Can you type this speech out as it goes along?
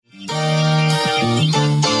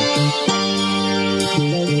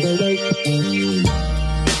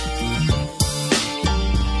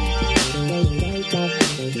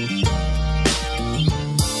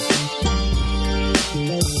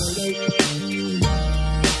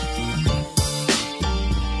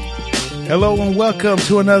Hello and welcome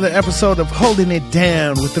to another episode of Holding It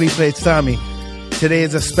Down with Three Plates Tommy. Today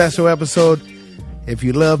is a special episode. If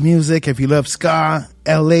you love music, if you love ska,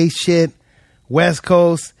 LA shit, West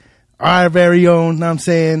Coast, our very own, know what I'm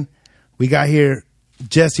saying? We got here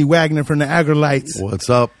Jesse Wagner from the Aggrolites. What's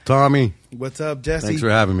up, Tommy? What's up, Jesse? Thanks for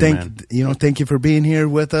having me, man. Thank you for being here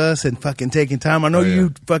with us and fucking taking time. I know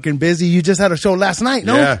you fucking busy. You just had a show last night,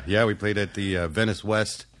 no? Yeah, we played at the Venice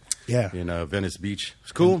West. Yeah. In Venice Beach.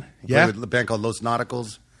 It's cool. Yeah. Played with a band called Los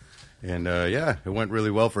Nauticals. And it went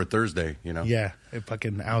really well for a Thursday, you know. Yeah. They're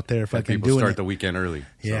fucking out there fucking people doing start it. the weekend early.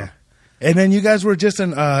 Yeah. So. And then you guys were just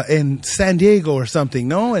in San Diego or something,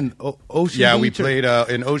 no? In Ocean Beach? Yeah, we played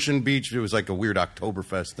in Ocean Beach. It was like a weird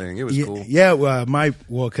Oktoberfest thing. It was cool. Yeah,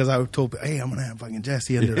 because I told, hey, I'm going to have fucking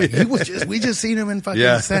Jesse under. Like, we just seen him in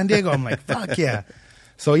fucking San Diego. I'm like, fuck yeah.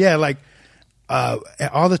 So yeah, like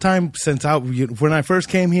all the time since when I first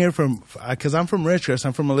came here because I'm from Richcrest,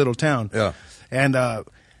 I'm from a little town. Yeah. And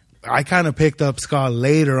I kind of picked up ska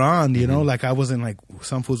later on, you know, like I wasn't like,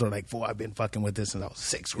 some fools are like, I've been fucking with this since I was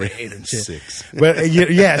 6th grade and shit. But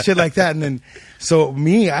shit like that. And then, so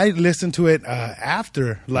I listened to it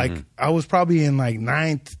after, like I was probably in like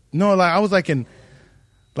 9th. No, like I was like in,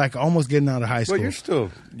 like almost getting out of high school. Well, you're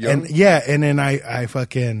still young. And then I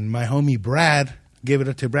fucking, my homie Brad, give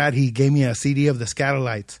it to Brad, he gave me a CD of the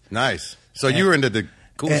Aggrolites. Nice. So you were into the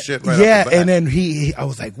cool shit right yeah, off the bat. and then I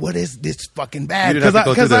was like, what is this fucking bad?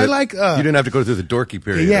 Because I like... you didn't have to go through the dorky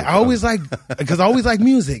period. Yeah, I always like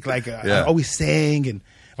music. Like, I always sang and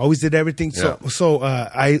always did everything. So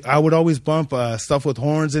I would always bump stuff with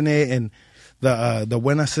horns in it and the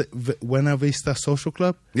Buena Vista Social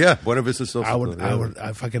Club. Yeah, Buena Vista Social Club.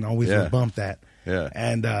 I fucking always would bump that. Yeah.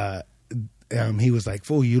 And he was like,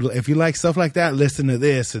 fool, if you like stuff like that, listen to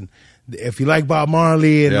this. And if you like Bob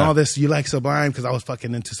Marley and all this, you like Sublime, because I was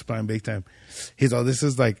fucking into Sublime big time. He's all, this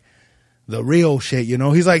is like the real shit, you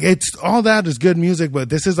know? He's like, it's all that is good music, but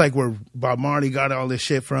this is like where Bob Marley got all this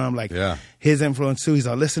shit from, like his influence too. He's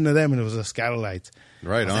all, listen to them, and it was the Aggrolites.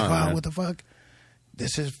 Right on. Like, wow, man. What the fuck?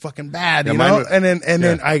 This is fucking bad, you know? And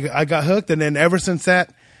then I got hooked, and then ever since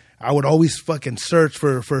that, I would always fucking search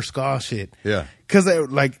for ska shit. Yeah. Because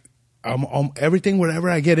like, everything, whatever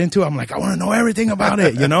I get into, I'm like, I want to know everything about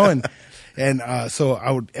it, you know? And so I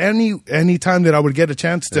would, any time that I would get a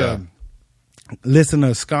chance to listen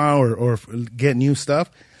to ska or get new stuff,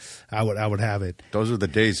 I would have it. Those were the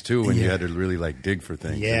days too when you had to really like dig for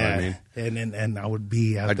things. Yeah. You know what I mean? And I would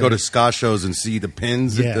be out I'd there. go to ska shows and see the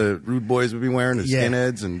pins that the rude boys would be wearing, the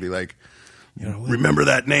skinheads, and be like, you know, remember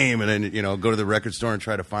that name, and then go to the record store and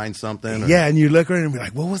try to find something. And you look around and be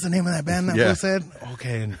like, what was the name of that band that was said?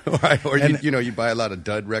 Okay, or you buy a lot of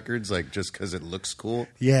dud records like just because it looks cool.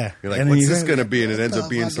 Yeah, you're like, what's this gonna be? And it ends up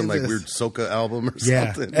being some like weird soca album or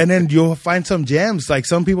something. And then you'll find some gems. Like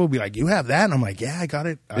some people will be like, you have that, and I'm like, yeah, I got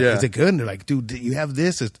it. Is it good? And they're like, dude, you have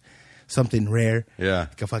this? It's something rare. Yeah,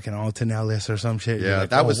 like a fucking Alton Ellis or some shit. Yeah, like,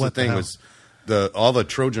 that was the thing. Was all the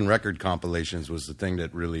Trojan record compilations was the thing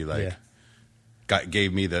that really like.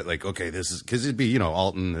 Gave me that, like, okay, this is, because it'd be,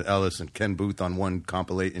 Alton Ellis and Ken Booth on one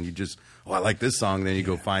compilate, and you just, I like this song. Then you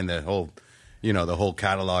go find that whole, the whole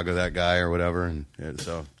catalog of that guy or whatever. And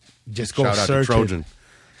so just go shout out search to Trojan.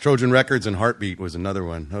 Trojan Records and Heartbeat was another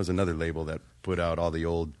one. That was another label that put out all the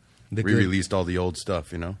old, re-released all the old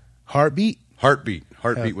stuff, Heartbeat? Heartbeat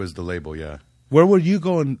was the label, yeah. Where would you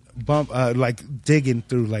go and bump, like, digging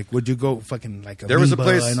through? Like, would you go fucking, like, there was a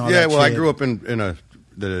place, and all that well, shit? I grew up in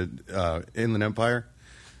the Inland Empire,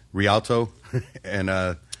 Rialto, and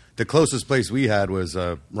the closest place we had was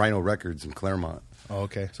Rhino Records in Claremont. Oh,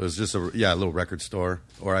 okay. So it's just a little record store.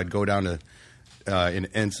 Or I'd go down to in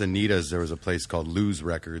Encinitas. There was a place called Lou's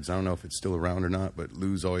Records. I don't know if it's still around or not, but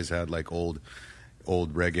Lou's always had like old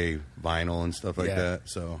reggae vinyl and stuff like that.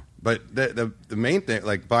 So, but the main thing,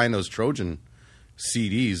 like buying those Trojan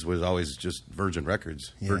CDs, was always just Virgin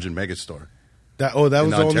Records, Virgin Megastore. That was the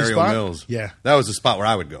only Ontario spot? Mills. Yeah. That was the spot where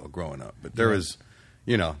I would go growing up. But there was,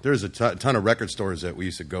 there's a ton of record stores that we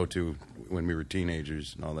used to go to when we were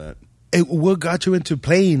teenagers and all that. What got you into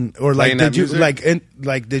playing, or like did you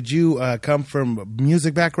did you come from a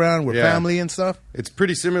music background with family and stuff? It's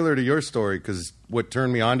pretty similar to your story, because what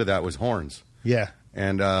turned me on to that was horns. Yeah.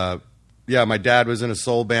 And my dad was in a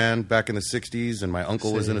soul band back in the 60s, and my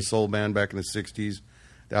uncle was in a soul band back in the 60s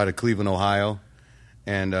out of Cleveland, Ohio.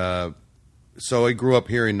 And so I grew up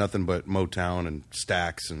hearing nothing but Motown and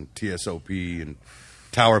Stax and TSOP and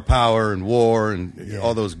Tower Power and War and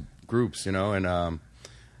all those groups, and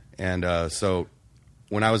so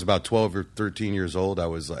when I was about 12 or 13 years old, I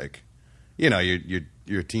was like,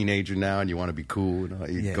 you're a teenager now and you want to be cool.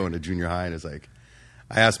 You're going to junior high, and it's like,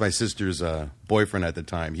 I asked my sister's boyfriend at the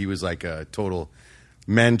time. He was like a total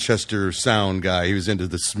Manchester sound guy. He was into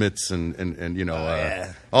the Smiths and you know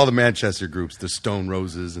all the Manchester groups, the Stone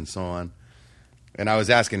Roses and so on. And I was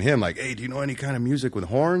asking him like, "Hey, do you know any kind of music with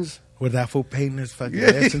horns?" With that fool painting his fucking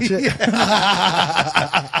ass and shit.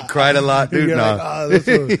 Cried a lot, dude. You're No. like, oh, this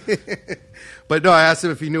was- But no, I asked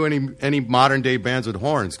him if he knew any modern day bands with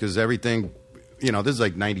horns because everything, you know, this is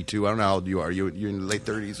like 92. I don't know how old you are. You're in the late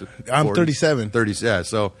 30s? I'm 40s? 37. 30s, yeah.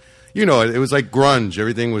 So, you know, it was like grunge.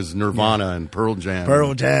 Everything was Nirvana and Pearl Jam.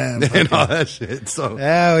 Pearl Jam. And all that shit. So,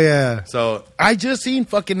 Hell yeah. so I just seen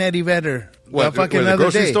fucking Eddie Vedder. What, fucking at the other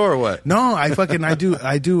grocery day. store or what? No,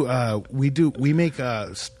 we make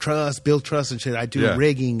truss, build truss and shit. I do Yeah.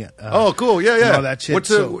 rigging. Oh, cool. Yeah, yeah. and all that shit.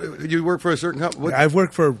 You work for a certain company? I've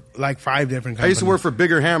worked for like 5 different companies. I used to work for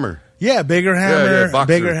Bigger Hammer. Yeah, Bigger Hammer. Boxer.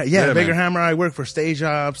 Bigger Yeah, Bigger man. Hammer. I work for stage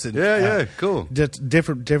ops and Cool. just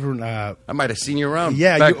different I might have seen you around.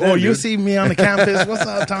 yeah, back then, you dude. see me on the campus. What's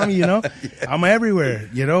up, Tommy? You know, I'm everywhere.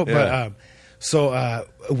 You know, Yeah. but so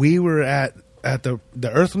we were at the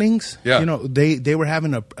Earthlings. Yeah. You know, they were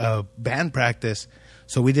having a band practice,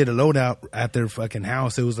 so we did a loadout at their fucking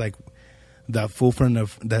house. It was like the fool from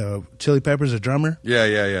the Chili Peppers, a drummer.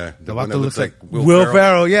 Yeah. The one that looks like Will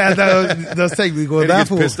Ferrell. Yeah, that's like we go. And he That gets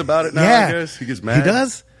fool. pissed about it now, Yeah. I guess. He gets mad. He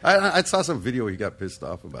does. I saw some video where he got pissed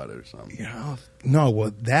off about it or something. You know, no,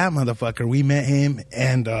 well, that motherfucker, we met him,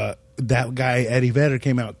 and that guy, Eddie Vedder,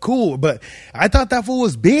 came out cool, but I thought that fool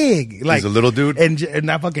was big. Like, He's a little dude? And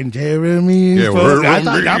that fucking Jeremy. Yeah, I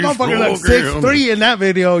thought that motherfucker like 6'3" in that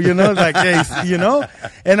video, you know, like, you know?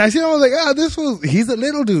 And I see him, I was like, he's a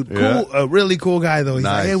little dude. Cool, Yeah. a really cool guy, though. He's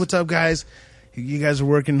Nice. like, hey, what's up, guys? You guys are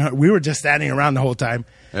working hard. We were just standing around the whole time.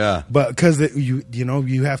 Yeah. But because,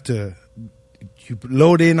 you have to... You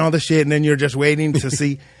load in all the shit, and then you're just waiting to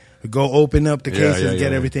see, go open up the case and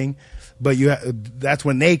get everything. But that's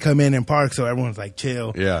when they come in and park, so everyone's like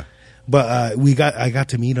chill. Yeah. But I got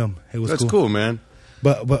to meet them. It was That's cool, man.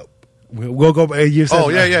 But we'll go. You said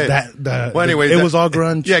Well, anyway, it was all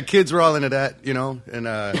grunge. Yeah, kids were all into that, you know. And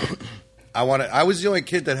I was the only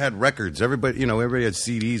kid that had records. Everybody had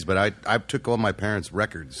CDs, but I took all my parents'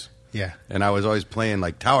 records. Yeah. And I was always playing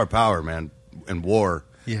like Tower Power, man, and War.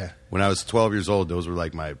 Yeah. When I was 12 years old, those were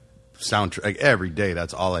like my soundtrack. Like every day,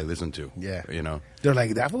 that's all I listened to. Yeah. You know. They're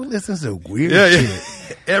like, that fool listens to weird Yeah.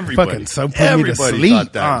 shit. Everybody. Some put me to sleep.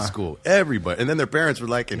 thought that in school. Everybody. And then their parents were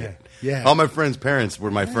liking it. Yeah. All my friends' parents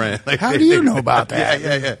were my friends. Like, How do you know about that?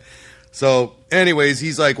 Yeah. So, anyways,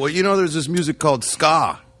 he's like, well, you know, there's this music called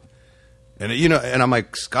ska. And, you know, and I'm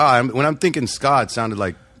like, ska? When I'm thinking ska, it sounded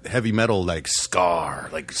like heavy metal, like Scar,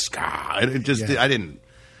 like ska. And it just, I didn't.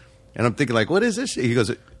 And I'm thinking, like, what is this shit? He goes,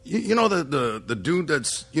 you know, the dude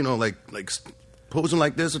that's, you know, like posing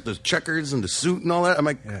like this with the checkers and the suit and all that. I'm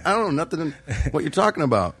like, I don't know nothing what you're talking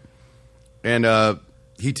about. And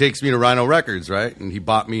he takes me to Rhino Records, right? And he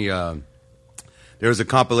bought me. There was a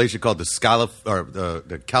compilation called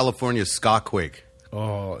the California Ska Quake.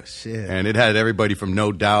 Oh shit! And it had everybody from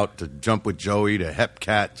No Doubt to Jump with Joey to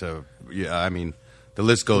Hepcat to I mean, the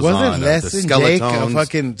list goes on. Wasn't Les the and Jake a Skeletones,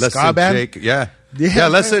 fucking Les ska and band? Jake, yeah,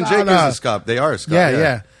 Les and Jake is a ska. They are a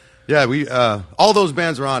ska. Yeah. We all those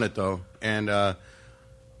bands were on it though, and that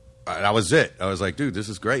was it. I was like, dude, this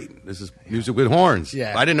is great. This is music with horns.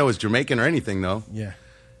 Yeah. I didn't know it was Jamaican or anything though. Yeah.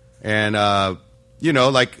 And you know,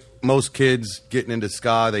 like most kids getting into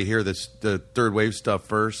ska, they hear the third wave stuff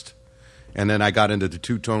first. And then I got into the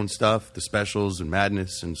two-tone stuff, the Specials and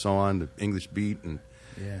Madness and so on, the English beat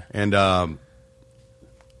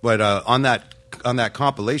but on that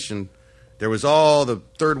compilation, there was all the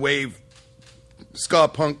third wave ska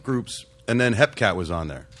punk groups, and then Hepcat was on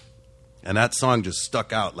there, and that song just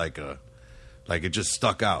stuck out like it just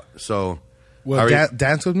stuck out. So,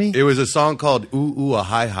 Dance With Me. It was a song called "Ooh Ooh a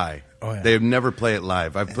Hi Hi." Oh, yeah. They've never played it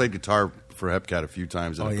live. I've played guitar for Hepcat a few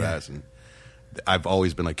times in the past, and I've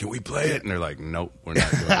always been like, "Can we play it?" And they're like, "Nope, we're not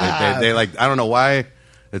doing it." They like, I don't know why.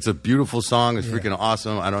 It's a beautiful song. It's freaking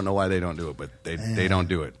awesome. I don't know why they don't do it, but they don't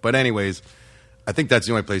do it. But anyways, I think that's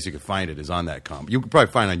the only place you can find it is on that comp. You can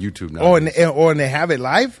probably find it on YouTube now. Oh, and they have it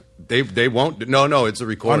live. They won't. No, it's a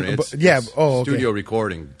recording. It's studio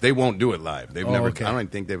recording. They won't do it live. They've never. Okay. I don't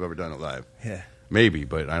think they've ever done it live. Yeah, maybe,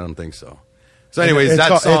 but I don't think so. So, anyways,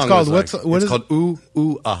 that song is called "Ooh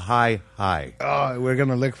Ooh a Hi Hi." Oh, we're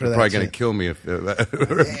gonna look for that. They're probably gonna kill me if we're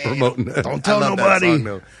promoting that. Don't tell nobody.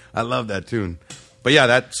 nobody. I love that tune. But yeah,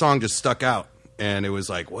 that song just stuck out, and it was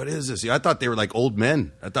like, what is this? I thought they were like old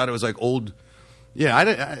men. I thought it was like old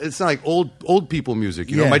Yeah, it's not like old people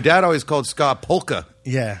music. You know, my dad always called ska polka.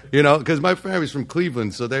 Yeah. You know, because my family's from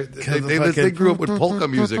Cleveland, so they grew up with polka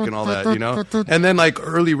music and all that, you know? And then, like,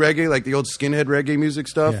 early reggae, like the old skinhead reggae music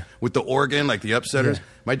stuff with the organ, like the upsetters. Yeah.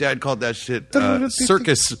 My dad called that shit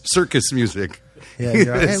circus music. Yeah,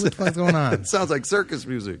 you're like, hey, what the fuck's going on? It sounds like circus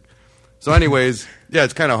music. So anyways, yeah,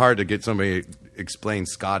 it's kind of hard to get somebody explain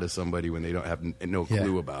ska to somebody when they don't have no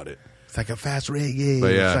clue about it. It's like a fast reggae.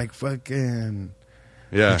 But it's like fucking...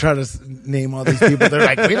 Yeah. I try to name all these people. They're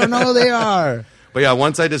like, we don't know who they are. But yeah,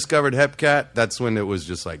 once I discovered Hepcat, that's when it was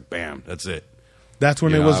just like, bam, that's it. That's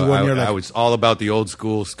when it was when you're like... I was all about the old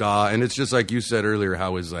school ska. And it's just like you said earlier,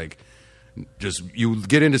 how it's like, just you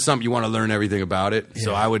get into something, you want to learn everything about it. Yeah.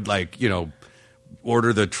 So I would like, you know,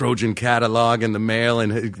 order the Trojan catalog in the mail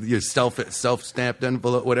and your self-stamped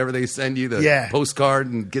envelope, whatever they send you, the postcard,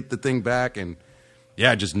 and get the thing back and...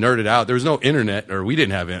 Yeah, just nerded out. There was no internet, or we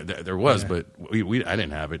didn't have it. There was, but I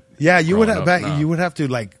didn't have it. Yeah, you would have you would have to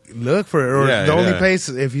like look for it, or the only place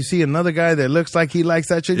if you see another guy that looks like he likes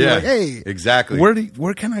that shit, you're like, hey, exactly.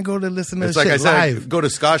 Where can I go to listen to this shit live? It's like I said, go to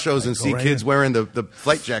ska shows and see kids wearing the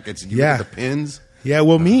flight jackets. And you look at the pins. Yeah,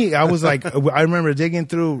 well, me, I was like, I remember digging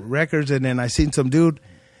through records, and then I seen some dude,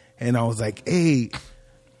 and I was like, hey.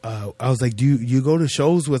 I was like, do you go to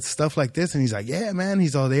shows with stuff like this? And he's like, yeah, man.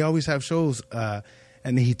 He's all, they always have shows.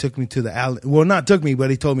 And he took me to the Allen. Well, not took me, but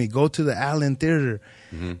he told me go to the Allen Theater.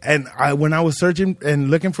 Mm-hmm. And when I was searching and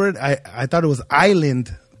looking for it, I thought it was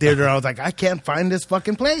Island Theater. I was like, I can't find this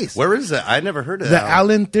fucking place. Where is that? I never heard of that. The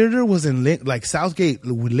Allen Theater was in like Southgate,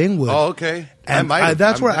 Linwood. Oh, okay. And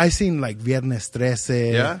that's where I seen like Viernes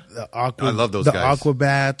 13. Yeah, I love those guys.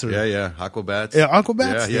 Aquabats. Aquabats. Yeah,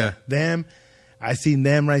 Aquabats. Yeah, them. I seen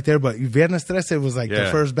them right there, but Viernes 13 was like the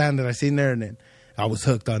first band that I seen there, and then I was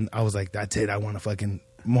hooked on. I was like, that's it. I want to fucking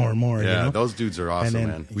more and more. Yeah, you know? Those dudes are awesome, then,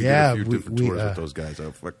 man. We did a few different tours with those guys.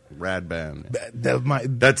 A rad band.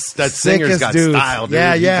 That singer's got dudes. style,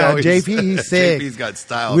 dude. Yeah. JP, he's sick. JP's got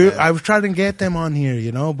style. I was trying to get them on here,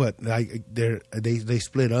 you know, but like they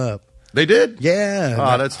split up. They did? Yeah.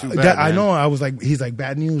 Oh, that's too bad. I know. I was like, he's like,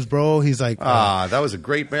 bad news, bro. He's like, that was a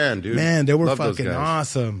great band, dude. Man, they were Love fucking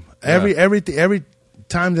awesome. Yeah. Every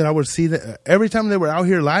time that I would see that, every time they were out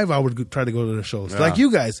here live, I would try to go to the shows. Like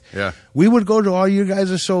you guys. Yeah. We would go to all you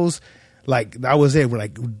guys' shows. Like, that was it. We're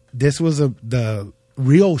like, this was the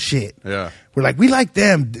real shit. Yeah. We're like, we like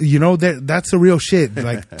them. You know, that's the real shit.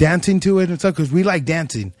 Like, dancing to it and stuff, because we like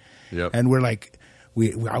dancing. Yep. And we're like,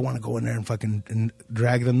 I want to go in there and fucking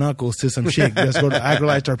drag the knuckles to some shit. Let's go to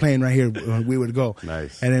Aggrolites are playing right here. We would go.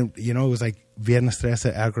 Nice. And then, you know, it was like Viernes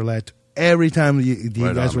 13, Aggrolites. Every time you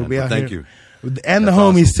guys would be out here. Thank you. And the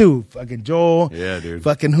homies too. Fucking Joel. Yeah, dude.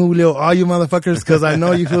 Fucking Julio. All you motherfuckers. Because I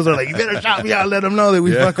know you fools are like, you better shout me out. Let them know that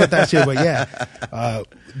we fuck with that shit. But yeah,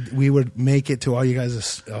 we would make it to all you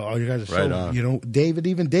guys' right show. On. You know, David,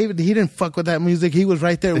 he didn't fuck with that music. He was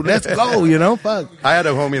right there. Let's go, you know? Fuck. I had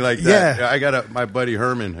a homie like that. Yeah. I got my buddy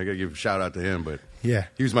Herman. I got to give a shout out to him. But yeah,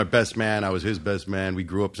 he was my best man. I was his best man. We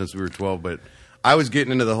grew up since we were 12. But I was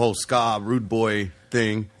getting into the whole ska, rude boy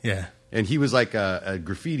thing. Yeah. And he was like a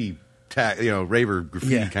graffiti raver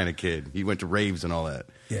graffiti kind of kid. He went to raves and all that.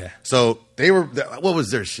 Yeah. So they were. What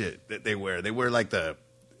was their shit that they wear? They wear like the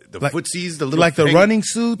footsies, the little like the running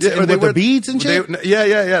suits, and with the beads and shit. Like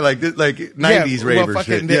 90s ravers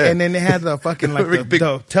shit. And then they had the fucking like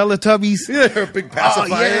the Teletubbies. Yeah, big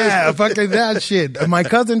pacifiers. Oh yeah, fucking that shit. My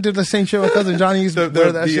cousin did the same shit. My cousin Johnny used to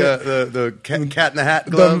wear that shit. The cat in the hat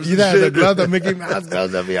gloves. The glove, the Mickey Mouse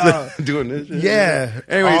gloves. That be all doing this shit. Yeah.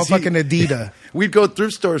 Anyways, all fucking Adidas. We'd go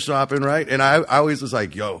thrift store shopping, right? And I always was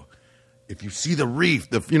like, yo, if you see the reef,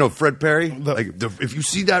 Fred Perry, if you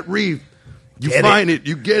see that reef, you find it,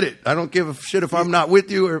 you get it. I don't give a shit if I'm not with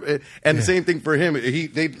you. The same thing for him.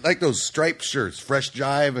 They like those striped shirts, Fresh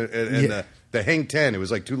Jive, and the Hang 10. It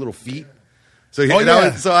was like two little feet. So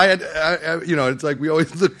I had, it's like we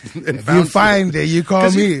always looked and if found. You find it, you call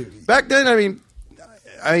me. Back then, I mean,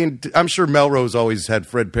 I'm sure Melrose always had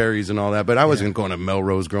Fred Perry's and all that, but I wasn't going to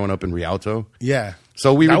Melrose growing up in Rialto. Yeah.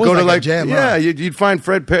 So we would go to like gem, you'd find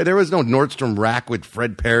Fred Perry. There was no Nordstrom rack with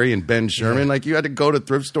Fred Perry and Ben Sherman. Like you had to go to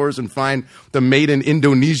thrift stores and find the made in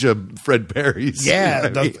Indonesia Fred Perry's. Yeah,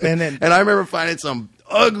 and I remember finding some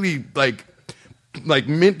ugly like like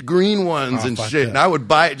mint green ones and shit. Up. And I would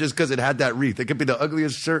buy it just because it had that wreath. It could be the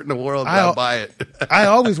ugliest shirt in the world, but I'll buy it. I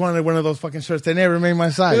always wanted one of those fucking shirts. They never made my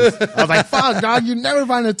size. I was like, fuck, dog, you never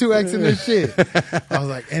find a 2X in this shit. I was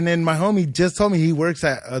like, and then my homie just told me he works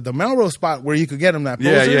at the Melrose spot where you could get them that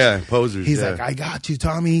Posers. Yeah, Posers. He's like, I got you,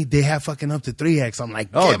 Tommy. They have fucking up to 3X. I'm like,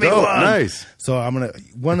 oh, give me one. Nice. So I'm going to,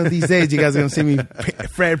 one of these days, you guys are going to see me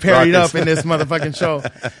Fred Perry'd up in this motherfucking show.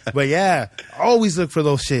 But yeah, always look for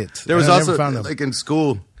those shits. There was also, like in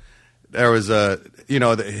school, there was the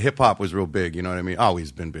hip hop was real big. You know what I mean?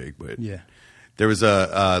 Always been big, but yeah. There was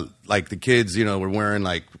like the kids, were wearing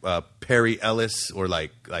like Perry Ellis or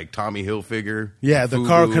like Tommy Hilfiger. Yeah, the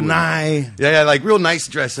Carl Kanai. Yeah, like real nice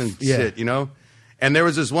dressing shit, And there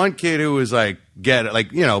was this one kid who was like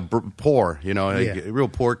poor, real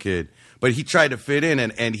poor kid, but he tried to fit in,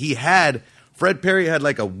 and he had. Fred Perry had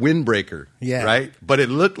like a windbreaker, right? But it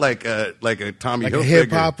looked like a Tommy Hilfiger, a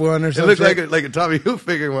hip hop one or something. It looked like a Tommy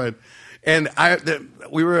Hilfiger one. And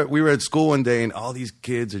we were at school one day, and all these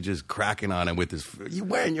kids are just cracking on him with this. You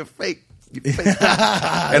wearing your fake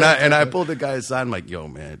and I pulled the guy aside. I'm like, yo,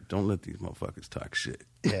 man, don't let these motherfuckers talk shit.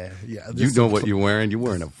 Yeah. You know what you're wearing? You're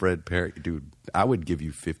wearing a Fred Perry, dude. I would give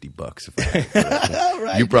you $50 if I had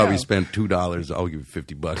right. You probably spent $2. I'll give you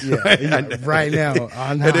 $50. Right now.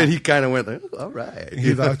 And then he kind of went like, all right.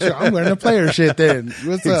 He's like, I'm wearing the player shit then.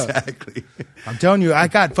 What's up? Exactly. I'm telling you, I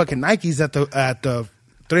got fucking Nikes at the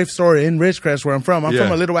thrift store in Ridgecrest where I'm from. I'm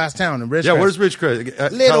from a little ass town in Ridgecrest. Yeah, where's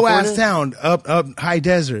Ridgecrest? Little ass town up high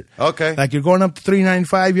desert. Okay. Like you're going up to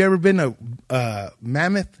 395. You ever been to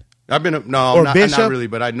Mammoth? I've been not really,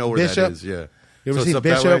 but I know where Bishop? that is. Yeah. You ever see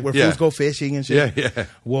Bishop where fools go fishing and shit? Yeah.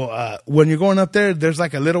 Well, when you're going up there, there's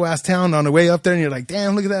like a little ass town on the way up there, and you're like,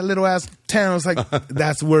 damn, look at that little ass town. It's like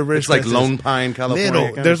that's where Ridgecrest is. It's like is. Lone Pine,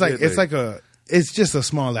 California. There's like it's just a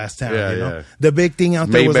small ass town. Yeah. The big thing out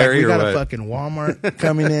there was like we got a fucking Walmart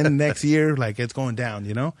coming in next year. Like it's going down.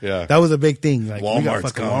 Yeah. That was a big thing. Like Walmart's we got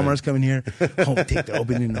fucking Walmart's coming here.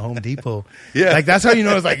 Opening the Home Depot. Yeah. Like that's how you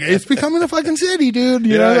know it's like it's becoming a fucking city, dude.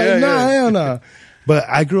 Hell no. But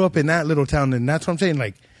I grew up in that little town, and that's what I'm saying.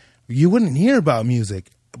 Like, you wouldn't hear about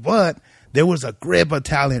music, but there was a grip of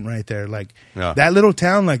talent right there. Like, that little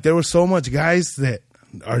town, like, there were so much guys that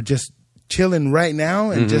are just chilling right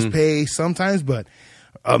now and just pay sometimes, but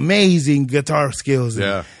amazing guitar skills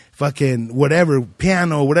and fucking whatever,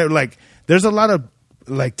 piano, whatever. Like, there's a lot of,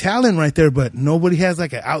 like, talent right there, but nobody has,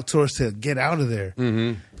 like, an outsource to get out of there.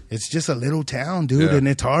 Mm-hmm. It's just a little town, dude, and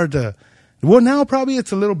it's hard to... Well, now probably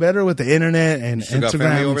it's a little better with the internet and Instagram. Got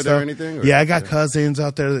family over and there or anything? Or? Yeah, I got cousins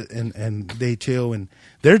out there, and they chill, and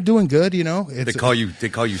they're doing good. They call you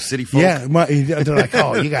city folk. Yeah, they're like,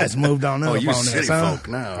 oh, you guys moved on up. You on city this, folk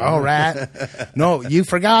now. All right. No, you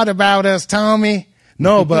forgot about us, Tommy.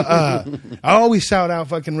 No, but I always shout out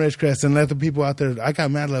fucking Ridgecrest and let the people out there. I got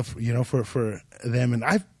mad love, for them, and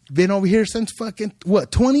I've been over here since fucking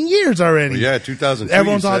 20 years already. Yeah, 2002.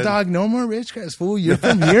 Everyone's all dog. No more Ridgecrest, fool. You're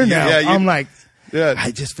from here now. I'm like,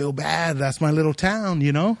 I just feel bad. That's my little town.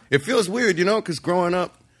 It feels weird, because growing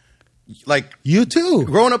up, like you too,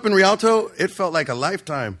 growing up in Rialto, it felt like a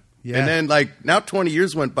lifetime. Yeah, and then like now 20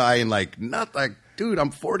 years went by, and like not like. Dude,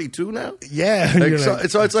 I'm 42 now. Yeah.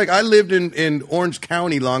 So it's like I lived in Orange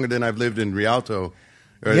County longer than I've lived in Rialto.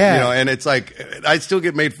 And it's like I still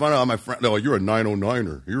get made fun of on my friend. Oh, you're a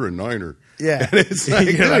 909er. You're a niner. Yeah. And it's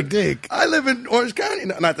like, you're like dick. I live in Orange County.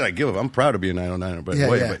 Not that I give up. I'm proud to be a 909er. But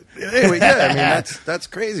anyway, I mean that's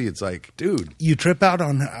crazy. It's like, dude, you trip out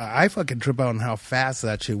on. I fucking trip out on how fast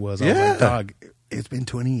that shit was. I was like, dog, it's been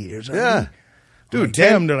 20 years. Yeah, dude. Like,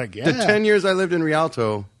 damn. They're like, the 10 years I lived in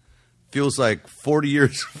Rialto feels like 40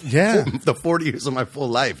 years. Yeah. The 40 years of my full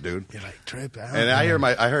life, dude. You're like, trip out. And I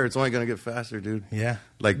heard it's only going to get faster, dude. Yeah.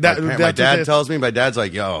 Like my dad tells me, my dad's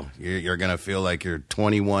like, yo, you're going to feel like you're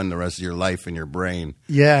 21 the rest of your life in your brain.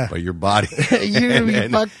 Yeah. But your body. You're going to be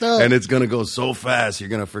fucked up. And it's going to go so fast. You're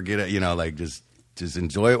going to forget it, like just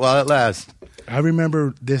enjoy it while it lasts. I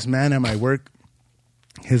remember this man at my work.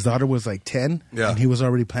 His daughter was like 10, and he was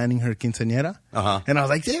already planning her quinceañera. And I was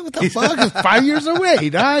like, hey, what the fuck? It's 5 years away,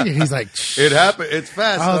 dog. And he's like, shh. It happened. It's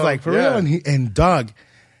fast. I was like, for real? And dog,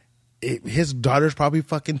 his daughter's probably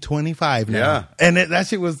fucking 25 now. Yeah. And that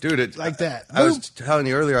shit was dude, like that. I was telling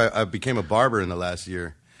you earlier, I became a barber in the last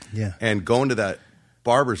year. Yeah. And going to that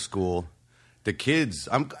barber school, the kids,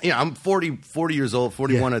 I'm 40 years old,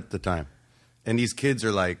 41 at the time. And these kids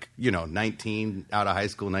are like, 19 out of high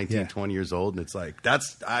school, 19, 20 years old. And it's like,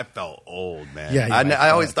 I felt old, man. Yeah,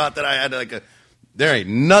 I always thought that I had there ain't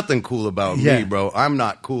nothing cool about me, bro. I'm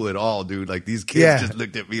not cool at all, dude. Like these kids just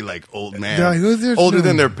looked at me like old man. Like, older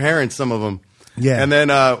than their parents, some of them. Yeah. And then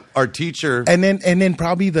our teacher, and then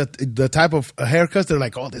probably the type of haircuts they're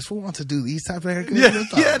like, oh, this fool wants to do these type of haircuts.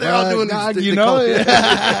 Yeah, they're all doing these, you know.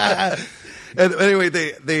 And anyway,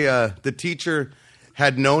 the teacher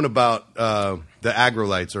had known about the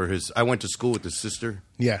Aggrolites or his. I went to school with his sister.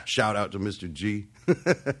 Yeah. Shout out to Mr. G.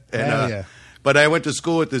 Yeah. But I went to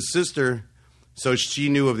school with his sister, so she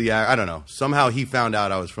knew of the. I don't know. Somehow he found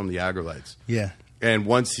out I was from the Aggrolites. Yeah. And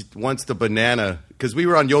once the banana, because we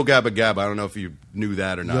were on Yo Gabba Gabba. I don't know if you knew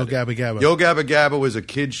that or not. Yo Gabba Gabba. Yo Gabba Gabba was a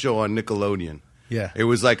kid show on Nickelodeon. Yeah. It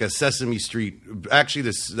was like a Sesame Street. Actually,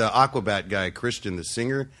 the Aquabat guy, Christian, the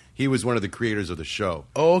singer, he was one of the creators of the show.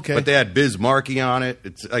 Oh, okay. But they had Biz Markie on it.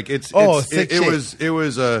 It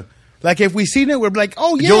was a. Like if we seen it, we're like,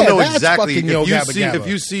 oh yeah, you'll know that's exactly fucking Yo Gabba Gabba. If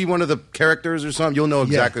you see one of the characters or something, you'll know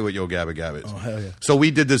exactly what Yo Gabba Gabba is. Oh hell yeah! So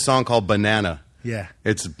we did this song called Banana. Yeah.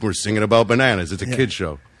 We're singing about bananas. It's a kid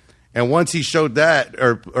show. And once he showed that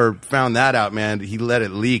or found that out, man, he let it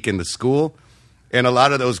leak in the school. And a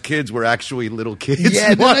lot of those kids were actually little kids.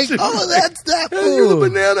 Yeah, they're like, oh, that's that fool. You're the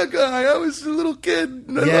banana guy. I was a little kid.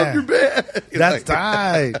 And I love your band. That's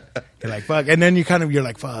tight. You're like, fuck. And then you're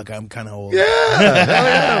like, fuck, I'm kind of old.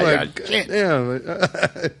 Yeah.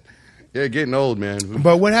 Yeah, getting old, man.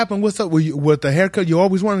 But what happened? What's up with the haircut? You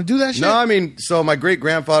always wanted to do that shit? No, I mean, so my great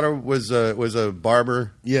grandfather was a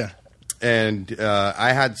barber. Yeah. And we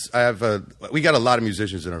got a lot of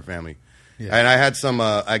musicians in our family. Yeah. And I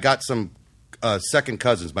got some second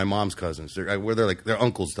cousins, my mom's cousins. They're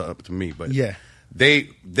uncles to me, but yeah.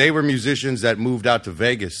 They were musicians that moved out to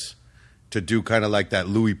Vegas to do kind of like that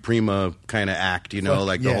Louis Prima kind of act, the whole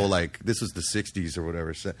like this was the '60s or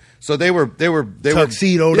whatever. So they were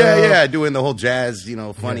tuxedo, doing the whole jazz,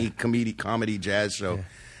 funny comedy jazz show,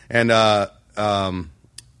 and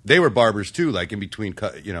they were barbers too, like in between,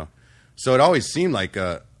 So it always seemed like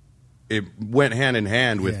it went hand in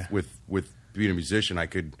hand with being a musician.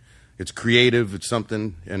 It's creative. It's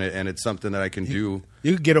something, and it's something that I can do.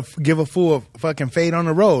 You could give a fool a fucking fade on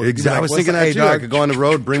the road. Exactly. I was thinking that too. I could go on the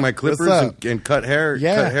road, bring my clippers, and cut hair.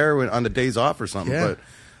 Yeah. Cut hair on the days off or something. Yeah.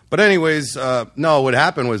 But anyways, no. What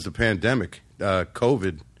happened was the pandemic,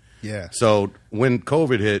 COVID. Yeah. So when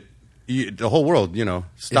COVID hit, the whole world,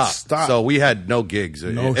 stopped. So we had no gigs,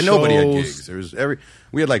 and nobody had gigs.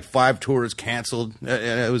 We had like 5 tours canceled.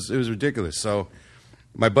 It was ridiculous. So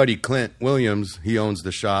my buddy Clint Williams, he owns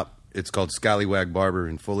the shop. It's called Scallywag Barber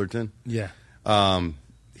in Fullerton. Yeah.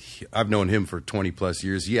 I've known him for 20 plus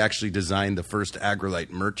years. He actually designed the first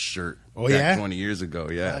Aggrolite merch shirt 20 years ago.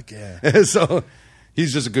 Yeah. Fuck yeah. So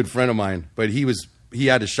he's just a good friend of mine. But he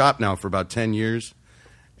had a shop now for about 10 years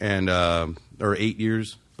and or 8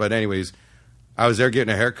 years. But anyways, I was there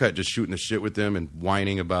getting a haircut, just shooting the shit with him and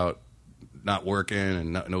whining about not working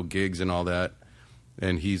and no gigs and all that.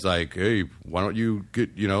 And he's like, hey, why don't you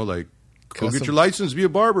get, go get your license, be a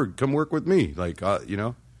barber, come work with me. Like,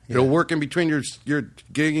 it'll work in between your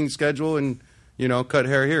gigging schedule and, cut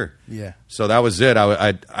hair here. Yeah. So that was it.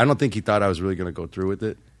 I don't think he thought I was really going to go through with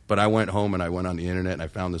it. But I went home and I went on the internet and I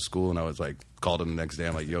found the school and I was like, called him the next day.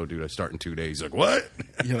 I'm like, yo, dude, I start in 2 days. He's like, what?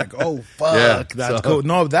 You're like, oh, fuck. That's cool.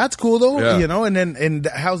 No, that's cool though. Yeah. And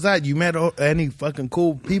how's that? You met any fucking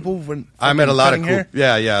cool people? I met a lot of cool.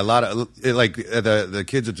 Yeah. A lot of the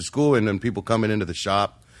kids at the school and then people coming into the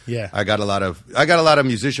shop. Yeah. I got a lot of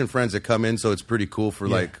musician friends that come in, so it's pretty cool for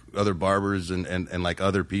like other barbers and like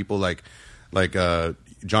other people like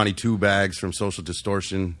Johnny Two Bags from Social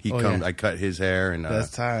Distortion. I cut his hair, and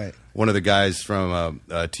that's tight. One of the guys from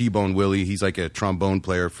T-Bone Willie, he's like a trombone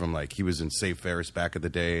player from he was in Safe Ferris back in the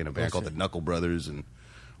day in a band called the Knuckle Brothers and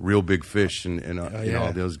Real Big Fish and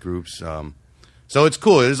all those groups. So it's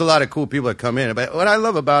cool. There's a lot of cool people that come in. But what I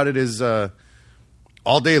love about it is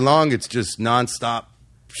all day long it's just nonstop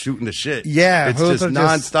shooting the shit. Yeah. It's just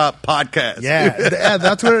nonstop podcast. Yeah,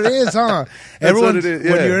 that's what it is, huh? Everyone, what it is,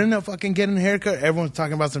 when you're in a fucking getting a haircut, everyone's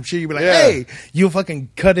talking about some shit. You be like, hey, you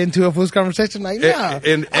fucking cut into a fool's conversation. Like, yeah.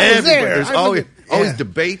 And there's always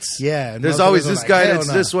debates. Yeah. There's always this guy that's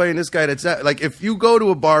this way and this guy that's that. Like, if you go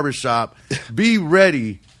to a barbershop, be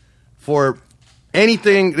ready for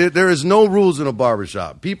anything. There is no rules in a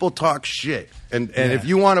barbershop. People talk shit. And if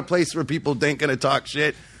you want a place where people ain't going to talk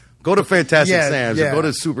shit, go to Fantastic Sam's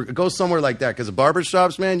or go somewhere like that, because the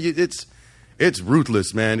barbershops, man, it's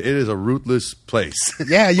ruthless, man. It is a ruthless place.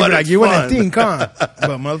 Yeah, you're like, you wouldn't think, huh?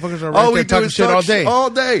 But motherfuckers are right there talking shit all day.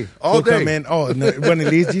 All day. Come in. Oh, no, when he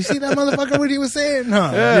leaves, do you see that motherfucker what he was saying?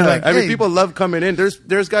 Huh? Yeah. You're like, I mean, people love coming in.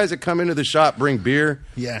 There's guys that come into the shop, bring beer,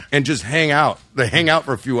 and just hang out. They hang out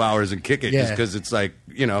for a few hours and kick it just because it's like,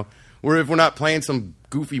 if we're not playing some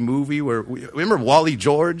goofy movie where remember Wally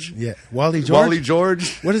George? Yeah, Wally George. Wally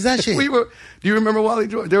George. What is that shit? Do you remember Wally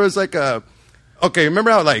George? There was like okay,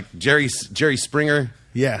 remember how like Jerry Springer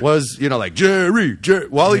was, like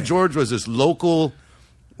Wally George was this local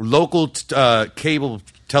cable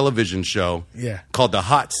television show called The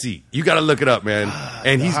Hot Seat. You got to look it up, man.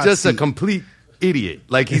 And he's just a complete idiot.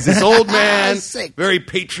 Like he's this old man, very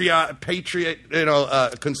patriot,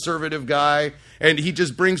 conservative guy, and he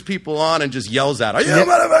just brings people on and just yells at them.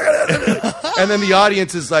 And then the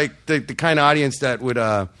audience is like the kind of audience that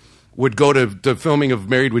would go to the filming of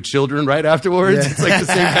Married with Children right afterwards. Yeah. It's like the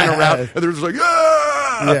same kind of route. And they're just like,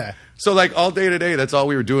 yeah. So like all day today, that's all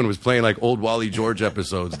we were doing was playing like old Wally George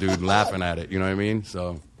episodes, dude, and laughing at it. You know what I mean?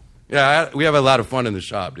 So yeah, we have a lot of fun in the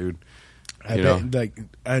shop, dude. I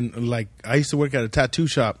used to work at a tattoo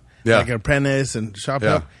shop, like an apprentice and shop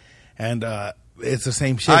help, and it's the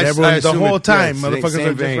same shit. Everyone the whole time, motherfuckers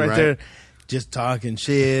are just right there, just talking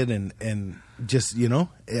shit and just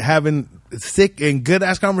having sick and good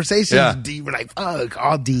ass conversations. Deep, like fuck,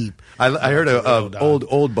 all deep. I heard a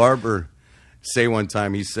old barber say one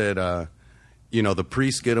time. He said, the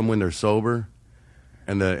priests get them when they're sober,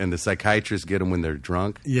 and the psychiatrists get them when they're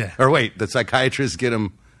drunk. Yeah. Or wait, the psychiatrists get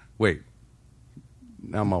them. Wait.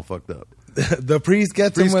 Now I'm all fucked up. The priest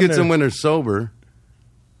gets them when they're sober,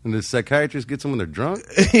 and the psychiatrist gets them when they're drunk.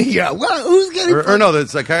 Yeah, well, who's getting? Or no, the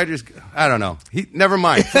psychiatrist. I don't know. Never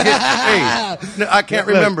mind. I can't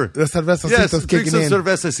remember. The cervecacito's kicking in.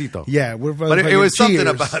 Cervecacito. Yeah, but it was something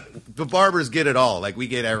about the barbers get it all. Like we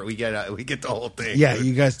get the whole thing. Yeah,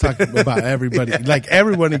 you guys talk about everybody. Like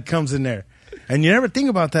everybody comes in there, and you never think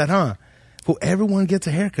about that, huh? Well, everyone gets a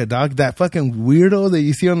haircut, dog. That fucking weirdo that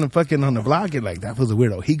you see on the block, you're like, that was a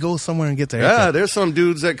weirdo. He goes somewhere and gets a haircut. Yeah, there's some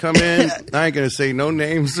dudes that come in. I ain't gonna say no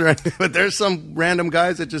names, right? But there's some random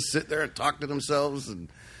guys that just sit there and talk to themselves and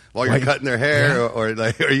while you're cutting their hair, or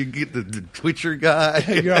you get the twitcher guy.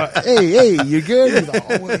 You're like, hey, you good? He's like,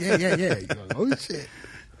 oh, yeah. You're like, oh shit.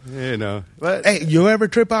 But hey, you ever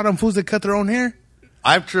trip out on fools that cut their own hair?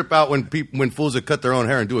 I trip out when fools that cut their own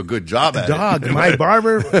hair and do a good job at it. Dog, my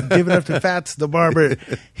barber, give it up to Fats, the barber.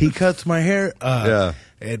 He cuts my hair.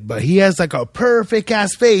 But he has like a perfect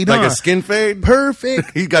ass fade, like a skin fade.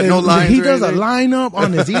 Perfect. He got no lines. He does a line up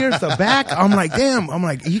on his ears, the back. I'm like, damn. I'm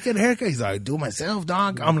like, you get a haircut? He's like, I do it myself,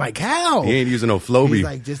 dog. I'm like, how? He ain't using no Flowbee. He's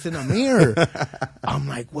like, just in a mirror. I'm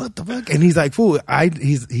like, what the fuck? And he's like, fool,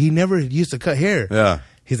 he never used to cut hair. Yeah.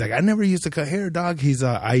 He's like, I never used to cut hair, dog.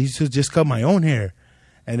 I used to just cut my own hair.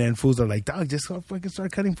 And then fools are like, dog, just fucking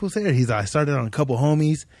start cutting fools' hair. He's like, I started on a couple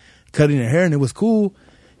homies cutting their hair, and it was cool.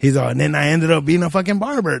 He's like, and then I ended up being a fucking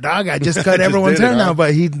barber, dog. I just cut everyone's hair now,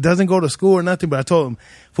 but he doesn't go to school or nothing. But I told him,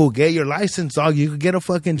 fool, get your license, dog. You could get a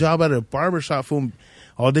fucking job at a barber shop, fool,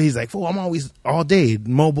 all day. He's like, fool, I'm always all day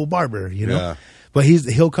mobile barber, Yeah. But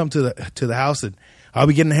he'll come to the house, and I'll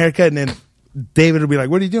be getting a haircut, and then David will be like,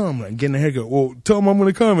 what are you doing? I'm like, getting a haircut. Well, tell him I'm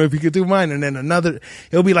going to come if he could do mine. And then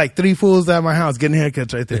it'll be like 3 fools at my house getting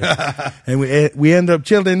haircuts right there. And we end up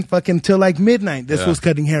chilling fucking till like midnight. This fool's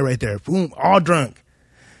cutting hair right there. Boom, all drunk.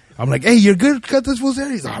 I'm like, hey, you're good? Cut this fool's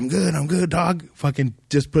hair? He's like, I'm good, dog. Fucking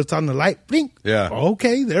just puts on the light. Blink. Yeah.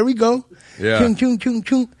 Okay, there we go. Yeah. Chung, chung, chung,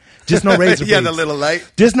 chung. Just no razor blades. Yeah, the little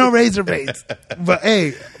light. Just no razor blades. But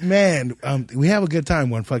hey, man, we have a good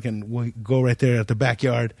time when we go right there at the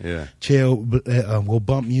backyard. Yeah. Chill. We'll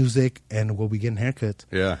bump music and we'll be getting haircuts.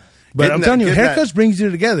 Yeah. But I'm telling you, haircuts brings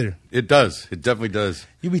you together. It does. It definitely does.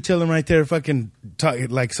 You be chilling right there, fucking talking.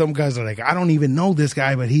 Like some guys are like, I don't even know this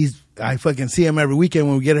guy, but I fucking see him every weekend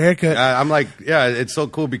when we get a haircut. I'm like, yeah, it's so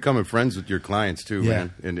cool becoming friends with your clients too,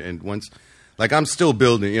 man. And once, like, I'm still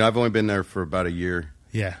building. I've only been there for about a year.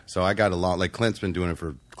 Yeah. So I got a lot. Like Clint's been doing it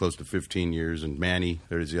for close to 15 years, and Manny,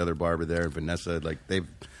 there's the other barber there, Vanessa. Like they've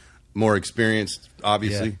more experienced,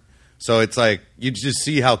 obviously. Yeah. So it's like you just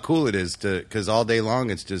see how cool it is because all day long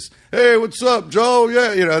it's just, hey, what's up, Joe?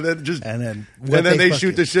 Yeah, then they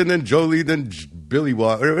shoot the shit, and then Jolie, then Billy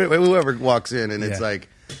or whoever walks in, and it's like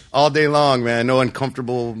all day long, man. No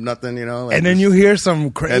uncomfortable, nothing, Like and then you hear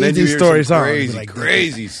some crazy stories.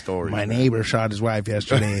 Crazy stories. My neighbor shot his wife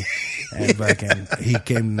yesterday, and fucking he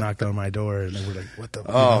came and knocked on my door, and they were like, "What the?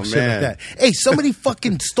 Oh shit man! Like that. Hey, somebody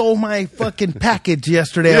fucking stole my fucking package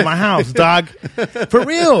yesterday at my house, dog. For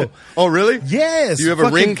real? Oh really? Yes. Do you have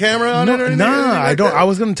a Ring camera on it or anything? Nah, I don't. I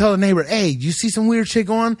was gonna tell the neighbor, hey, you see some weird shit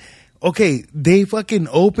going on? Okay, they fucking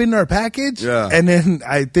opened our package, and then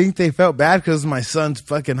I think they felt bad because my son's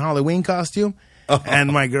fucking Halloween costume,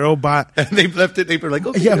 and my girl bought... And they left it, they were like,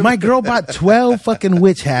 okay. Yeah, my girl bought 12 fucking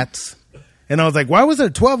witch hats, and I was like, why was there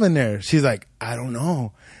 12 in there? She's like, I don't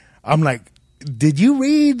know. I'm like, did you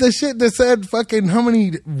read the shit that said fucking how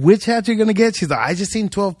many witch hats you're gonna get? She's like, I just seen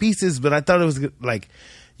 12 pieces, but I thought it was like,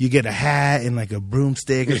 you get a hat and like a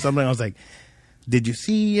broomstick or something. I was like... did you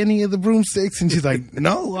see any of the broomsticks? And she's like,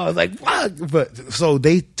 no. I was like, fuck. But so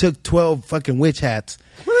they took 12 fucking witch hats,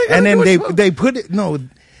 and then they put it. No,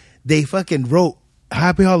 they fucking wrote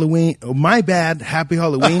Happy Halloween. My bad, Happy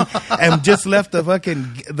Halloween, and just left the fucking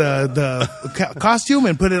the costume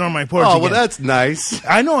and put it on my porch. Oh, again. well, that's nice.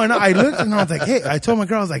 I know. And I looked and I was like, hey. I told my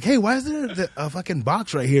girl, I was like, hey, why is there a fucking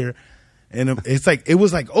box right here? And it's like it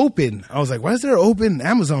was like open. I was like, why is there an open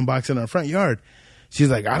Amazon box in our front yard? She's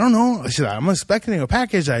like, I don't know. She's like, I'm expecting a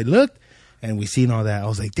package. I looked and we seen all that. I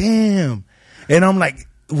was like, damn. And I'm like,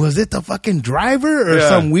 was it the fucking driver or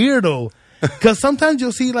some weirdo? Because sometimes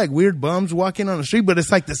you'll see like weird bums walking on the street, but it's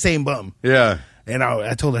like the same bum. Yeah. And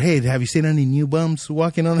I told her, hey, have you seen any new bums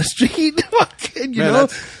walking on the street? You know?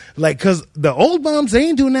 Like, because the old bums, they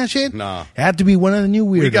ain't doing that shit. Nah. It had to be one of the new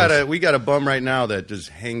weirdos. We got a bum right now that just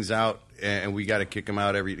hangs out, and we got to kick him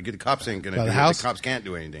out the cops ain't going to do it. The cops can't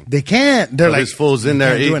do anything. They can't. They're like, this fool's in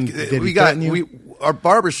there. Our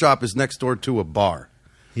barbershop is next door to a bar.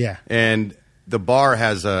 Yeah. And the bar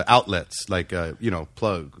has outlets, like,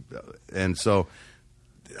 plug. And so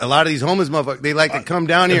a lot of these homeless motherfuckers, they like to come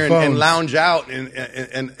down here and lounge out, and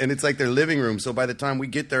it's like their living room. So by the time we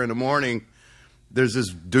get there in the morning, there's this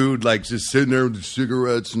dude like just sitting there with the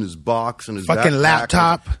cigarettes and his box and his fucking backpack.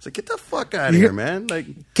 laptop. It's like, get the fuck out of here, man! Like,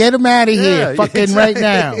 get him out of here, fucking exactly.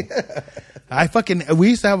 right now. We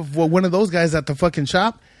used to have one of those guys at the fucking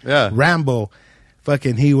shop. Yeah, Rambo.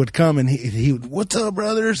 Fucking, he would come and he would, what's up,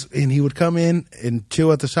 brothers? And he would come in and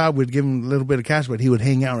chill at the shop. We'd give him a little bit of cash, but he would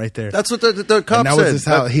hang out right there. That's what the cop and that said. Was his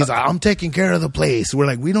house. He's like, I'm taking care of the place. We're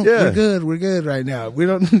like, we're good right now. We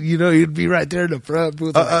don't, he'd be right there in the front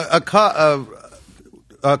booth. A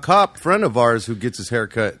cop friend of ours who gets his hair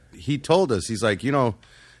cut, he told us, he's like,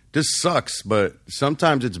 this sucks, but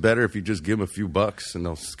sometimes it's better if you just give them a few bucks and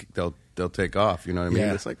they'll take off. You know what I mean?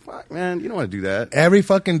 Yeah. It's like, fuck, man, you don't want to do that. Every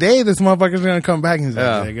fucking day, this motherfucker's going to come back and he's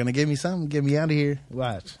like, they're going to give me something, get me out of here.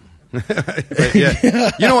 Watch.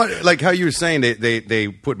 Yeah. You know what? Like how you were saying, they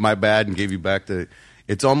put my bad and gave you back the.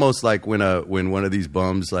 It's almost like when one of these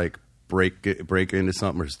bums like break into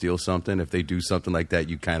something or steal something. If they do something like that,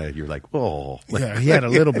 you're like, oh. Yeah, he had a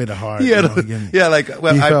little bit of heart. I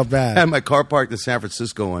felt bad. had my car parked in San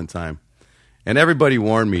Francisco one time, and everybody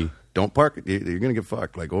warned me, don't park it. You're going to get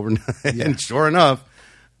fucked like overnight. Yeah. And sure enough,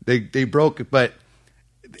 they broke it. But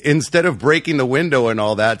instead of breaking the window and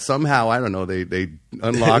all that, somehow, I don't know, they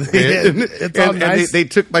unlocked it. And they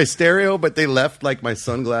took my stereo, but they left like my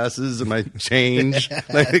sunglasses and my change.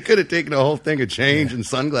 Like they could have taken a whole thing of change and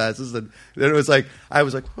sunglasses. And then it was like, I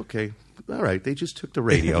was like, okay, all right. They just took the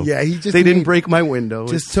radio. Yeah, they didn't break my window.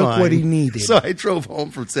 Just it's took fine. what he needed. So I drove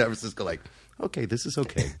home from San Francisco like, okay, this is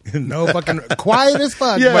okay. No fucking quiet as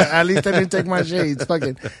fuck, but at least I didn't take my shades.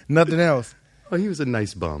 Fucking nothing else. Oh, he was a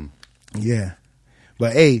nice bum. Yeah.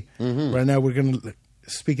 But hey, right now we're going to,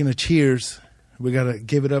 speaking of cheers, we got to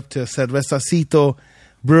give it up to Cervecito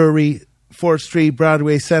Brewery, 4th Street,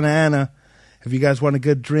 Broadway, Santa Ana. If you guys want a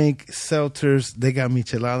good drink, seltzers, they got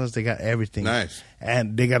micheladas, they got everything. Nice.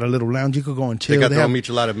 And they got a little lounge. You could go and chill. They got their own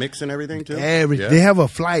michelada mix and everything, too? Everything. Yeah. They have a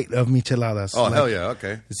flight of micheladas. Oh, hell yeah,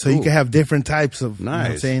 okay. So you can have different types of, nice. You know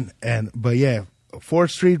what I'm saying? But yeah,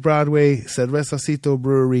 4th Street, Broadway, Cervecito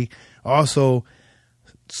Brewery, also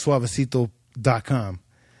Suavecito.com.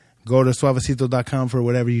 Go to Suavecito.com for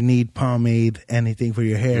whatever you need, pomade, anything for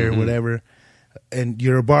your hair, whatever. And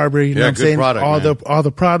you're a barber, you know what I'm saying? Product, all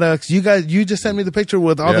the products. You just sent me the picture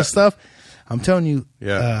with all the stuff. I'm telling you,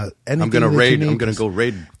 I'm gonna go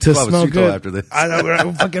raid to smell good after this. I know, we're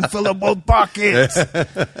gonna fucking fill up both pockets.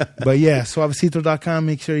 But yeah, Suavecito.com.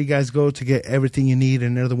 Make sure you guys go to get everything you need,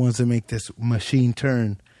 and they're the ones that make this machine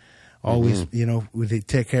turn. Always, they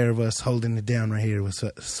take care of us, holding it down right here with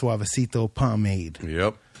Suavecito pomade.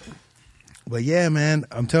 Yep. But yeah, man,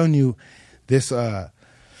 I'm telling you, this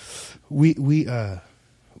we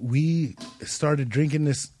started drinking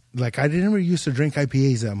this. Like I never used to drink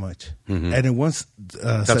IPAs that much, and then once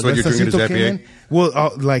that's what you're drinking is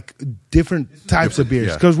IPA. Like different types of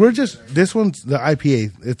beers because we're just this one's the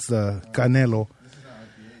IPA. It's the Canelo.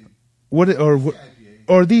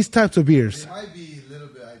 Or these types of beers.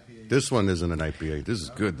 This one isn't an IPA. This is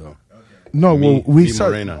good though. No, we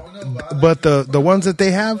started, but the ones that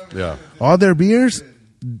they have, all their beers,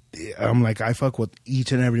 I'm like, I fuck with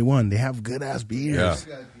each and every one. They have good ass beers.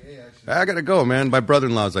 Yeah. I gotta go, man. My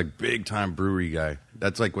brother-in-law is like big time brewery guy.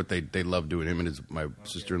 That's like what they love doing. Him and my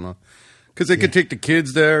sister-in-law, because they could take the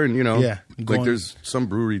kids there, and like there's some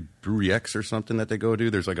brewery X or something that they go to.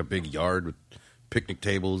 There's like a big yard with picnic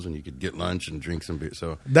tables, and you could get lunch and drink some beer.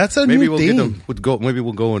 So that's a maybe new we'll thing. Maybe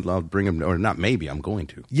we'll go and I'll bring them, or not. Maybe I'm going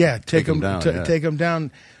to. Yeah, take them down. Take them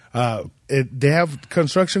down. They have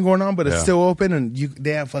construction going on, but it's still open, and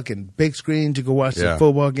they have fucking big screens. You can watch the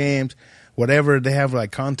football games, whatever. They have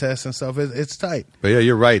like contests and stuff. It's tight. But yeah,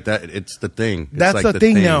 you're right. That it's the thing. That's like the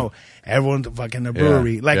thing now. Everyone's fucking a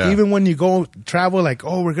brewery. Even when you go travel, like,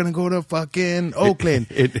 oh, we're gonna go to fucking Oakland.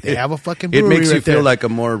 They have a fucking brewery. It makes you right feel there. like a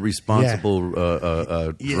more responsible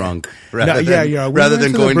drunk rather rather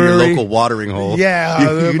than going to your local watering hole.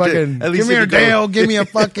 Yeah, fucking, give me a Dale. Give me a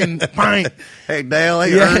fucking pint. Hey Dale,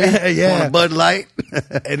 hey want a Bud Light?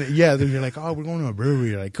 And then you're like, oh, we're going to a brewery.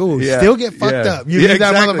 You're like, cool. Still get fucked up. You need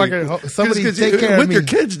that motherfucker. Somebody take care of me with your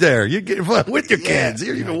kids there. You get with your kids.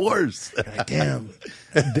 You're even worse. Like, damn.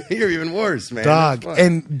 You're even worse, man. Dog.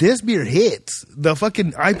 And this beer hits. The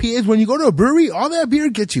fucking IPAs, when you go to a brewery, all that beer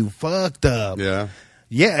gets you fucked up. Yeah.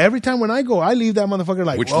 Yeah, every time when I go, I leave that motherfucker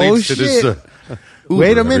like, which oh, leads shit. to this, Uber,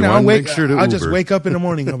 wait a minute. everyone. I'll just wake up in the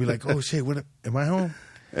morning. I'll be like, oh, shit, am I home?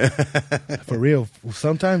 For real.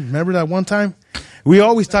 Sometimes, remember that one time? We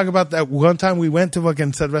always talk about that one time we went to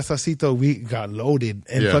fucking Cervecito. We got loaded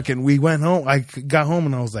and fucking we went home. I got home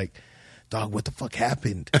and I was like, dog, what the fuck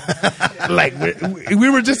happened? Like, we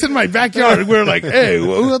were just in my backyard. We were like, hey,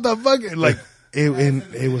 what the fuck? Like,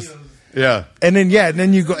 it was... Yeah. And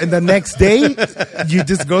then you go, and the next day, you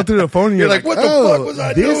just go through the phone and you're like, what the fuck was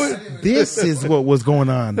I doing? This is what was going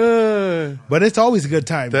on. But it's always a good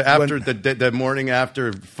time. The morning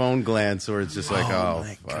after phone glance, or it's just like, oh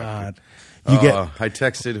my fuck. God. I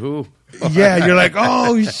texted who? Yeah, you're like,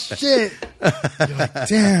 oh shit. You're like,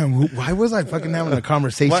 damn, why was I fucking having a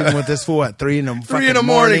conversation with this fool at 3 in the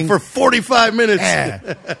morning for 45 minutes?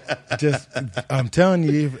 Yeah. Just, I'm telling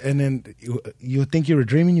you, and then you think you were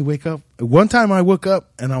dreaming, you wake up. One time I woke up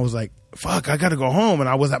and I was like, fuck, I gotta go home, and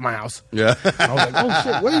I was at my house. Yeah. I was like, oh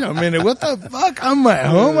shit, wait a minute, what the fuck? I'm at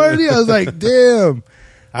home already? I was like, damn.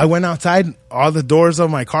 I went outside, all the doors of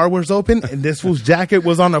my car was open, and this fool's jacket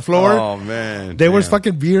was on the floor. Oh, man. There was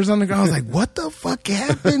fucking beers on the ground. I was like, what the fuck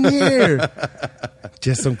happened here?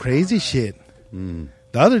 Just some crazy shit. The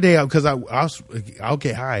other day, because I'll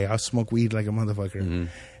get high. I'll smoke weed like a motherfucker. Mm-hmm.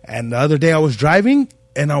 And the other day I was driving,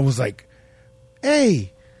 and I was like,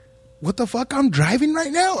 hey, what the fuck? I'm driving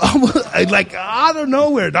right now? I was like, out of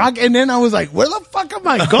nowhere, dog. And then I was like, where the fuck am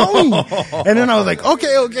I going? And then I was like,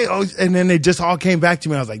 okay. Oh, and then it just all came back to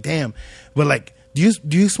me. I was like, damn. But like, do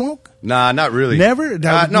you smoke? Nah, not really. Never?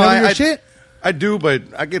 Shit? I do, but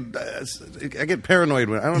I get paranoid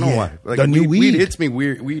when I don't know why. Like, the new weed hits me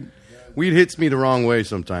weird. Weed hits me the wrong way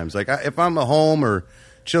sometimes. Like if I'm at home or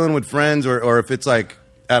chilling with friends, or if it's like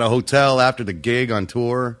at a hotel after the gig on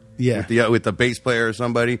tour, with the bass player or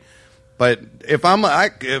somebody. But if I'm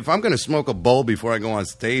gonna smoke a bowl before I go on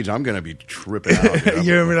stage, I'm gonna be tripping out.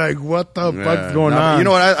 You're gonna be like, what the fuck's going on? You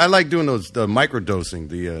know what? I like doing the microdosing,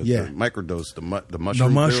 the microdose, the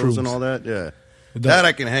mushroom pills and all that. Yeah, that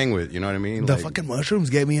I can hang with. You know what I mean? The fucking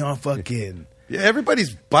mushrooms get me on fucking. Yeah,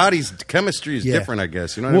 everybody's body's chemistry is different, I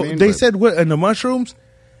guess. You know what I mean? They said in the mushrooms,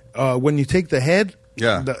 when you take the head.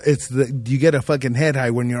 Yeah, you get a fucking head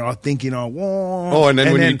high when you're all thinking, whoa. Oh, and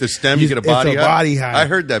then when you eat the stem, you get a body high. I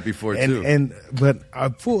heard that before too. But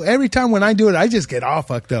every time when I do it, I just get all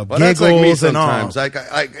fucked up. Well, giggles that's like me sometimes. And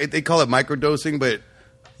all. They call it microdosing, but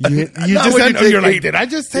you just you're like, did I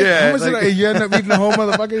just take? How much did I? You end up eating the whole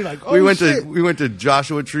motherfucker. You're like, oh shit. We went to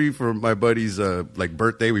Joshua Tree for my buddy's like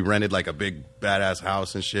birthday. We rented like a big badass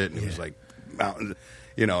house and shit, and it was like mountain,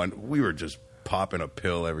 and we were just popping a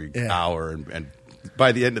pill every hour and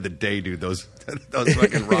by the end of the day, dude, those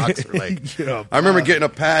fucking rocks were like. I remember getting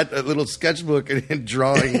a little sketchbook and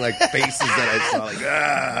drawing like faces that I saw. Like,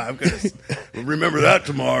 I'm gonna remember that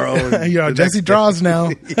tomorrow. And Jesse draws now.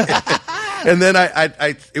 And then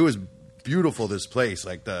it was beautiful. This place,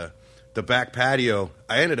 like the back patio.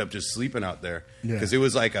 I ended up just sleeping out there because it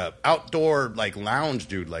was like a outdoor like lounge,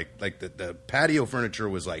 dude. Like the patio furniture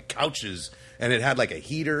was like couches, and it had like a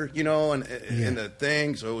heater, and the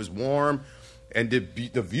thing, so it was warm. And the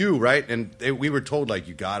view, right? And we were told, like,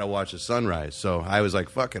 you got to watch the sunrise. So I was like,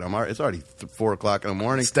 fuck it. It's already 4 o'clock in the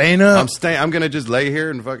morning. Staying up. I'm going to just lay here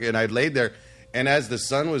and fuck it. And I laid there. And as the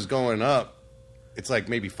sun was going up, it's like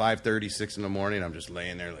maybe 5:30, 6 in the morning. I'm just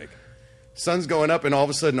laying there like, sun's going up. And all of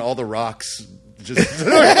a sudden, all the rocks just...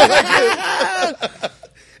 And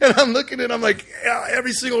I'm looking and I'm like,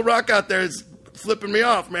 every single rock out there is... flipping me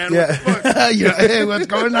off, man. Yeah. What the fuck? Hey, what's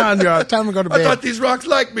going on, y'all? Time to go to bed. I thought these rocks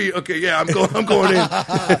liked me. Okay, yeah, I'm going in.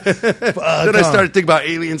 Then I started thinking about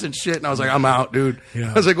aliens and shit, and I was like, I'm out, dude. Yeah.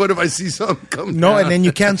 I was like, what if I see something come down? And then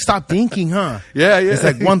you can't stop thinking, huh? Yeah. It's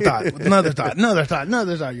like one thought, another thought.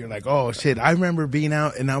 You're like, oh, shit. I remember being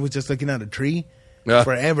out, and I was just looking at a tree,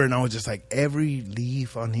 forever. And I was just like, every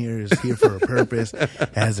leaf on here is here for a purpose,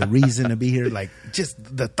 has a reason to be here. Like, just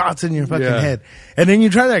the thoughts in your fucking head. And then you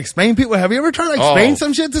try to explain people. Have you ever tried to explain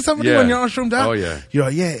some shit to somebody when you're all shroomed out? Oh, yeah. You're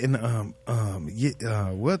like,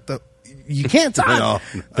 what the... You can't talk. No.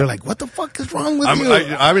 They're like, what the fuck is wrong with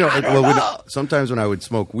you? Sometimes when I would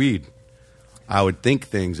smoke weed, I would think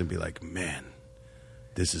things and be like, man,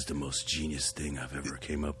 this is the most genius thing I've ever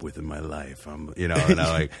came up with in my life.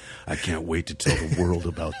 I can't wait to tell the world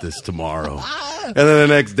about this tomorrow. And then the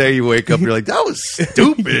next day you wake up, you're like, that was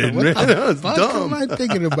stupid. What the fuck am I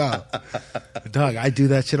thinking about? Dog, I do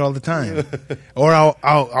that shit all the time. Or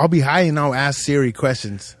I'll be high and I'll ask Siri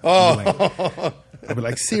questions. I'll be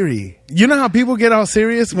like, Siri. You know how people get all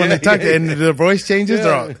serious when they talk and the voice changes? Yeah.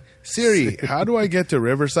 They're all, Siri, how do I get to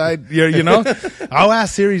Riverside? You know? I'll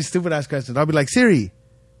ask Siri stupid ass questions. I'll be like, Siri,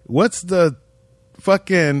 what's the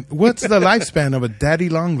lifespan of a daddy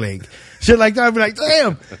long leg? Shit like that. I'd be like,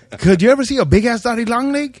 damn, could you ever see a big ass daddy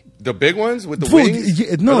long leg? The big ones with the wings?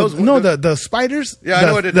 The spiders. Yeah, I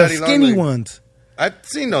know what the skinny ones. I've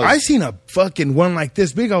seen those. I seen a fucking one like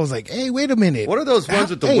this big. I was like, hey, wait a minute. What are those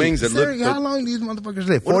ones with the wings that Siri, look... How long do these motherfuckers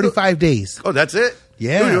live? 45 days. Oh, that's it?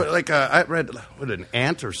 Yeah. Dude, like I read, an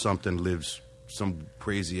ant or something lives some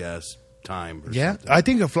crazy ass time. Or something. I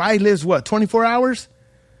think a fly lives, 24 hours?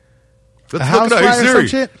 Let's look at Siri. Some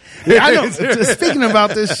shit? Yeah, I know. Just speaking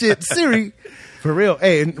about this shit, Siri, for real.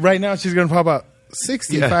 Hey, and right now she's going to pop out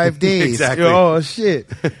 65 days. Exactly. Oh, shit.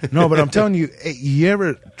 No, but I'm telling you, hey, you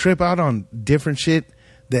ever trip out on different shit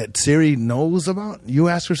that Siri knows about? You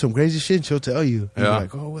ask her some crazy shit, she'll tell you. And you're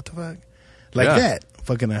like, oh, what the fuck? Like that.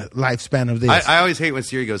 Fucking a lifespan of this. I always hate when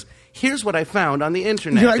Siri goes, here's what I found on the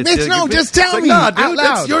internet. You're like, bitch, no, just tell me. Nah, dude,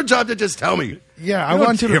 that's your job to just tell me. Yeah, I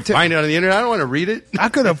want you to find it on the internet. I don't want to read it. I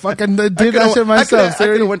could have fucking did that shit myself, Siri.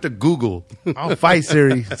 I could have went to Google. I'll fight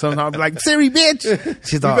Siri. Sometimes I'll be like, Siri, bitch.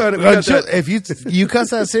 She's all, if you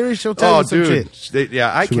cuss out Siri, she'll tell you some shit.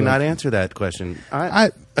 I cannot answer that question.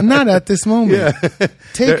 Not at this moment.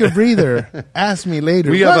 Take a breather. Ask me later.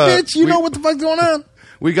 Bitch, you know what the fuck's going on?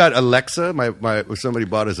 We got Alexa. Somebody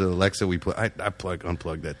bought us an Alexa. I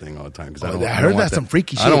unplug that thing all the time because I heard that's some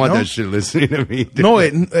freaky shit. I don't want that shit listening to me. Dude. No,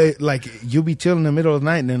 like you'll be chilling in the middle of the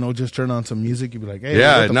night and then it'll just turn on some music. You'll be like, hey,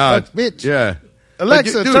 fuck, bitch. Yeah,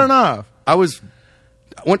 Alexa, dude, turn off.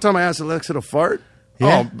 One time I asked Alexa to fart.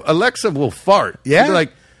 Yeah. Oh, Alexa will fart. Yeah, she's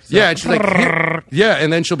like. Yeah, and she's like,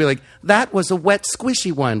 and then she'll be like, that was a wet,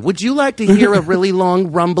 squishy one. Would you like to hear a really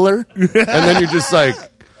long rumbler? And then you're just like,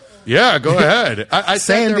 yeah, go ahead. I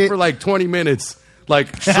sat there for like 20 minutes.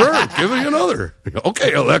 Like, sure, give me another.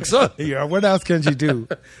 Okay, Alexa. Yeah, what else can she do?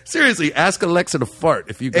 Seriously, ask Alexa to fart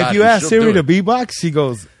if you ask Siri to beatbox, she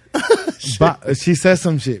goes, she says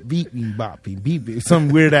some shit. Beep, beep, bop, beep, beep, beep. Some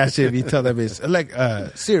weird ass shit if you tell that bitch. Like,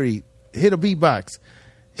 Siri, hit a beatbox.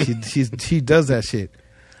 She does that shit.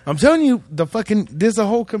 I'm telling you, there's a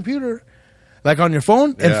whole computer, like on your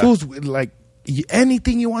phone, and fools, like,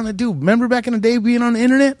 anything you want to do. Remember back in the day being on the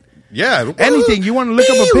internet? Yeah. Anything. You want to look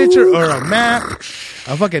up a picture or a map,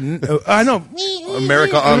 a fucking, I know.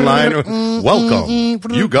 America Online. Welcome.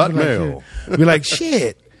 You got mail. Be like,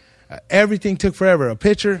 shit. Everything took forever. A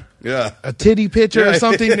picture, a titty picture or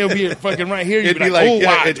something. They'll be fucking right here. You'd be like, oh,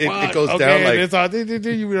 wow, it goes down like. It's all, you'd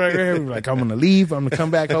be right here. You'd be like, I'm gonna leave. I'm gonna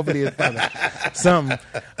come back. Hopefully, it's something.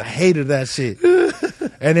 I hated that shit.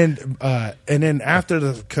 And then after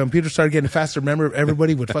the computer started getting faster, remember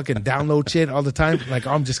everybody would fucking download shit all the time. Like,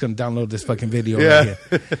 I'm just gonna download this fucking video. Right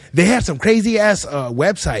here. They had some crazy ass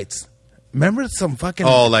websites. Remember some fucking...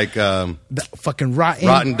 Oh, like... fucking Rotten.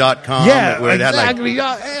 Rotten.com. Yeah, where exactly. It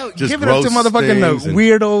had like give it up to motherfucking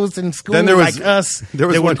weirdos in school like us.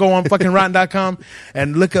 They would go on fucking Rotten.com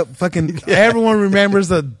and look up fucking... Everyone remembers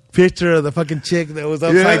the picture of the fucking chick that was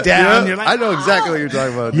upside down. Yeah. You're like, I know exactly what you're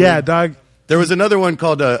talking about. Yeah, dog. There was another one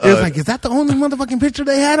called... it was like, is that the only motherfucking picture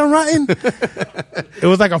they had on Rotten? It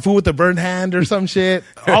was like a fool with a burned hand or some shit.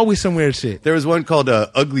 Always some weird shit. There was one called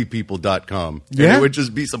uglypeople.com. Yeah? And it would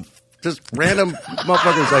just be some... Just random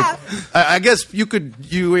motherfuckers. Like, I guess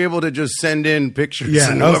you were able to just send in pictures,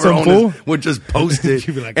 and whoever owned it would just post it.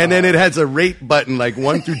 Like, and then it has a rate button, like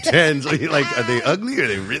 1 through 10. So you're like, are they ugly or are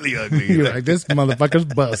they really ugly? You're like, this motherfucker's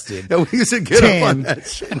busted. And we used to get up on that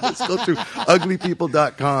shit. Let's go through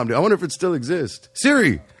uglypeople.com. I wonder if it still exists.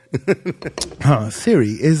 Siri. Siri,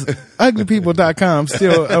 is uglypeople.com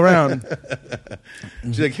still around?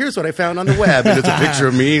 She's like, here's what I found on the web, and it's a picture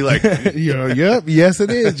of me. Like, yep, yes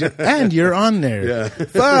it is, and you're on there. Yeah.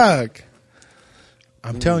 Fuck.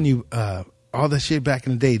 I'm telling you, all the shit back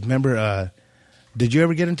in the day. Remember Did you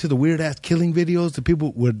ever get into the weird ass killing videos? The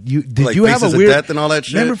people would you did Like you have a Faces of weird Death and all that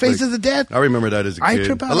shit? Remember Faces Like, of Death? I remember that as a I kid.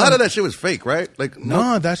 trip out A lot on- of that shit was fake, right? Like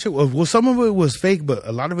No, that shit was, well, some of it was fake, but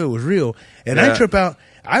a lot of it was real. And I Yeah. trip out.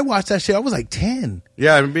 I watched that shit. I was like 10.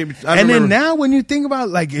 Yeah, I And remember. then now, when you think about,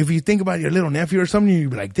 like, if you think about your little nephew or something,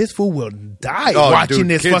 you'd be like, this fool will die Oh, watching dude,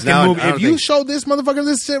 this kids fucking now, movie. I don't If you think- show this motherfucker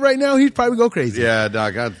this shit right now, he'd probably go crazy. Yeah,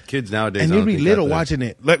 dog. Kids nowadays. And I you'd don't be think little that- watching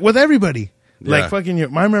it, like, with everybody. Like, Yeah. fucking,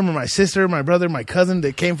 I remember my sister, my brother, my cousin,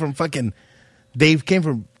 they came from fucking, they came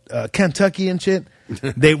from Kentucky and shit.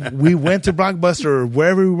 We went to Blockbuster or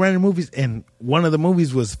wherever we rented movies, and one of the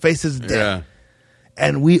movies was Faces of Death. Yeah.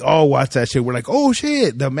 And we all watched that shit. We're like, oh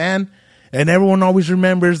shit, the man. And everyone always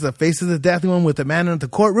remembers the Faces of Death one with the man in the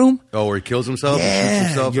courtroom. Oh, where he kills himself and shoots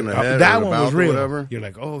himself in the head. That or the one was mouth or real. whatever. You're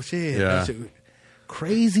like, oh shit. Yeah. That shit,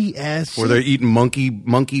 crazy ass Where shit. they're eating monkey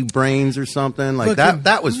brains or something like Fucking- that.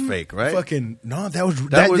 That was fake, right? Fucking no, that was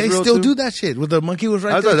That was they real still too? do that shit. With the monkey was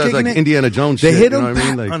right I there thought that was kicking like it. Indiana Jones. They shit, hit you him know what I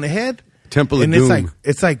mean? back Like on the head. Temple of and Doom.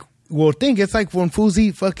 it's like well, it's like when fools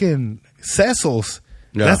eat fucking Cecil's.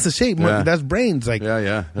 Yeah. That's the shape. Yeah. That's brains. Like Yeah,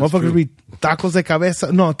 that's motherfuckers true. be tacos de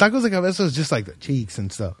cabeza. No, tacos de cabeza is just like the cheeks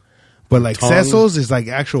and stuff. But like Tongue. Cecil's is like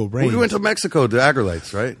actual brains. We went to Mexico, the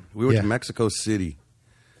Aggrolites, right? We went Yeah. to Mexico City,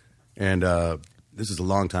 and this is a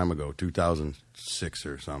long time ago, 2006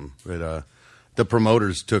 or something. But the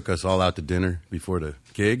promoters took us all out to dinner before the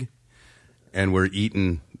gig, and we're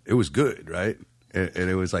eating. It was good, right? And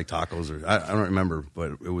it was like tacos, or I don't remember,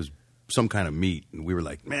 but it was some kind of meat. And we were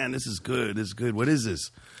like, "Man, this is good. This is good. What is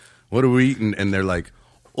this? What are we eating?" And they're like,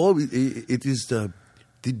 "Oh, it is the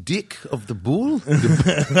dick of the bull."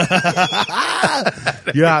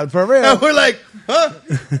 Yeah, for real. And we're like, huh?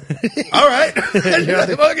 All right. Yeah.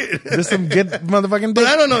 Fuck it. There's some good motherfucking But dick.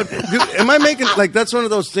 I don't know. Dude, am I making, like, that's one of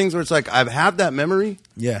those things where it's like, I've had that memory,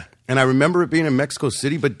 Yeah. and I remember it being in Mexico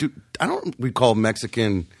City, but dude, I don't recall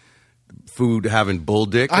Mexican food having bull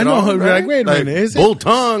dick. I at know, all, like, right? wait a minute, is it? bull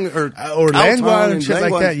tongue or lengua tongue and shit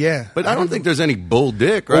like that, yeah. But I don't think there's any bull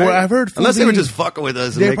dick, right? Well, I've heard unless they were food just fucking with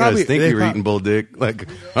us they and making probably- us think they we were eating bull dick. Like,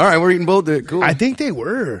 all right, we're eating bull dick. Cool. I think they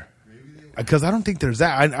were. Because I don't think there's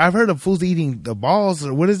that. I've heard of fools eating the balls,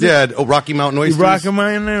 or what is it? yeah, Rocky Mountain oysters. Rocky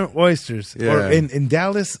Mountain oysters. Yeah. Or in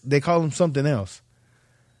Dallas, they call them something else.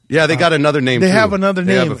 Yeah, they got another name. They too. have another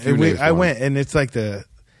They have name. a few And names I for went, them. and it's like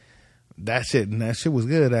that shit was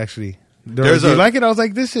good, actually. There's Do you a- like it? I was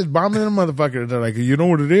like, this shit's bombing a motherfucker. They're like, you know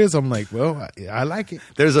what it is? I'm like, well, I like it.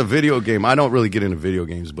 There's a video game. I don't really get into video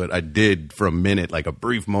games, but I did for a minute, like a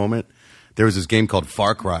brief moment. There was this game called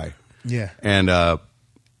Far Cry. Yeah. And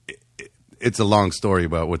it's a long story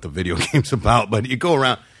about what the video game's about, but you go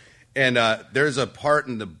around and there's a part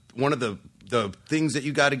in one of the things that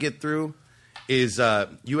you got to get through is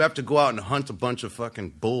you have to go out and hunt a bunch of fucking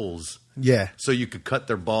bulls. Yeah. So you could cut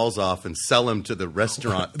their balls off and sell them to the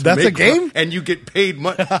restaurant. to That's a make game? and you get paid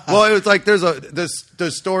money. Well, it was like the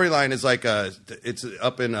storyline is like it's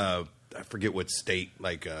up in I forget what state.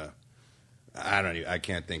 Like I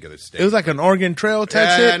can't think of the state. It was like an Oregon Trail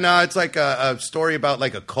type shit. No, it's like a story about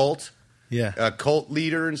like a cult. Yeah. A cult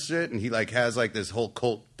leader and shit, and he like has like this whole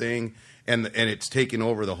cult thing, and it's taking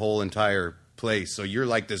over the whole entire place. So you're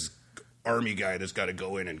like this army guy that's got to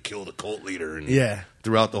go in and kill the cult leader, and Yeah.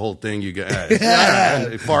 throughout the whole thing you got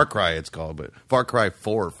Far Cry it's called, but Far Cry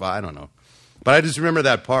 4 or 5, I don't know. But I just remember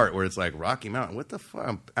that part where it's like Rocky Mountain. What the fuck?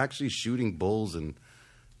 I'm actually shooting bulls and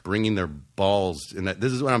bringing their balls, and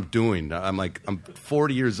this is what I'm doing. I'm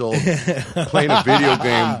 40 years old, playing a video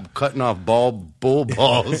game, cutting off bull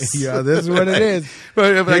balls. Yeah, this is what it is.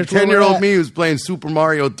 But like Here's where we're 10-year-old at. me who's playing Super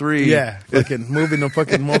Mario 3. Yeah, fucking moving the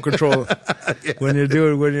fucking remote control when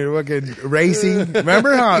you're fucking racing.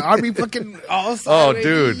 Remember how I'd be fucking all Oh, sideways?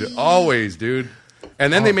 dude, always, dude.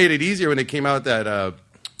 And then they made it easier when they came out that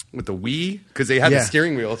with the Wii, because they had Yeah. the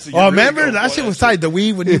steering wheel. So you Oh, really remember go, that "Boy, shit was tight. The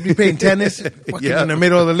Wii when you'd be playing tennis, fucking Yeah. in the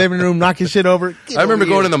middle of the living room, knocking shit over. Get I remember over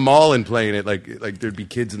going here. to the mall and playing it. Like there'd be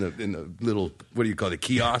kids in the little, what do you call it, the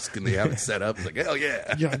kiosk, and they have it set up. It's like, hell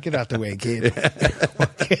yeah. Yeah, get out the way, kid.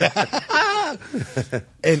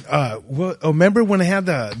 And remember when they had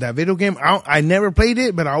that video game? I never played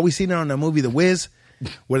it, but I always seen it on the movie The Wiz,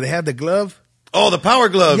 where they had the glove. Oh, the Power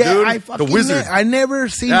Glove, Yeah, dude. I fucking the Wizard. I never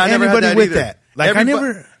seen Yeah, I never had anybody that with either. that. Like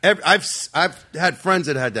I've had friends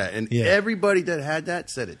that had that, and Yeah. everybody that had that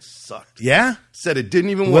said it sucked. Yeah. Said it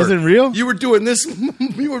didn't even work. Wasn't real? You were doing this.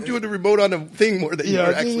 You were doing the remote on the thing more than you Yeah,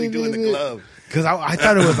 were actually doing the glove. Because I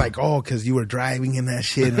thought it was like, because you were driving in that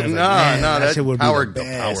shit. And I was No, like, man, no, that shit would power, be the the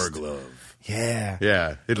best. Power Glove. Yeah. Yeah,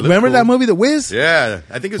 it looked Remember cool. that movie, The Wiz? Yeah,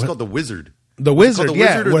 I think it's called The Wizard. The Wizard, The yeah,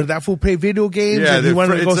 Wizard or where the- that fool played video games Yeah, and he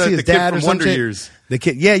wanted to go it's, see his the kid dad from or some Wonder shit. Years. The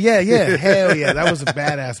kid, yeah. Hell yeah, that was a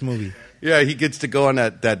badass movie. Yeah, he gets to go on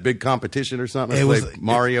that big competition or something. It was like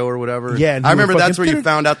Mario or whatever. Yeah, and I remember that's fucking- where you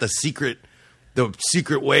found out the secret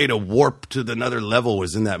way to warp to another level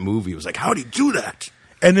was in that movie. It was like, how'd he do that?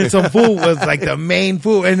 And then some fool was like the main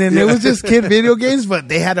fool, and then it was just kid video games, but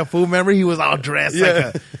they had a fool. Remember, he was all dressed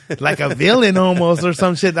like a villain almost or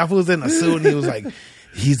some shit. That fool was in a suit, and he was like,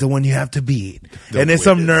 "He's the one you have to beat." And then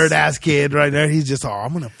some nerd ass kid right there, he's just, "Oh,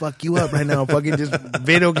 I'm gonna fuck you up right now," fucking just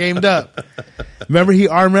video gamed up. Remember, he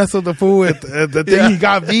arm wrestled the fool with the thing he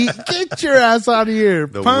got beat. Get your ass out of here,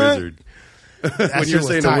 The punk. wizard. When you're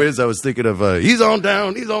saying the Wiz, I was thinking of he's on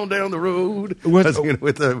down the road. I was thinking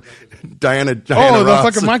with Diana Oh, the Ross.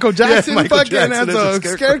 fucking Michael Jackson Michael fucking Jackson as a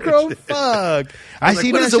scarecrow. Fuck. I Like,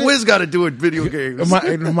 seen what that does the shit. Wiz got to do with video games?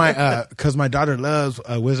 Because my daughter loves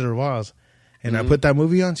Wizard of Oz. And I put that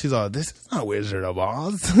movie on. She's all, "This is not Wizard of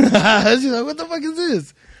Oz." She's like, "What the fuck is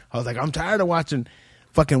this?" I was like, "I'm tired of watching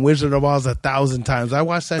fucking Wizard of Oz 1,000 times. I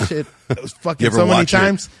watched that shit fucking so many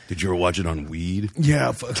times." Did you ever watch it on weed?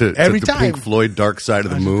 Yeah, to every time. Pink Floyd, Dark Side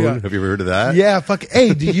of the Moon. Yeah. Have you ever heard of that? Yeah, fuck.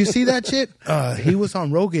 Hey, did you see that shit? He was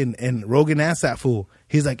on Rogan, and Rogan asked that fool.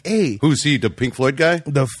 He's like, "Hey, Who's he? The Pink Floyd guy?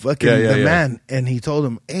 the fucking Yeah. man," and he told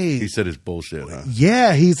him, "Hey, He said it's bullshit, huh?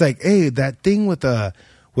 yeah." He's like, "Hey, that thing with the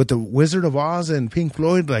Wizard of Oz and Pink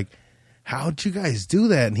Floyd, like, how'd you guys do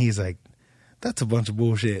that?" And he's like, "That's a bunch of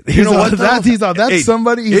bullshit." You know what, though? That's Hey,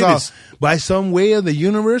 somebody. it He's all, is- by some way of the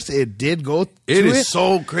universe, it did go. It is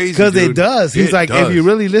so crazy, because it dude. does. He's It like, does. if you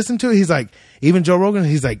really listen to it, he's like, even Joe Rogan,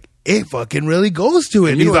 he's like, it fucking really goes to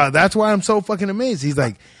it. And you He's know like, what- that's why I'm so fucking amazed. He's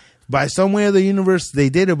like, by some way of the universe, they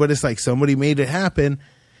did it, but it's like somebody made it happen.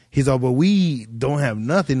 He's all, but we don't have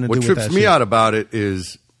nothing to What do with that. trips me shit. out about it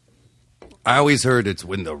is I always heard it's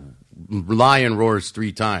when the lion roars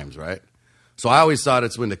 3 times, right? So I always thought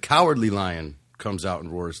it's when the cowardly lion comes out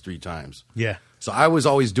and roars 3 times. Yeah, So I was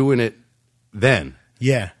always doing it then.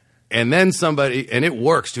 yeah. And then somebody, and it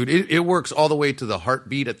works, dude. It works all the way to the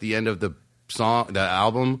heartbeat at the end of the song, the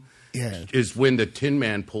album. Yeah. Is when the Tin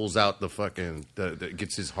Man pulls out the fucking,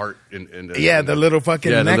 gets his heart in the, Yeah, the little fucking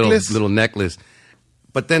the necklace. little necklace.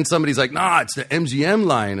 But then somebody's like, nah, it's the MGM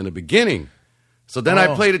lion in the beginning. So then I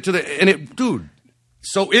Oh. played it to and it, dude.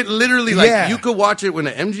 So it literally, like, Yeah. you could watch it when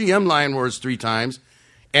the MGM lion roars 3 times,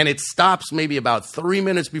 and it stops maybe about 3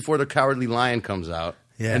 minutes before the cowardly lion comes out.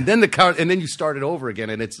 Yeah. And then and then you start it over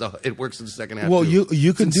again, and it works in the second half. Well, too.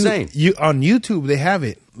 you can It's do insane. you on YouTube. They have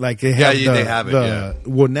it like they have. they have it, yeah.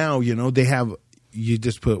 Well, now they have. You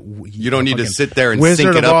just put. You don't need to fucking sit there and Wizard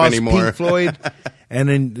sync it of up Oz, anymore. Pink Floyd, and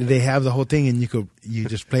then they have the whole thing, and you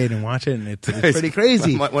just play it and watch it, and it's pretty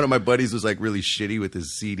crazy. One of my buddies was like really shitty with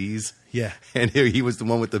his CDs. Yeah. And he was the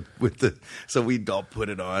one with the. So we'd all put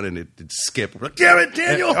it on and it'd skip. We're like, damn it,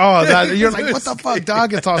 Daniel! You're like, what the fuck,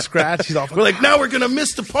 dog? It's all scratched. He's all. We're like, now we're gonna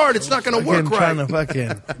miss the part. It's not gonna work right. Trying to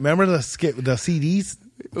fucking remember the CDs.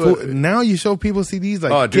 Now you show people CDs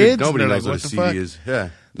like Oh, dude, kids. nobody they're knows like, what a the CD fuck? is. Yeah.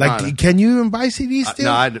 Like, Nah, can you even buy CDs still?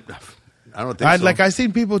 no, I don't think so. I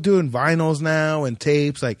seen people doing vinyls now and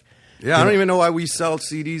tapes. Like, Yeah, I don't even know why we sell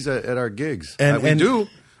CDs at our gigs. And- We and- do.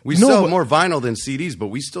 We No, sell but- more vinyl than CDs, but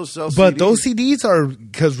we still sell CDs. but those CDs are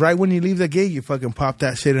because right when you leave the gig, you fucking pop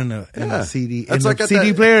that shit in a Yeah. CD, That's in like the at CD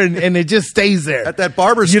that- player, and it just stays there At that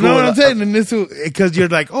barber You know school, what I'm saying? And this because you're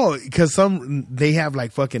like, oh, because they have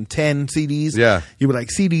like fucking 10 CDs. Yeah. you be like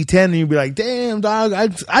CD 10, and you be like, damn dog,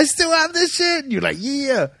 I still have this shit. And you're like,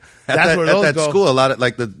 yeah. That's where those at that go. school, a lot of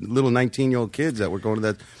like the little 19-year-old kids that were going to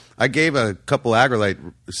that. I gave a couple Aggrolite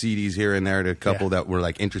CDs here and there to a couple that were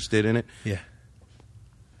like interested in it. Yeah.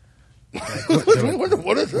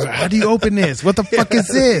 What is that? How do you open this? What the fuck is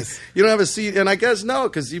this? You don't have a CD, and I guess no,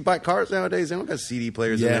 because you buy cars nowadays. They don't got CD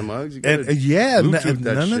players in their mugs. You gotta Bluetooth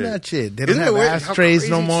none of that shit. They don't Isn't it have weird how ashtrays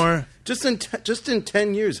no crazy- more. Just in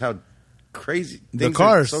 10 years, how crazy The things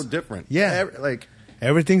cars. are so different. Yeah. like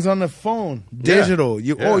Everything's on the phone, digital.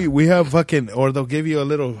 Yeah. We have fucking, or they'll give you a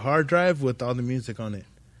little hard drive with all the music on it.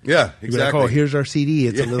 yeah, You'll exactly. be like, oh, here's our CD.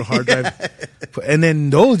 It's a little hard drive, and then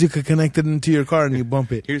those you could connect it into your car and you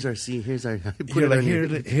bump it. Here's our C. Here's our. Put You're it like, on here,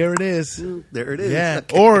 your- here it is. There it is. Yeah,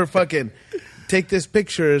 or fucking take this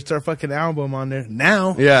picture. It's our fucking album on there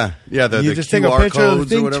now. yeah. The, you the just QR take a picture of the codes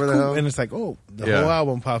thing, or whatever the hell. and it's like, oh, the Yeah. whole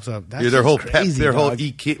album pops up. That's Yeah, their whole crazy, their whole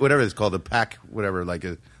dog. whatever it's called, the pack, whatever, like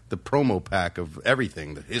the promo pack of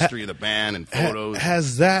everything, the history of the band and photos.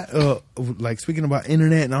 Has that, like speaking about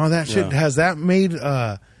internet and all that shit, Yeah. has that made,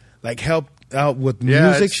 like helped out with Yeah,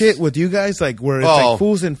 music it's- shit with you guys? Like where it's Oh. like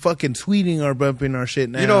fools in fucking Sweden are bumping our shit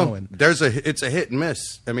now. You know, and it's a hit and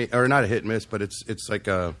miss. I mean, or not a hit and miss, but it's like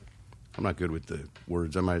a. I'm not good with the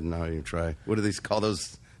words. I might not even try. What do they call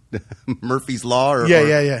those? Murphy's Law, or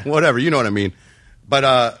Yeah. whatever. You know what I mean.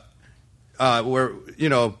 But where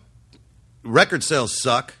record sales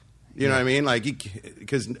suck. You know what I mean? Like,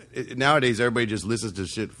 because nowadays everybody just listens to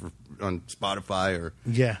shit on Spotify or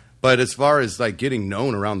But as far as like getting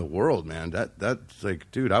known around the world, man, that's like,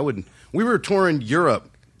 dude, we were touring Europe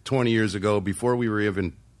 20 years ago before we were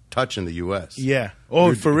even touching the U.S. Yeah.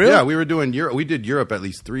 Oh, for real? Yeah, we were doing Europe. We did Europe at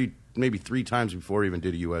least maybe three times before we even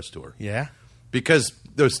did a U.S. tour. Yeah. Because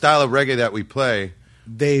the style of reggae that we play,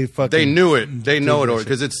 they knew it. They know it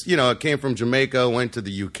because it's it came from Jamaica, went to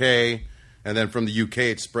the U.K. and then from the UK,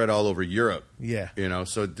 it spread all over Europe. Yeah.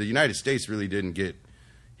 So the United States really didn't get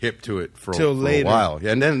hip to it for a while.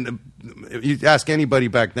 And then you ask anybody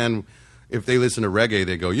back then if they listen to reggae,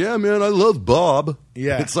 they go, yeah, man, I love Bob.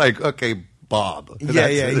 Yeah. It's like, okay, Bob.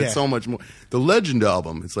 It's so much more. The Legend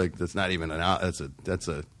album, it's like, that's not even that's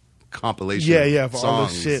a compilation of songs. All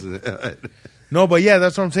this shit. No, but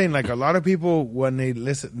that's what I'm saying. Like, a lot of people, when they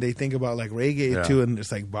listen, they think about like reggae too, and it's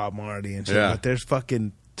like Bob Marley and shit. Yeah. But there's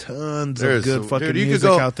fucking tons of good fucking music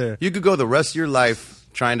out there. You could go the rest of your life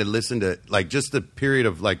trying to listen to like just the period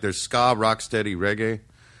of like there's ska, rocksteady, reggae,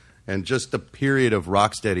 and just the period of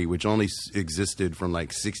rocksteady, which only existed from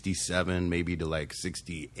like 67 maybe to like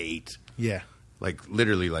 68. Yeah, like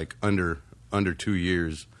literally like under 2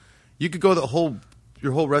 years. You could go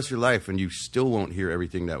your whole rest of your life, and you still won't hear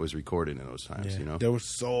everything that was recorded in those times. There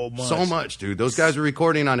was so much, dude. Those guys were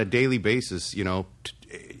recording on a daily basis.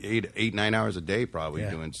 8-9 hours a day, probably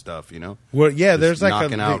doing stuff. Well, there's like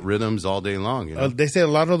knocking out rhythms all day long. They say a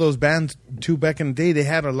lot of those bands too back in the day, they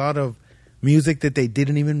had a lot of music that they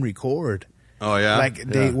didn't even record. Oh yeah, like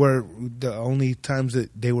they were the only times that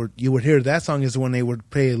you would hear that song is when they would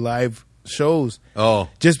play live shows. Oh,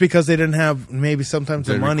 just because they didn't have maybe sometimes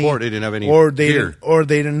the money, they didn't have any gear,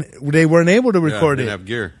 they weren't able to record it. They didn't have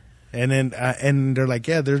gear, and then and they're like,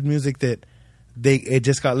 there's music that it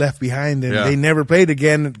just got left behind and they never played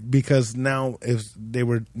again because now if they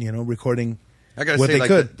were recording. I gotta say,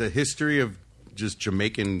 like the history of just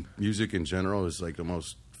Jamaican music in general is like the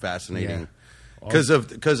most fascinating because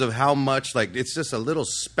of how much like it's just a little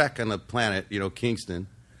speck on the planet, Kingston,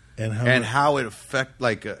 and how it affect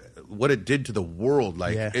like. What it did to the world,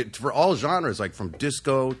 like it for all genres, like from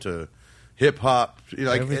disco to hip hop,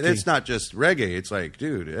 and it's not just reggae. It's like,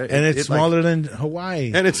 dude, and it's smaller than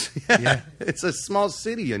Hawaii, and it's it's a small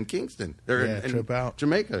city in Kingston, trip out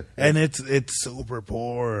Jamaica, and it's super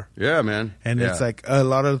poor. Yeah, man, and it's like a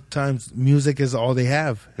lot of times music is all they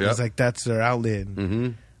have. Yep. It's like that's their outlet.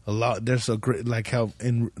 A lot there's a great like how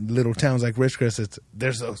in little towns like Ridgecrest,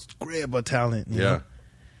 there's a grip of talent. You know?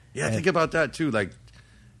 Think about that too, like.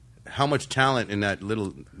 How much talent in that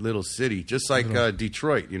little city, just like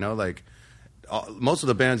Detroit, like most of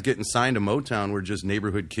the bands getting signed to Motown were just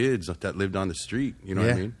neighborhood kids that lived on the street. You know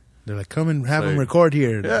what I mean? They're like, come and have them record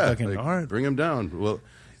here. Yeah, like, bring them down. Well,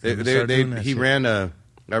 he ran I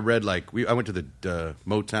read I went to the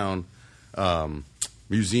Motown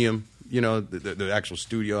museum. The actual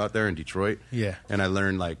studio out there in Detroit. Yeah, and I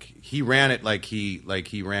learned he ran it like he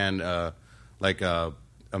ran a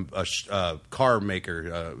car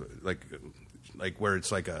maker, like where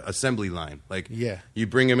it's like a assembly line. You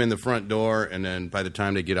bring them in the front door, and then by the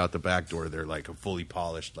time they get out the back door, they're like a fully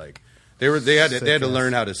polished. Like they had to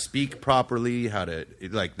learn how to speak properly, how to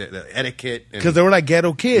the etiquette, because they were like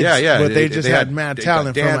ghetto kids. Yeah. But they had mad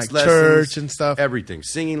talent from lessons, church and stuff. Everything,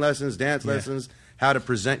 singing lessons, dance lessons, how to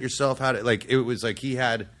present yourself, how to it was like he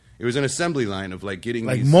had. It was an assembly line of getting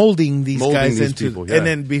molding these guys into, people, and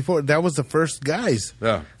then before that was the first guys.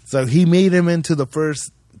 Yeah. So he made them into the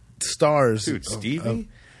first stars. Dude, Stevie.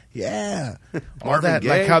 All that,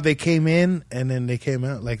 like how they came in and then they came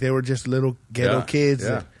out, like they were just little ghetto kids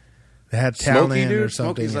that had talent Smokey, dude. or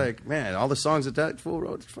something. Smokey's like, man, all the songs that fool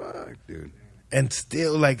wrote, fuck, dude. And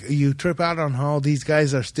still, you trip out on how these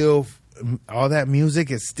guys are still. All that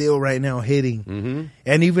music is still right now hitting,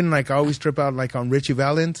 and even I always trip out on Richie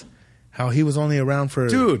Valens, how he was only around for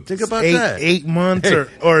think about 8 months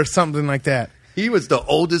or something like that. He was the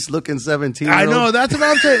oldest looking 17. I know, that's what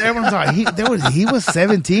I'm saying. Everyone's like, he was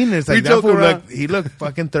 17. It's like that fool he looked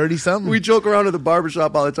fucking 30 something. We joke around at the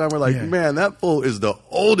barbershop all the time. We're like, man, that fool is the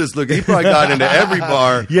oldest looking. He probably got into every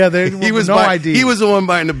bar. Yeah, he was ID. He was the one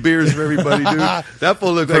buying the beers for everybody, dude. That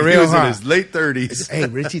fool looked like he was in his late 30s. Hey,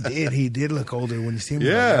 Richie did look older when you see him.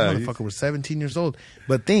 Yeah, that motherfucker was 17 years old.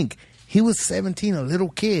 But think. He was 17, a little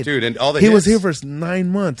kid, dude, and all the he was here for 9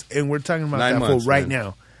 months, and we're talking about that fool right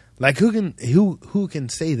now. Like who can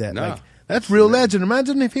say that? No. Like that's real legend.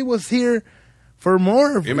 Imagine if he was here for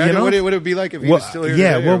more. Imagine what it would be like if he was still here.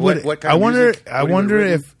 Yeah, today, what kind of music? I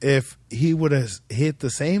wonder if he would have hit the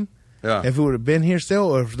same. Yeah. If it would have been here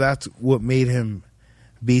still, or if that's what made him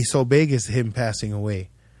be so big is him passing away.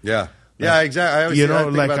 Yeah. Yeah, exactly. I always, you know, I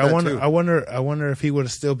think like about I that wonder, too. I wonder if he would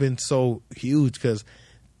have still been so huge. Because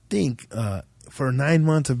think for 9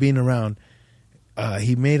 months of being around,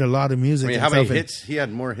 he made a lot of music. I mean, and how many stuff, and- hits? He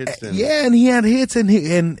had more hits than. Yeah, and he had hits,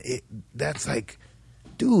 and that's like,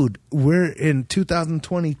 dude, we're in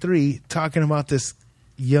 2023 talking about this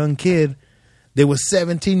young kid that was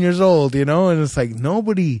 17 years old, you know, and it's like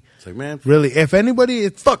nobody. It's like, man, really, if anybody,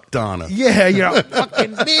 it's fuck Donna. yeah, you're a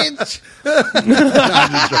fucking bitch.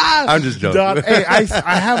 I'm just joking. Hey,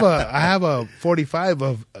 I have a 45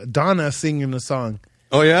 of Donna singing the song.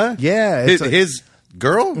 Oh yeah, Yeah, His, it's his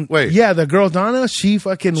girl. Wait, yeah, the girl Donna, she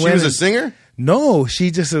fucking she went was a and- singer. No,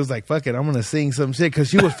 she just was like, fuck it, I'm gonna sing some shit because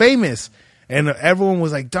she was famous, and everyone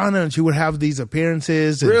was like Donna, and she would have these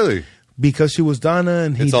appearances. And Really? Because she was Donna,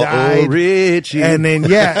 and he It's all died. Richie. And then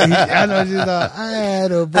I know she's like, I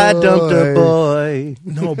had a boy. I dumped a boy.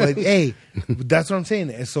 No, but hey, that's what I'm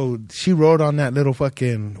saying. And so she rode on that little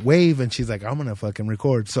fucking wave, and she's like, I'm gonna fucking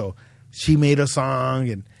record. So she made a song,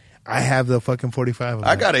 and I have the fucking 45 of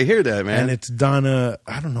I it. gotta hear that, man. And it's Donna.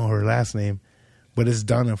 I don't know her last name, but it's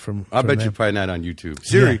Donna from. I from bet them. you probably not on YouTube.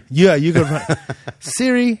 Siri. Yeah, you could.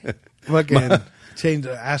 Siri, fucking change.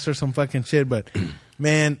 Ask her some fucking shit. But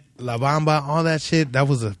man, La Bamba, all that shit. That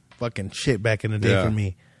was a fucking shit back in the day Yeah. for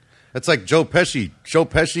me. That's like Joe Pesci. Joe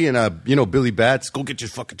Pesci and Billy Bats. Go get your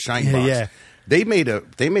fucking shine Yeah, box. yeah. They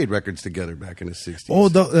made records together back in the 60s.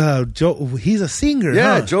 Oh, Joe. He's a singer.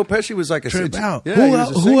 yeah, huh? Joe Pesci was like a Trip out. Yeah, who, he was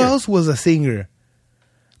a who singer. else was a singer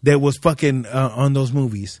that was fucking on those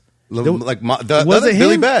movies? Like Was was it him?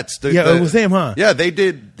 Billy Bats. Yeah, it was him, huh? Yeah, they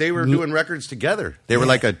did. They were doing records together. They were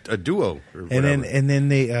like a duo. Or And then whatever. and then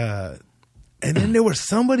they and then there was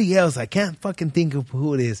somebody else. I can't fucking think of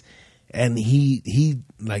who it is. And he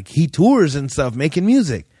tours and stuff making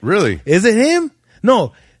music. Really? Is it him?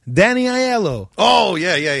 No, Danny Aiello. Oh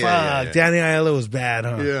yeah. Fuck, Danny Aiello was bad,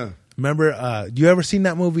 huh? Yeah. Remember? You ever seen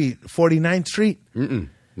that movie 49th Street?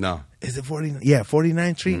 No. Is it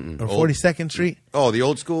 49th Street or 42nd Street? Oh, the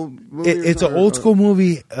old school movie. It's an old school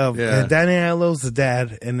movie of Yeah. Danny Aiello's the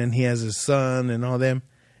dad, and then he has his son and all them,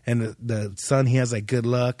 and the son he has like good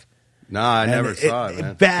luck. Nah, I And never saw it,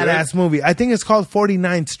 man. Badass movie. I think it's called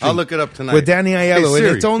 49th Street. I'll look it up tonight. with Danny Aiello, Hey,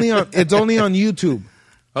 and it's only on YouTube.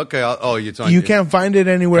 Okay. It's on. You can't find it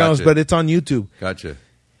anywhere else, Gotcha. but it's on YouTube. Gotcha. You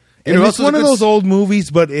And know, it's also one a of good those old movies,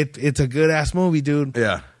 but it's a good ass movie, dude.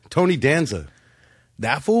 Yeah. Tony Danza.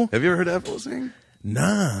 That fool? Have you ever heard that fool sing?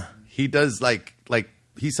 Nah. He does like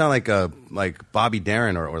he sound like Bobby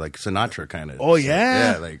Darin or like Sinatra kind of. Oh,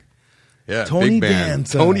 yeah? Yeah, Tony big band.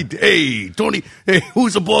 Danza. Tony, hey,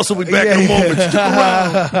 who's the boss? We'll be back in a moment. Stick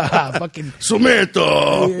around. Fucking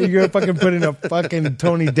Samantha. You're fucking putting a fucking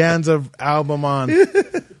Tony Danza album on.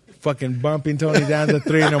 Fucking bumping Tony Danza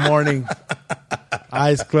 3 a.m.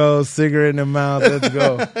 Eyes closed, cigarette in the mouth. Let's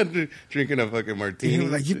go. Drinking a fucking martini. He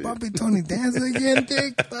was like, you bumping Tony Danza again,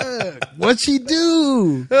 dick? Fuck. What'd she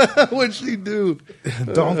do? What'd she do?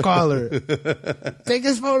 Don't call her. Take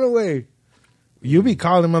his phone away. You be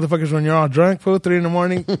calling motherfuckers when you're all drunk, fool, 3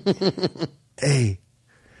 a.m. Hey,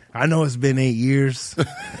 I know it's been 8 years.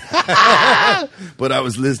 But I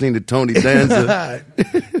was listening to Tony Danza.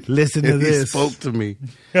 Listen to and he this. spoke to me.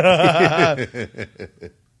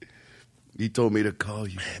 He told me to call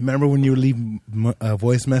you. Remember when you leave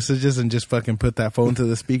voice messages and just fucking put that phone to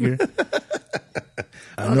the speaker?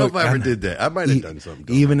 I don't know if I ever did that. I might have done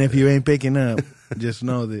something. Even if you ain't picking up, just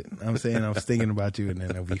know that I'm saying I was thinking about you, and then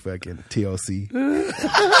it'll be fucking TLC.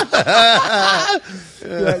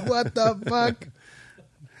 You're like, what the fuck?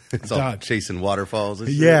 It's all chasing waterfalls and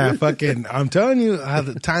shit. Yeah, fucking. I'm telling you how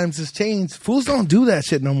the times has changed. Fools don't do that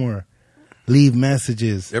shit no more. Leave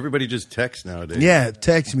messages. Everybody just texts nowadays. Yeah,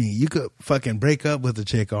 text me. You could fucking break up with a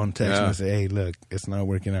chick on text Yeah. and say, hey, look, it's not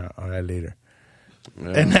working out. All right, later. Yeah.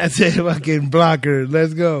 And that's it. Fucking block her.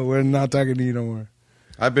 Let's go. We're not talking to you no more.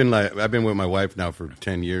 I've been with my wife now for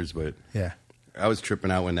 10 years, but Yeah. I was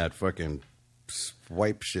tripping out when that fucking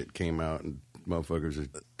swipe shit came out and motherfuckers are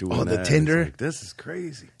doing Oh, the that. Tinder? It's like, this is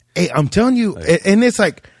crazy. Hey, I'm telling you, and it's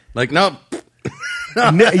like, Like, no.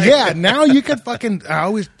 yeah, now you could fucking, I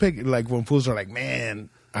always pick, like, when fools are like, man,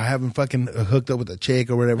 I haven't fucking hooked up with a chick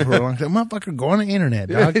or whatever for a long time. Motherfucker, go on the internet,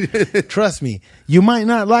 dog. Trust me. You might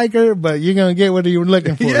not like her, but you're going to get what you're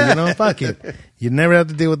looking for, Yeah. you know? Fuck it. You never have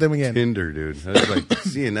to deal with them again. Tinder, dude. I was like,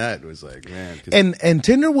 seeing that was like, man. 'cause- And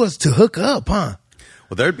Tinder was to hook up, huh?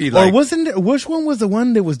 well, there'd be like. Or wasn't there, which one was the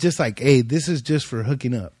one that was just like, hey, this is just for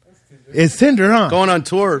hooking up? It's Tinder, huh? Going on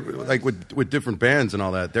tour, like with different bands and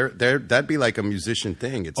all that, that'd be like a musician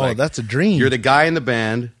thing. It's Oh, like, that's a dream. You're the guy in the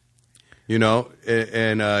band. You know,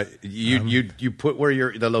 and you put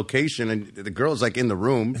where the location, and the girl's like in the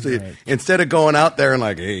room. So instead of going out there and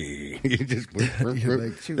like, hey, you just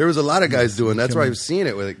there was a lot of guys doing. That's why I was seeing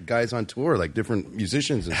it with guys on tour, like different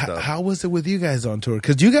musicians and stuff. How was it with you guys on tour?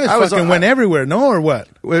 Because you guys went everywhere, no, or what?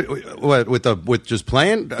 With just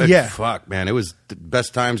playing? Yeah, fuck, man, it was the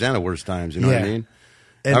best times and the worst times. You know what I mean?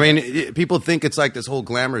 And people think it's like this whole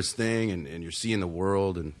glamorous thing, and you're seeing the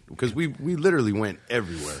world, and because we literally went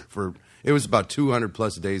everywhere it was about 200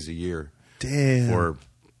 plus days a year. Damn. For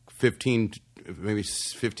 15,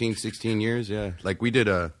 16 years, yeah. Like we did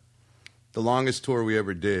the longest tour we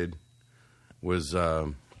ever did was,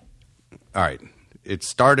 all right, it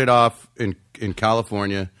started off in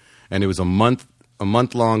California, and it was a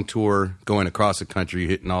month-long tour going across the country,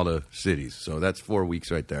 hitting all the cities. So that's 4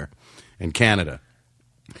 weeks right there. In Canada.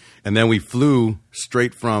 And then we flew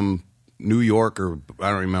straight from New York, or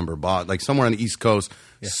I don't remember, like somewhere on the East Coast,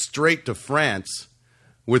 straight to France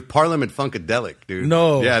with Parliament Funkadelic, dude.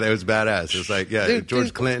 No. Yeah, that was badass. It was like, dude,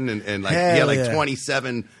 George Clinton and like, he had like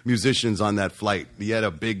 27 musicians on that flight. He had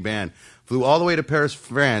a big band. Flew all the way to Paris,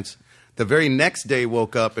 France. The very next day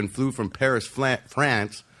woke up and flew from Paris,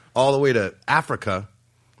 France, all the way to Africa.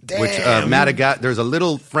 Damn. Which Madagascar, there's a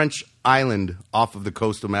little French island off of the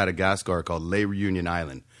coast of Madagascar called Le Réunion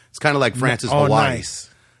Island. It's kind of like France's Hawaii.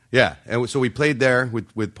 Nice. Yeah, and so we played there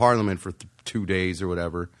with Parliament for 2 days or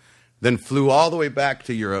whatever. Then flew all the way back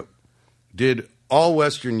to Europe, did all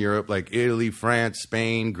Western Europe, like Italy, France,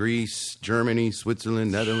 Spain, Greece, Germany,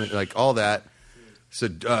 Switzerland, Netherlands, like all that. So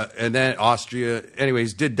and then Austria.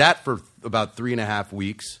 Anyways, did that for about 3.5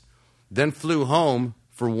 weeks. Then flew home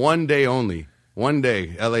for 1 day only. 1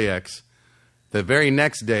 day, LAX. The very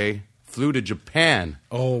next day, flew to Japan.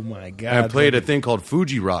 Oh, my God. And played a thing called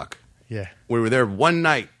Fuji Rock. Yeah. We were there one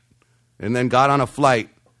night and then got on a flight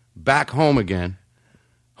back home again.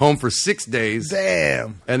 Home for 6 days.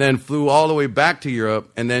 Damn. And then flew all the way back to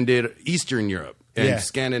Europe and then did Eastern Europe and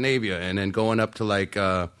Scandinavia and then going up to like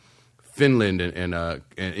Finland and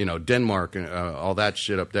you know, Denmark and all that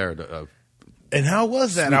shit up there. And how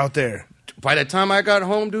was that out there? By the time I got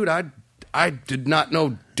home, dude, I did not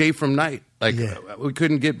know day from night. Like, we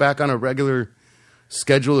couldn't get back on a regular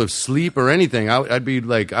schedule of sleep or anything. I'd be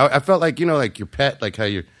like, I felt like, you know, like your pet, like how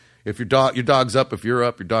if your dog's up, if you're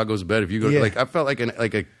up, your dog goes to bed. If you go, like, I felt like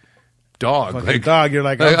a dog. Like a dog, you're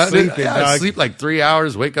like, I'm sleeping, dog. I sleep like 3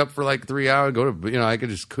 hours, wake up for like 3 hours, go to, you know, I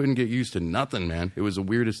couldn't get used to nothing, man. It was the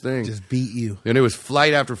weirdest thing. Just beat you. And it was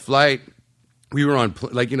flight after flight. We were on,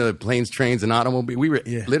 like, you know, the planes, trains, and automobiles. We were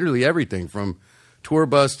literally everything from tour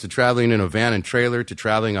bus to traveling in a van and trailer to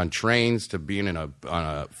traveling on trains to being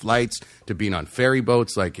on flights to being on ferry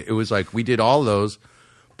boats. Like, it was like we did all those.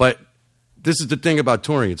 But this is the thing about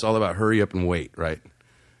touring. It's all about hurry up and wait, right?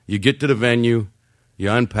 You get to the venue, you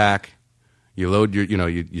unpack, you load your, you know,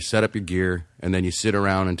 you set up your gear, and then you sit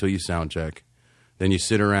around until you sound check. Then you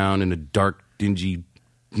sit around in the dark, dingy,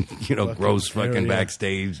 you know, gross fucking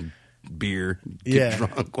backstage and beer, get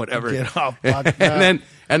drunk, whatever. Get off, and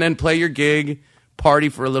then play your gig, party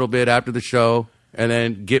for a little bit after the show, and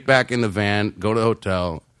then get back in the van, go to the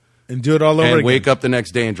hotel, and do it all over again. And wake up the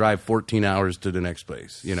next day and drive 14 hours to the next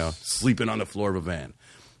place, you know, sleeping on the floor of a van.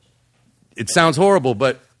 It sounds horrible,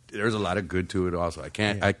 but there's a lot of good to it also.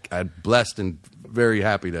 I'm blessed and very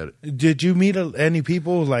happy that Did you meet any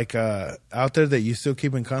people like out there that you still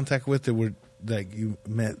keep in contact with that were like you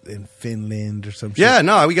met in Finland or some shit? Yeah,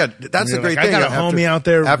 no, that's a great thing. I got a homie out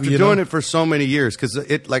there. After doing it for so many years, because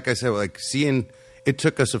like I said, like it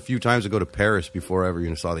took us a few times to go to Paris before I ever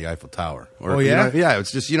even saw the Eiffel Tower. Or, yeah? You know, yeah,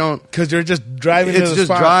 it's just, you don't... Because you're just driving It's to the just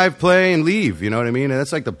spot. drive, play, and leave, you know what I mean? And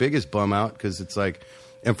that's like the biggest bum out, because it's like...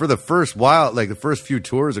 And for the first while, like the first few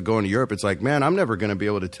tours of going to Europe, it's like, man, I'm never going to be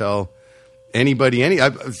able to tell anybody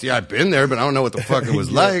I've been there, but I don't know what the fuck it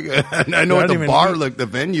was like. I know what the bar looked, the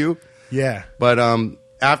venue. Yeah. But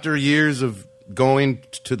after years of going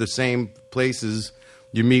to the same places...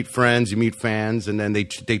 You meet friends, you meet fans, and then they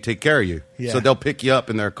take care of you. Yeah. So they'll pick you up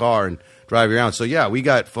in their car and drive you around. So yeah, we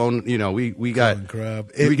got phone. You know, we got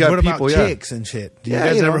grub. We got what people, about chicks and shit? Do you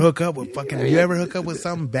guys ever hook up with fucking? You ever hook up with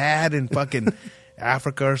something bad in fucking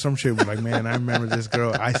Africa or some shit? We're like, man, I remember this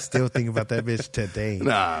girl. I still think about that bitch today.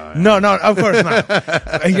 No, of course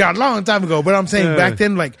not. Yeah, a long time ago. But I'm saying back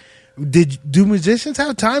then, like, do musicians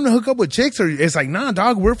have time to hook up with chicks, or it's like, nah,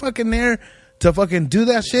 dog, we're fucking there to fucking do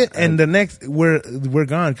that shit, and the next we're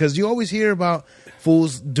gone, because you always hear about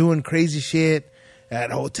fools doing crazy shit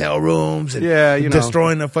at hotel rooms and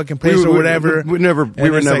destroying a fucking place or whatever. We were never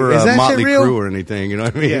a Motley Crue or anything. You know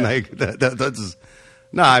what I mean? Like that's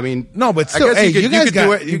No, I mean, no, but still, I guess hey, you could got,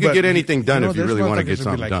 do it. You could get anything done if you there's really want to get motherfuckers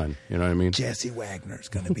something like, done. You know what I mean? Jesse Wagner's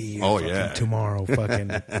gonna be here Oh, fucking yeah. tomorrow.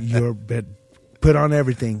 Fucking your bed. Put on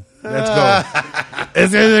everything. Let's go.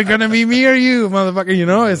 Is it gonna be me or you, motherfucker? You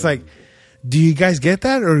know, it's like, do you guys get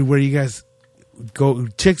that, or where you guys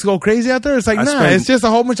chicks go crazy out there? It's like, it's just a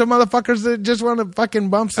whole bunch of motherfuckers that just want to fucking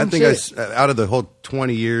bump some shit. Out of the whole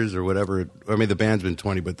 20 years or whatever, I mean, the band's been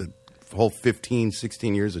 20, but the whole 15,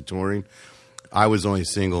 16 years of touring, I was only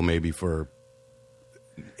single maybe for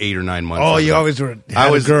 8 or 9 months. Oh, you always were.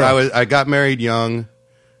 I got married young,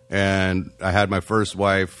 and I had my first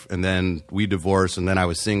wife, and then we divorced, and then I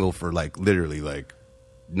was single for literally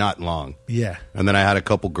not long. Yeah. And then I had a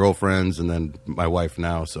couple girlfriends, and then my wife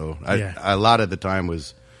now. So a lot of the time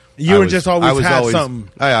was something.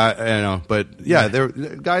 I know, but there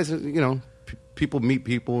guys. You know, people meet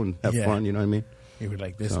people and have fun. You know what I mean? You were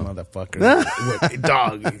like, this motherfucker,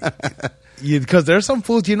 dog. Because there's some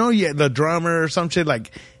fools, the drummer or some shit,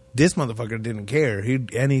 like, this motherfucker didn't care.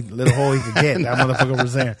 Any little hole he could get, that motherfucker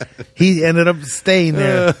was there. He ended up staying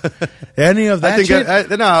there. Any of that shit?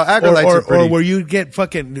 Aggrolites or where you get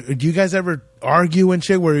fucking, do you guys ever argue and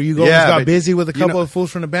shit where you got busy with a couple of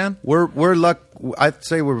fools from the band? I'd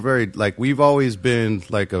say we're very, we've always been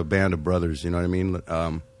like a band of brothers, you know what I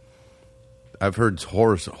mean? I've heard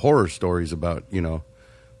horror stories about,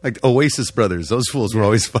 like Oasis brothers. Those fools were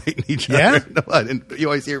always fighting each other. And you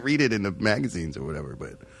always read it in the magazines or whatever.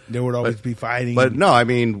 But there would always be fighting. But no, I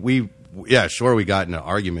mean, we got into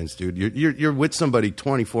arguments, dude. You're with somebody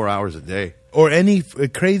 24 hours a day. Or any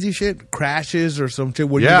crazy shit, crashes or some shit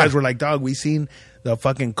where you guys were like, dog, we seen the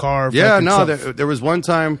fucking car. Yeah, no, there was one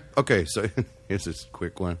time. Okay, so here's this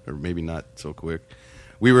quick one, or maybe not so quick.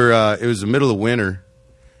 We were, it was the middle of winter.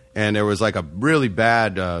 And there was like a really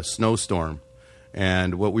bad snowstorm,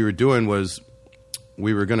 and what we were doing was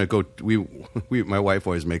we were going to go. My wife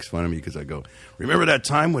always makes fun of me because I go, "Remember that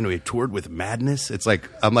time when we toured with Madness?"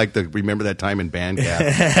 I'm like the remember that time in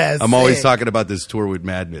Bandcamp. I'm always talking about this tour with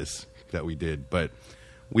Madness that we did, but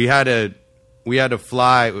we had to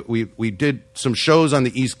fly. We did some shows on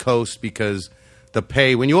the East Coast because the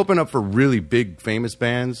pay when you open up for really big famous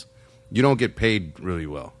bands, you don't get paid really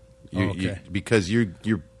well. Because you're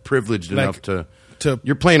privileged enough to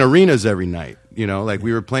you're playing arenas every night,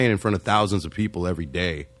 we were playing in front of thousands of people every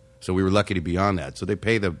day, so we were lucky to be on that. So they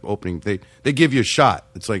pay the opening, they give you a shot.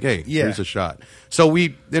 It's like, hey, here's a shot. So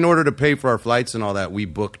in order to pay for our flights and all that, we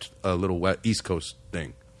booked a little East Coast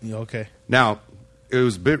thing. Okay. Now it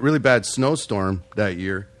was a really bad snowstorm that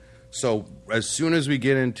year, so as soon as we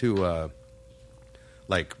get into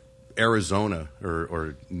Arizona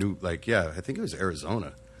or I think it was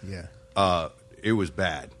Arizona. It was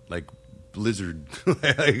bad, like blizzard,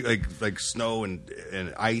 like snow and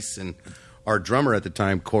ice. And our drummer at the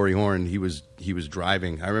time, Corey Horn, he was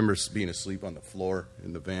driving. I remember being asleep on the floor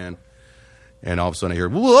in the van, and all of a sudden I hear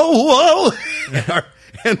whoa,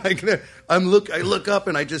 I look up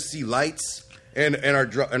and I just see lights, and our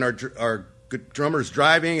drummer's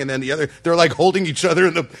driving, and then they're like holding each other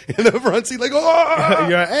in the front seat, like oh,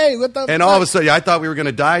 you're like, hey, what the? And all of a sudden, I thought we were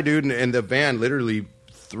gonna die, dude, and the van literally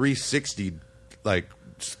 360.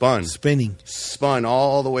 Spun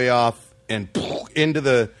all the way off and into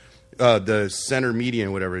the center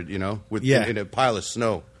median, whatever, in a pile of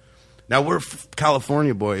snow. Now we're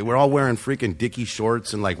California, boy. We're all wearing freaking Dickie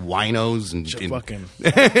shorts and like winos and fucking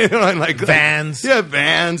and like Vans,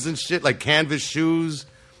 Vans and shit, like canvas shoes.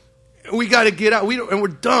 We got to get out. And we're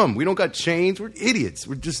dumb. We don't got chains. We're idiots.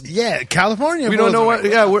 We're just California. We don't know what.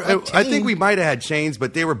 Yeah, I think we might have had chains,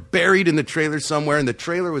 but they were buried in the trailer somewhere, and the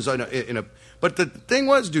trailer was in a. But the thing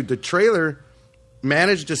was, dude, the trailer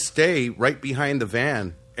managed to stay right behind the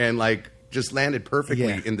van and just landed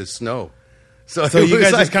perfectly in the snow. So you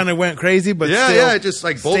guys just kind of went crazy, but still just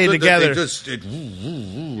stayed together.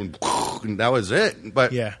 And that was it.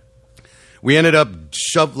 But we ended up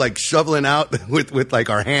shoveling out with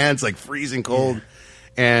our hands freezing cold,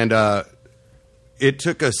 and it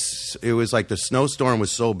took us. It was like the snowstorm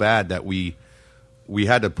was so bad that we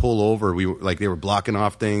had to pull over. We were they were blocking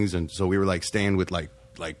off things, and so we were staying with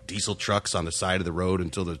diesel trucks on the side of the road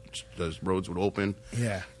until the roads would open.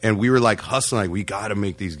 Yeah, and we were hustling. We got to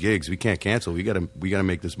make these gigs. We can't cancel. We got to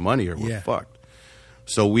make this money, or we're fucked.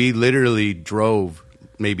 So we literally drove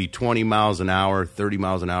maybe 20 miles an hour, 30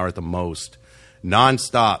 miles an hour at the most,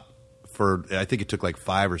 nonstop for, I think it took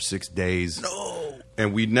 5 or 6 days. No.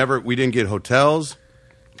 And we didn't get hotels.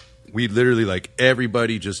 We literally,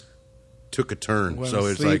 everybody just took a turn. Went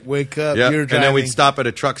so sleep, it's wake up, you're driving. And then we'd stop at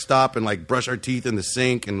a truck stop and brush our teeth in the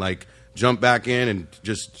sink and jump back in and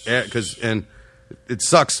just, it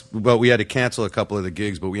sucks, but we had to cancel a couple of the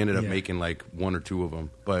gigs, but we ended up making like one or two of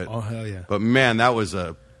them. But oh hell yeah! But man, that was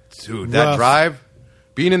that drive.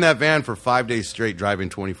 Being in that van for 5 days straight, driving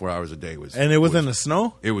 24 hours a day was... And it was in the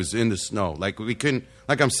snow? It was in the snow. Like, we couldn't...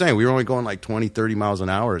 Like I'm saying, we were only going like 20, 30 miles an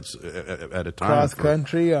hour at a time. Cross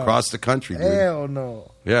country? Across the country, dude. Hell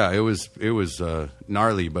no. Yeah, it was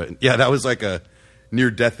gnarly, but yeah, that was like a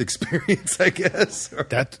near-death experience, I guess.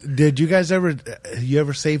 Did you guys ever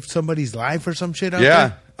save somebody's life or some shit out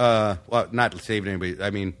there? Yeah. Well, not saved anybody. I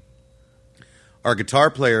mean, our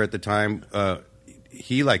guitar player at the time,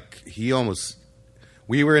 he almost...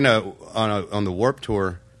 We were on the Warped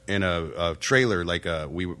Tour in a trailer,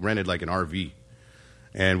 we rented like an RV,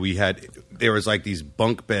 and there was like these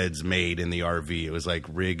bunk beds made in the RV. It was like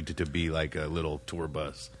rigged to be like a little tour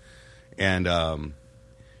bus, and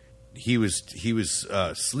he was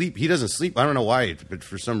sleep. He doesn't sleep. I don't know why, but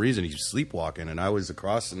for some reason he's sleepwalking, and I was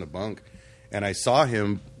across in the bunk, and I saw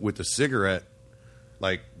him with a cigarette,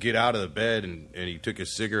 like get out of the bed, and he took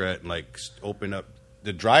his cigarette and like opened up.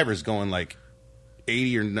 The driver's going like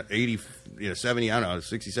 80 or 80, 70, I don't know,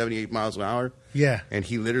 60, 78 miles an hour. Yeah. And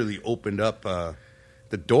he literally opened up the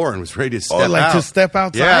door and was ready to step out. Oh, like to step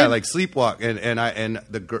outside? Yeah, like sleepwalk. And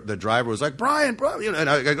the driver was like, Brian, and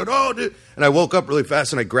I go, oh, dude. And I woke up really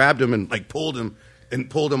fast and I grabbed him and like pulled him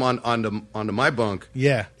onto my bunk.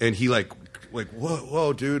 Yeah. And he like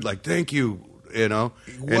whoa, dude, like, thank you, you know.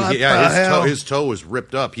 What and his toe was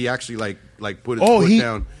ripped up. He actually like put his foot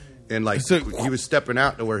down. And like he was stepping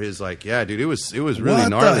out to where his like, yeah, dude, it was really what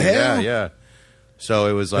gnarly. The hell? Yeah. So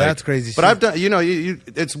it was like that's crazy. But I've done,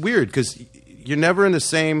 it's weird because you're never in the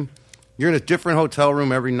same. You're in a different hotel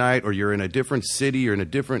room every night, or you're in a different city, you're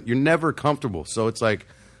never comfortable. So it's like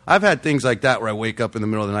I've had things like that where I wake up in the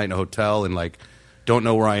middle of the night in a hotel and like don't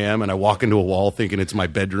know where I am, and I walk into a wall thinking it's my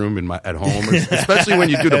bedroom at home, especially when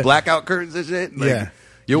you do the blackout curtains and shit. Like, yeah.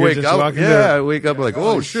 You wake up, I wake up like,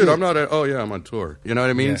 oh shit, I'm not. I'm on tour. You know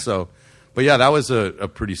what I mean? Yeah. So, but yeah, that was a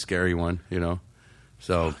pretty scary one.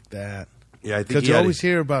 So fuck that. Yeah, I think because you always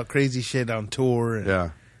hear about crazy shit on tour.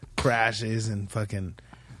 And crashes and fucking.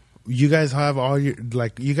 You guys have all your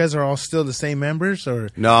you guys are all still the same members, or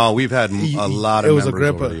no? We've had a lot of members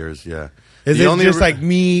over the years. Yeah. Is it just like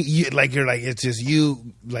me? You're like it's just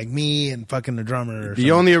you, like me, and fucking the drummer. The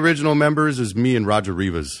only original members is me and Roger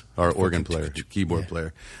Rivas, our organ player, keyboard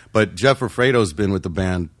player. But Jeff Alfredo's been with the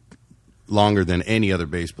band longer than any other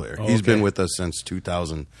bass player. He's been with us since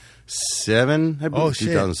 2007. I believe,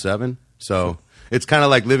 2007. So it's kind of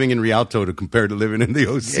like living in Rialto compared to living in the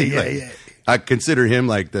OC. Yeah. I consider him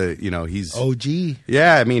like he's OG.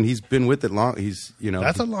 Yeah, I mean, he's been with it long. He's,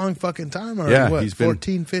 That's a long fucking time already. Yeah, what, he's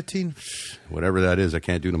 14, 15? Whatever that is. I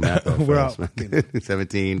can't do the math. We're out.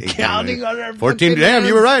 17, 18. Counting on our 14. Damn,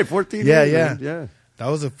 you were right. 14. Yeah. That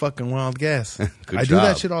was a fucking wild guess. I do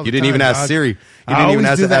that shit all the time. You didn't even ask Siri. You didn't even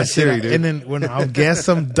ask Siri, dude. And then when I'll guess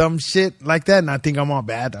some dumb shit like that and I think I'm all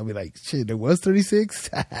bad, I'll be like, shit, it was 36?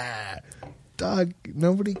 Dog,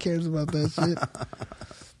 nobody cares about that shit.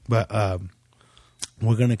 But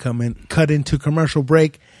we're going to cut into commercial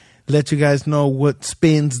break, let you guys know what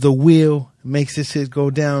spins the wheel, makes this shit go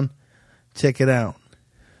down. Check it out.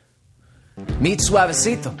 Meet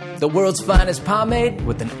Suavecito, the world's finest pomade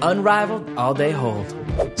with an unrivaled all-day hold.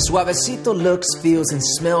 Suavecito looks, feels, and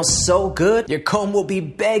smells so good, your comb will be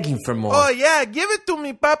begging for more. Oh, yeah, give it to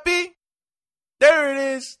me, papi. There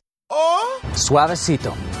it is. Oh.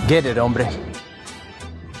 Suavecito. Get it, hombre.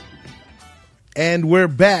 And we're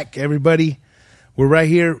back, everybody. We're right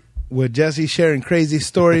here with Jesse sharing crazy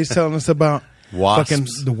stories, telling us about fucking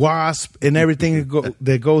the wasp and everything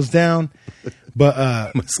that goes down.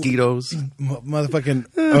 But mosquitoes,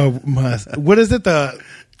 motherfucking what is it? The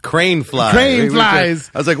crane flies.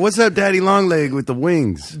 I was like, "What's that, daddy long leg with the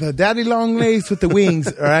wings?" The daddy long legs with the wings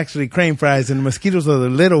are actually crane flies, and the mosquitoes are the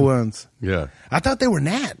little ones. Yeah, I thought they were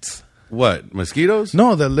gnats. What, mosquitoes?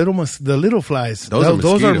 No, the little flies.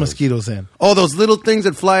 Those are mosquitoes. Then those little things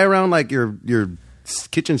that fly around like your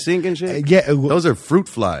kitchen sink and shit. Yeah, those are fruit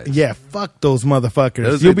flies. Yeah, fuck those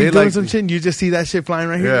motherfuckers. You'll be doing some shit, and you just see that shit flying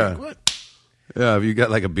right here. Yeah. Like, what? Yeah, if you got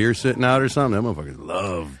like a beer sitting out or something, them motherfuckers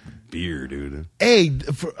love beer, dude. Hey,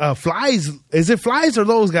 flies. Is it flies or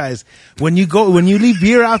those guys? When you leave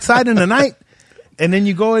beer outside in the night, and then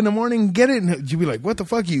you go in the morning and get it, and you be like, "What the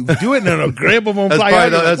fuck?" You do it, and then a grab of them fly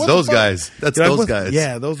out. That's those guys. That's those guys.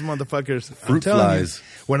 Yeah, those motherfuckers. Fruit flies.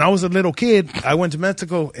 When I was a little kid, I went to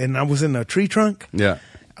Mexico, and I was in a tree trunk. Yeah.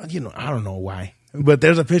 I don't know why, but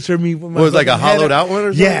there's a picture of me with my was like a hollowed out one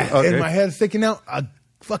or something? Yeah, okay. And my head sticking out. A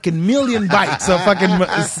fucking million bites of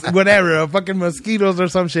fucking whatever, of fucking mosquitoes or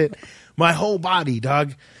some shit. My whole body,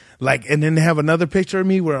 dog. Like, and then they have another picture of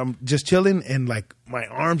me where I'm just chilling and like my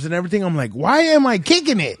arms and everything. I'm like, why am I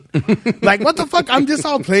kicking it? Like, what the fuck? I'm just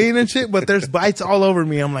all playing and shit, but there's bites all over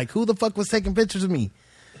me. I'm like, who the fuck was taking pictures of me?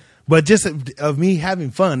 But just of me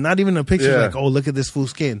having fun, not even a picture like, oh, look at this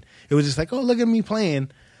fool's skin. It was just like, oh, look at me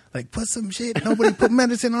playing. Like, put some shit. Nobody put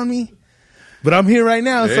medicine on me. But I'm here right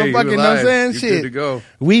now, so fucking, know what I'm saying? Shit. Good to go.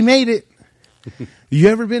 We made it. You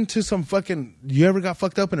ever been to some fucking, you ever got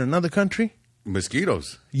fucked up in another country?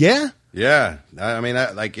 Mosquitoes. Yeah? Yeah. I've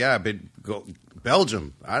been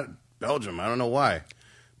Belgium. I don't know why.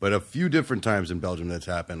 But a few different times in Belgium that's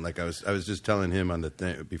happened. Like I was just telling him on the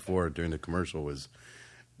thing before during the commercial was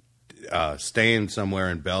staying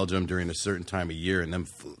somewhere in Belgium during a certain time of year, and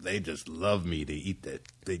they just love me. They eat that.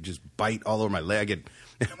 They just bite all over my leg. I get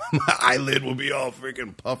my eyelid will be all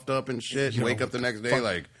freaking puffed up and shit. You wake up the next day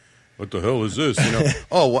like, what the hell is this? You know?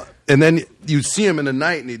 Oh, what? And then you see him in the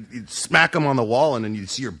night, and you smack him on the wall, and then you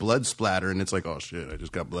see your blood splatter, and it's like, oh shit, I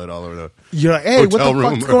just got blood all over the. You're like, hey, what the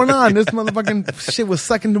fuck's going on? This motherfucking shit was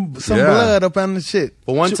sucking some blood up on the shit.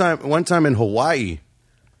 But one time in Hawaii,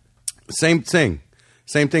 same thing.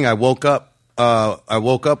 I woke up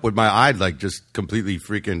with my eye like just completely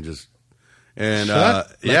freaking just. And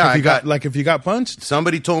if you got punched.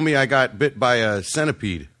 Somebody told me I got bit by a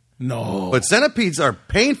centipede. No, but centipedes are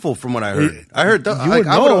painful from what I heard. I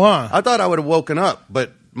thought I would have woken up,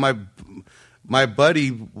 but my buddy,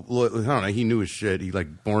 I don't know, he knew his shit. He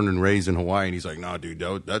like born and raised in Hawaii, and he's like, "No, dude,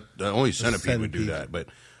 that only centipede would do that." But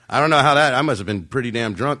I don't know how that. I must have been pretty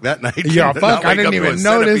damn drunk that night. Yeah, fuck, I didn't even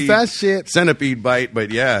notice that shit. Centipede bite,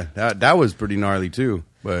 but yeah, that was pretty gnarly too.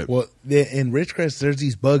 But in Ridgecrest, there's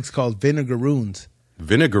these bugs called vinegaroons.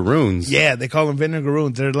 Vinegaroons? Yeah, they call them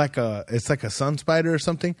vinegaroons. They're it's like a sun spider or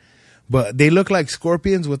something, but they look like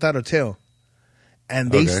scorpions without a tail.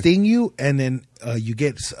 And they sting you, and then you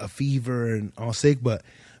get a fever and all sick. But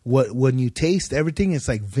when you taste everything, it's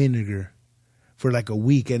like vinegar for like a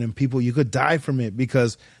week, and then you could die from it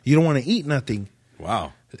because you don't want to eat nothing.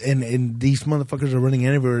 Wow. And these motherfuckers are running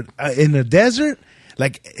everywhere in the desert.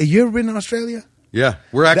 Like, you ever been to Australia? Yeah,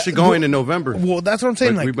 we're actually going in November. Well, that's what I'm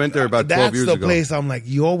saying. Like, we went there about 12 years ago. That's the place I'm like,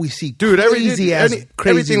 you always see crazy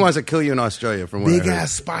everything wants to to kill you in Australia from what I heard. Big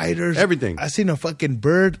ass spiders. Everything. I seen a fucking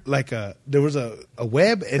bird, there was a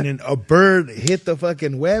web, and then a bird hit the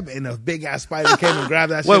fucking web, and a big ass spider came and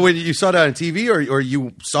grabbed that shit. Well, when you saw that on TV, or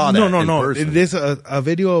you saw that in person? There's a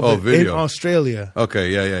video of it in Australia. Okay,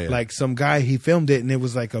 yeah. Like some guy, he filmed it, and it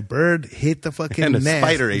was like a bird hit the fucking and a nest.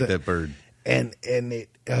 Spider ate that bird. And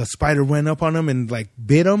a spider went up on him and like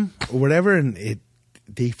bit him or whatever, and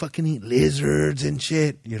they fucking eat lizards and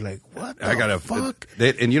shit. You're like, what the fuck?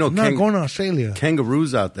 And you know, I'm not going to Australia.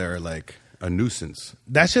 Kangaroos out there are like a nuisance.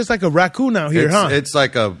 That's just like a raccoon out here, huh? It's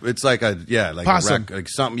like a possum. Like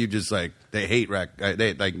something you just like. They hate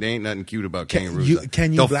they ain't nothing cute about kangaroos.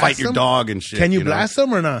 Can you They'll blast fight your them? dog and shit. Can you blast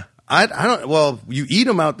them or not? I don't. Well, you eat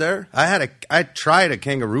them out there. I tried a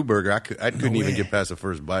kangaroo burger. I couldn't even get past the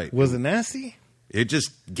first bite. Was it nasty? It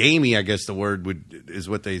just gamey, I guess the word is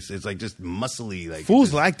what they say. It's like just muscly. Like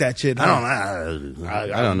fools like that shit. Huh? I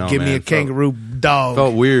don't know. Give me a kangaroo dog.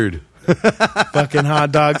 Felt weird. Fucking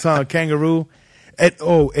hot dogs, huh? Kangaroo.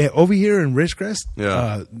 Over here in Ridgecrest,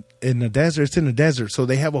 in the desert, it's in the desert, so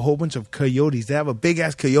they have a whole bunch of coyotes. They have a big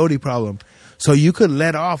ass coyote problem. So you could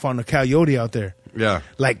let off on a coyote out there. Yeah.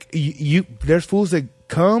 Like there's fools that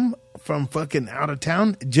come from fucking out of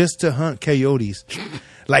town just to hunt coyotes.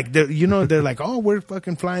 Like they're like, oh, we're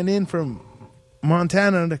fucking flying in from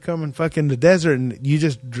Montana to come and fucking the desert, and you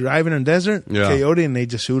just drive in the desert, coyote, and they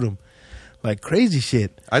just shoot them. Like crazy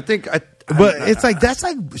shit. I think but it's like that's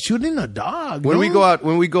like shooting a dog. When we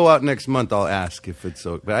go out next month, I'll ask if it's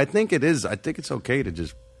okay. But I think it is. I think it's okay to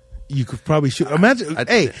just. You could probably shoot. Imagine,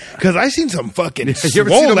 because I seen some fucking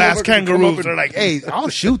swole ass kangaroos. They're like, hey, I'll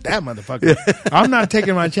shoot that motherfucker. I'm not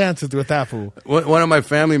taking my chances with that fool. One of my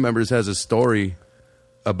family members has a story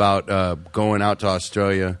about going out to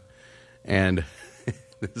Australia, and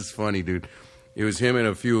this is funny, dude. It was him and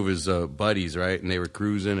a few of his buddies, right? And they were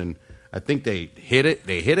cruising, and I think they hit it.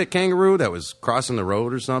 They hit a kangaroo that was crossing the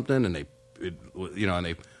road or something, and they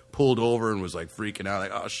pulled over and was like freaking out,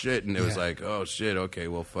 like, oh shit, and it was like, oh shit, okay,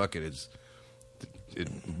 well fuck it, it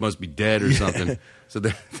must be dead or something. So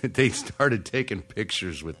they started taking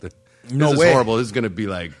pictures with the. This is horrible. This is gonna be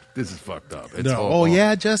like, this is fucked up. It's horrible. Oh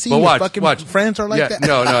yeah, Jesse, but watch. Friends are like that.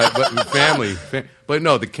 No, but family, but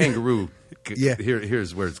no, the kangaroo.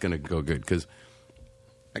 Here's where it's gonna go good, because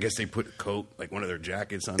I guess they put a coat, like one of their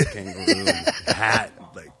jackets, on the kangaroo, hat,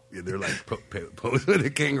 like. They're like posing with a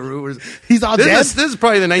kangaroo. He's all dead. This is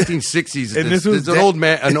probably the 1960s. And it's an old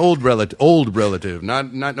man, an old relative,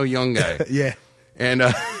 not no young guy. Yeah. And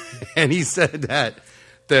and he said that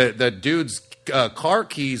the dude's car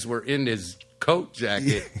keys were in his coat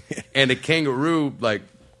jacket, and the kangaroo like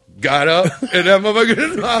got up, and that motherfucker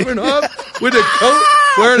was hopping up with a coat,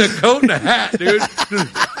 wearing a coat and a hat, dude.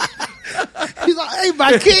 He's like, hey,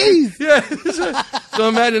 my keys. Yeah. So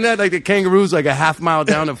imagine that, like the kangaroo's like a half mile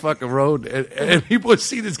down the fucking road, and people would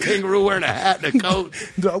see this kangaroo wearing a hat and a coat.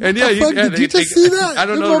 What and the fuck? Did you just see that? I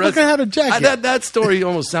don't This know. The rest, motherfucker had a jacket. that story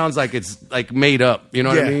almost sounds like it's like made up. You know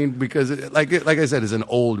what I Yeah. mean? Because like I said, it's an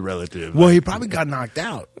old relative. Well, he probably got knocked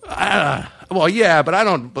out. Well, yeah, but I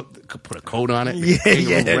don't put a coat on it. The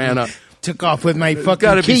kangaroo ran up. Took off with my fucking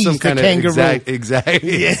Got to be keys some to kind of kangaroo. exact.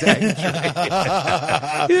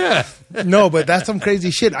 Yeah. No, but that's some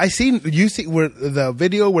crazy shit. You see where the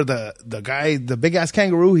video where the guy, the big ass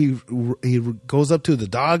kangaroo, he goes up to the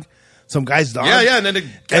dog, some guy's dog. Yeah, and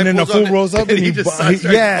then the fool rolls up and he just starts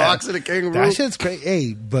boxing a kangaroo. That shit's crazy.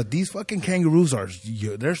 Hey, but these fucking kangaroos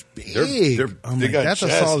they're big. They got that's chest,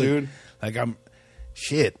 a solid dude. Like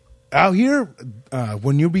shit. Out here,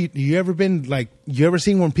 when you ever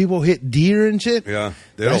seen when people hit deer and shit? Yeah,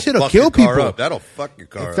 that shit'll kill people. Up. That'll fuck your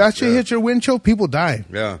car If up. that shit hits your windshield, people die.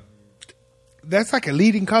 Yeah. That's like a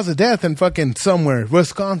leading cause of death in fucking somewhere,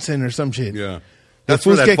 Wisconsin or some shit. Yeah. The That's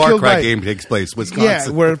where fools that get Far killed Cry by- game takes place, Wisconsin. Yeah,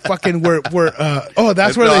 where fucking where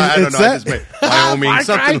that's where I don't it's know. I set. just made Wyoming, Far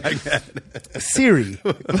something Cry? like that. Siri.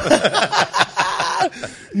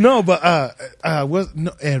 No, but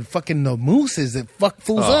and fucking the mooses that fuck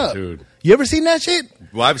fools up. Dude. You ever seen that shit?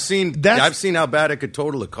 Well, I've seen how bad it could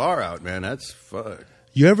total a car out, man. That's fuck.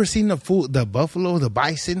 You ever seen the buffalo, the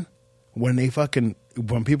bison, when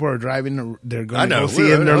people are driving, they're going to go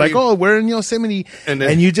see it, and they're like, "Oh, we're in Yosemite,"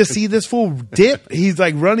 and you just see this fool dip. He's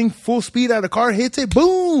like running full speed at a car, hits it,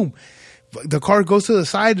 boom. The car goes to the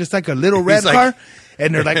side. It's like a little red car,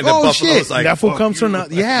 and they're like, and the "Oh buffalo's shit!" like, that fool "Fuck comes from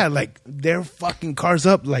you." like they're fucking cars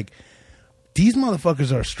up. Like these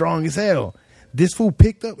motherfuckers are strong as hell. This fool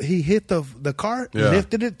picked up, he hit the car,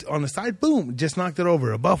 lifted it on the side, boom, just knocked it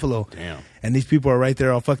over, a buffalo. Damn. And these people are right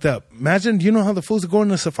there all fucked up. Imagine, do you know how the fools are going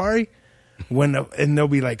to safari? And they'll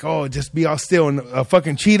be like, oh, just be all still. And a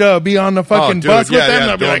fucking cheetah will be on the fucking bus with them.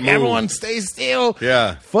 They'll be like, everyone stay still.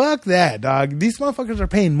 Yeah. Fuck that, dog. These motherfuckers are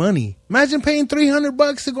paying money. Imagine paying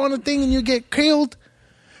 $300 to go on a thing and you get killed.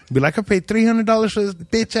 Be like, I paid $300 for this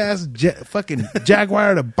bitch ass fucking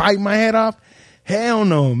jaguar to bite my head off. Hell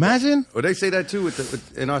no! Imagine. Well, they say that too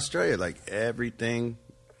in Australia. Like everything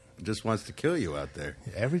just wants to kill you out there.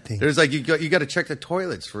 Everything. There's like you got to check the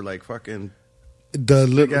toilets for like fucking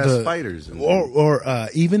the spiders. Or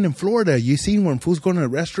even in Florida, you seen when fools go to the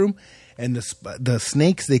restroom and the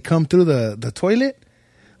snakes they come through the toilet.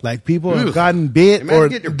 Like people have gotten bit, imagine or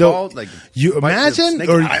getting your balls, like, you imagine, snake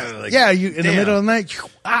or like, you in the middle of the night,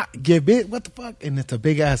 get bit. What the fuck? And it's a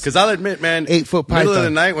big ass. Because I'll admit, man, 8-foot python. Middle of the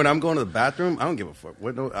night when I'm going to the bathroom, I don't give a fuck.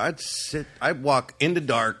 I'd walk in the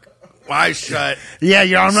dark, eyes shut. Yeah,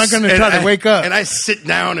 I'm not going to try to wake up. And I sit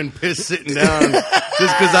down and piss sitting down just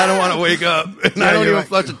because I don't want to wake up. And I don't even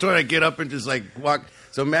flush the toilet. I get up and just like walk.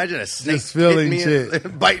 So imagine a snake Just feeling hitting me shit.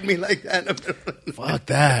 and biting me like that. Fuck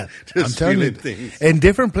that. Just I'm telling you. feeling things. In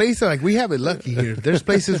different places, like we have it lucky here. There's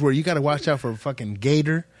places where you got to watch out for a fucking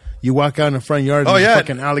gator. You walk out in the front yard and there's a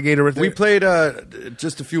fucking alligator right there. We played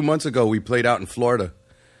just a few months ago. We played out in Florida,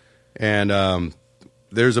 and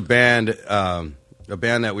there's a band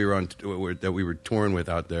that we were touring with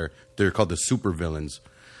out there. They're called the Super Villains.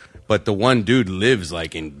 But the one dude lives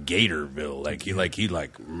like in Gatorville.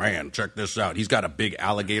 He man, check this out. He's got a big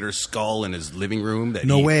alligator skull in his living room. That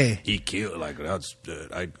way. He killed. Like that's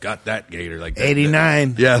I got that gator. Like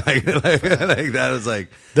 89. Yeah, like that was like.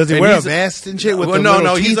 Does he wear a vest and shit with the no,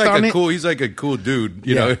 little teeth he's like on a it? cool. He's like a cool dude,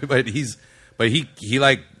 you know. But he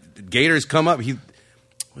like gators come up.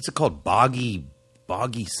 What's it called? Boggy.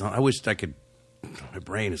 Something. I wish I could. My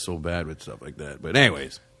brain is so bad with stuff like that. But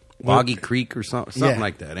anyways. Boggy Creek or something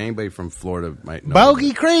like that. Anybody from Florida might know.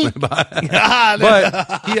 Boggy Creek. But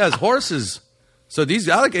he has horses, so these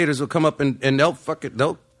alligators will come up and they'll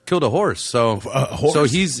kill the horse. So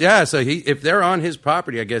if they're on his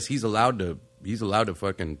property, I guess he's allowed to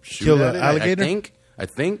fucking shoot Kill at the it, alligator? I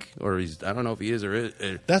think, or I don't know if he is or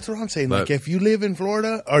is. That's what I'm saying. But- like, if you live in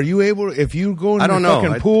Florida, are you able? If you go in I the don't know.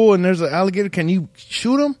 fucking pool and there's an alligator, can you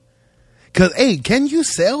shoot him? Because can you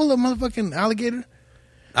sell a motherfucking alligator?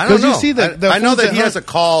 I don't know. You see the I know fools that he hunt- has to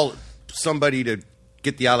call somebody to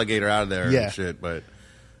get the alligator out of there Yeah. and shit, but.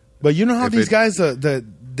 But you know how If these it- guys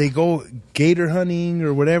they go gator hunting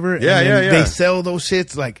or whatever. Yeah, and then yeah. They sell those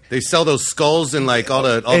shits like. They sell those skulls and like all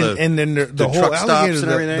the and then the the whole truck stops alligator,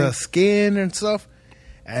 and everything. the skin and stuff,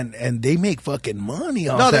 and they make fucking money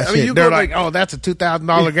off No, that I mean, shit. you They're go like, like- oh, that's a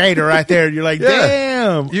 $2,000 gator right there. You're like, Yeah.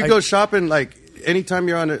 damn. You go shopping like anytime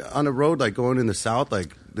you're on a road, like going in the South,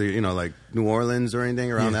 like like New Orleans or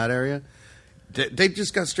anything around that area. They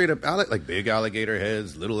just got straight up like big alligator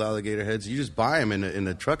heads, little alligator heads. You just buy them in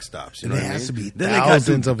the truck stops. You know what I mean? Has to be then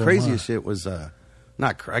thousands they got of them. craziest shit was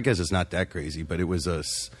not. I guess it's not that crazy, but it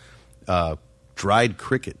was dried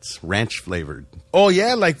crickets, ranch flavored. Oh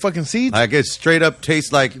yeah, like fucking seeds. Like it straight up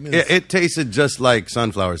tastes like it tasted just like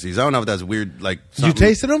sunflower seeds. I don't know if that's weird. Like you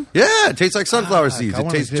tasted them? Yeah, it tastes like sunflower seeds. It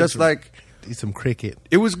tastes just like. Eat some cricket.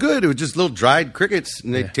 It was good. It was just little dried crickets,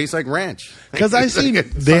 and they taste like ranch. Because I seen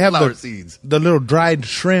they have the little dried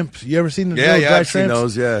shrimp. You ever seen the little dried I've seen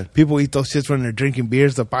those. Yeah, people eat those shits when they're drinking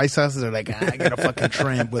beers. The paisas, they're like, I get a fucking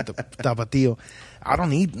shrimp with the tapatio. I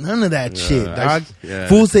don't eat none of that shit, dog.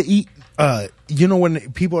 Fools that eat.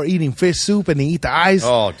 When people are eating fish soup and they eat the eyes.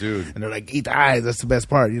 Oh, dude! And they're like, eat the eyes. That's the best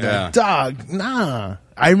part. You're like, dog, nah.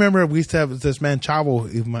 I remember we used to have this man Chavo.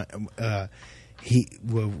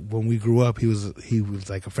 When we grew up, he was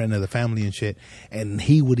like a friend of the family and shit, and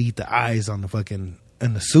he would eat the eyes on in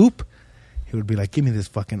the soup. He would be like, "Give me this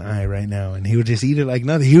fucking eye right now," and he would just eat it like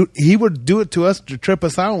nothing. He would do it to us to trip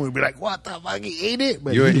us out, and we'd be like, "What the fuck?" He ate it,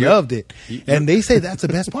 but he loved it. And they say that's the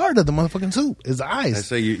best part of the motherfucking soup is the eyes. I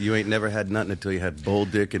say you ain't never had nothing until you had bull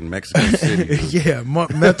dick in Mexico City. Yeah,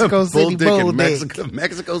 Mexico City bull dick.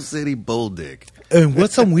 Mexico City bull dick. And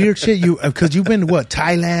what's some weird shit because you've been to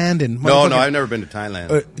Thailand and no, I've never been to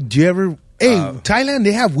Thailand. Do you ever? Hey, Thailand,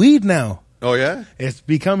 they have weed now. Oh yeah, it's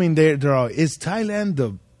becoming is Thailand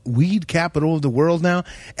the weed capital of the world now?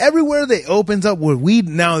 Everywhere they opens up with weed,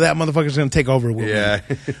 now that motherfucker's gonna take over with weed.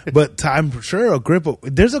 But I'm sure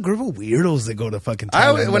there's a group of weirdos that go to fucking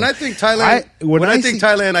Thailand. When I think Thailand,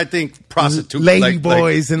 Thailand, I think prostitutes, lady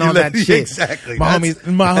boys and all that shit. Exactly. My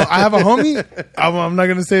homies, I have a homie. I'm not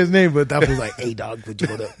gonna say his name, but that was like, "Hey dog, would you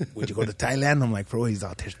go to Thailand?" I'm like, "For real?" He's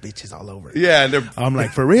all, "There's bitches all over." Yeah, and I'm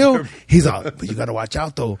like, "For real?" He's all, "But you gotta watch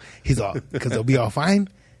out though." He's all, "Because they'll be all fine."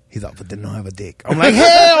 He's like, "But they don't have a dick." I'm like,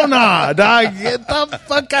 "Hell nah, dog. Get the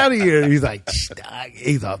fuck out of here." He's like, "Dog,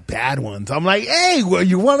 he's a bad one." So I'm like, "Hey, well,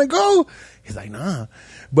 you want to go?" He's like, "Nah."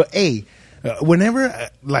 But hey, whenever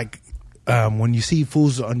when you see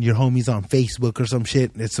fools on your homies on Facebook or some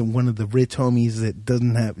shit, it's one of the rich homies that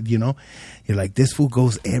doesn't have, you're like, this fool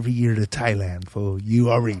goes every year to Thailand, fool.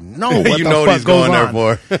 You already know what you the know fuck what he's goes going on.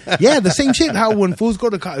 there for. Yeah, the same shit. How when fools go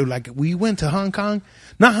to, like, we went to Hong Kong,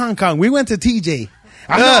 not Hong Kong, we went to TJ.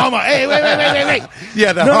 I'm like, hey, wait.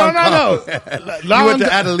 Yeah, no. You went to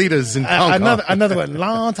Adelitas in Hong Kong. Another one,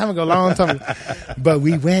 long time ago. But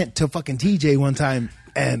we went to fucking TJ one time.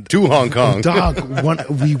 And to Hong Kong. Dog,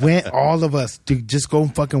 we went, all of us, to just go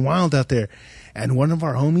fucking wild out there. And one of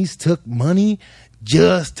our homies took money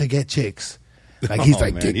just to get chicks. Like, he's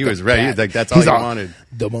like, man, he was ready. He's like, that's all he wanted.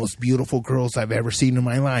 The most beautiful girls I've ever seen in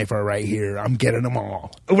my life are right here. I'm getting them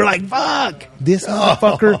all. And we're like, fuck, this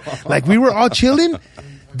motherfucker. Like, we were all chilling.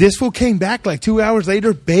 This fool came back like 2 hours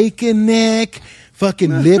later, bacon neck,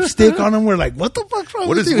 fucking lipstick on him. We're like, what the fuck's wrong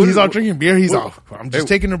with you? He's all drinking beer. He's all, I'm just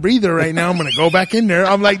taking a breather right now. I'm going to go back in there.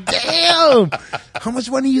 I'm like, damn, how much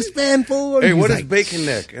money you spend for? Hey, what is bacon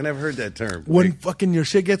neck? I never heard that term. When fucking your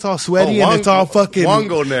shit gets all sweaty and it's all fucking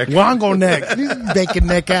Wongo neck. Wongo neck. This bacon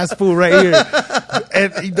neck ass fool right here.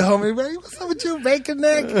 And the homie, what's up with you, bacon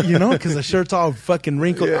neck? Because the shirt's all fucking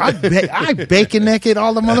wrinkled. Yeah. I bacon neck it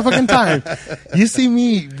all the motherfucking time. You see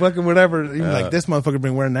me fucking whatever. You're like, this motherfucker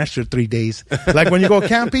been wearing that shirt 3 days. Like when you go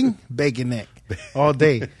camping, bacon neck all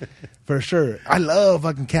day. For sure. I love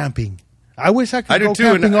fucking camping. I wish I could go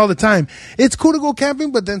camping all the time. It's cool to go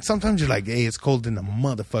camping, but then sometimes you're like, hey, it's cold in the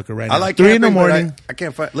motherfucker right now. I like 3 camping, in the morning. I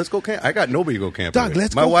can't find. Let's go camp. I got nobody to go camping. Dog,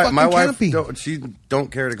 let's go fucking camping. My wife, she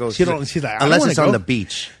don't care to go. She's like, unless it's on the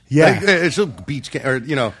beach. Yeah, it's a beach or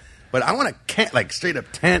But I want to camp, like straight up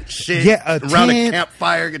tent shit. Yeah, around a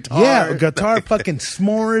campfire, guitar. Yeah, guitar, fucking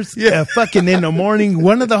s'mores. Yeah, fucking in the morning.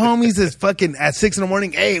 One of the homies is fucking at 6 in the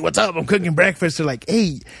morning. Hey, what's up? I'm cooking breakfast. They're like,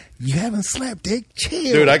 hey, you haven't slept, dick.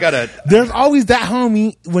 Chill. Dude, There's always that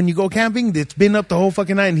homie when you go camping that's been up the whole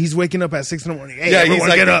fucking night and he's waking up at 6 in the morning. Hey, everyone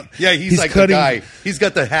get up. Yeah, he's like cutting. The guy. He's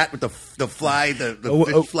got the hat with the fly, the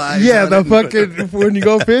fish fly. Yeah, the fucking, when you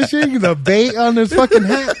go fishing, the bait on his fucking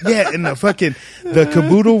hat. Yeah, and the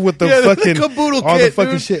caboodle with the fucking, caboodle all kit, the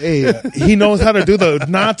fucking dude. shit. Hey, he knows how to do the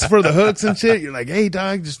knots for the hooks and shit. You're like, hey,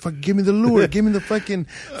 dog, just fucking give me the lure. Give me the fucking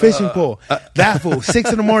fishing pole. That fool,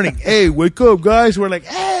 6 in the morning. Hey, wake up, guys. We're like,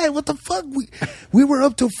 hey, what the fuck? We were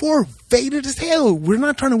up till 4, faded as hell. We're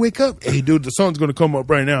not trying to wake up. Hey, dude, the sun's going to come up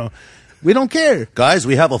right now. We don't care. Guys,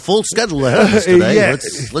 we have a full schedule ahead of us today. Yeah,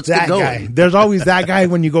 Let's that get going. guy. There's always that guy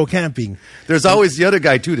when you go camping. There's always the other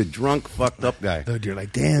guy, too, the drunk, fucked up guy. Dude, you're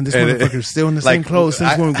like, damn, this And motherfucker's still in the like, same clothes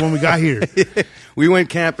since when we got here. We went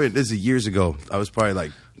camping. This is years ago. I was probably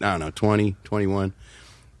like, I don't know, 20, 21.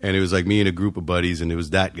 And it was like me and a group of buddies, and it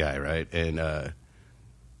was that guy, right? And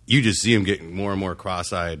you just see him getting more and more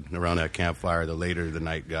cross-eyed around that campfire the later the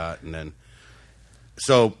night got. And then,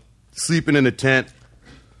 so sleeping in a tent,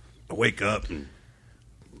 I wake up and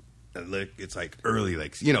look, it's like early,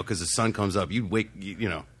 like, you know, because the sun comes up. You wake, you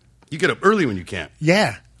know, you get up early when you camp.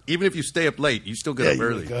 Yeah. Even if you stay up late, you still get up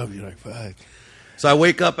early. You wake up, you're like, fuck. So I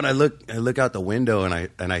wake up and I look out the window and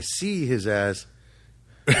I see his ass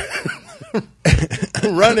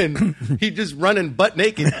running. He just running butt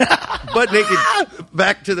naked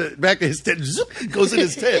back to his tent. Zoop, goes in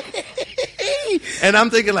his tent. And I'm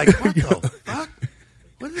thinking like, what the fuck?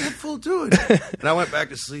 What is that fool doing? And I went back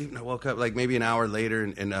to sleep and I woke up like maybe an hour later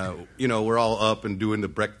and you know, we're all up and doing the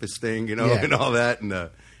breakfast thing, you know, and all that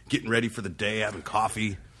and getting ready for the day, having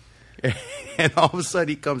coffee. And all of a sudden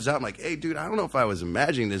he comes out. I'm like, hey, dude, I don't know if I was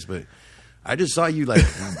imagining this, but I just saw you like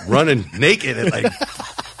running naked at like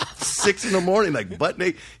 6 a.m, like butt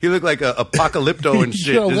naked. He looked like a apocalypto and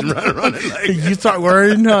shit. Yo, just running like that. You start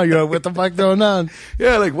worrying, huh? You're like, what the fuck going on?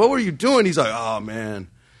 Yeah, like, what were you doing? He's like, oh, man.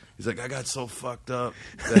 He's like, I got so fucked up.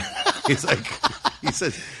 He's like, he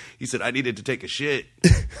said, I needed to take a shit,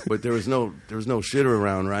 but there was no shitter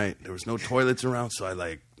around, right? There was no toilets around, so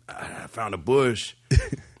I found a bush.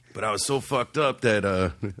 But I was so fucked up that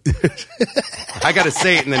I got to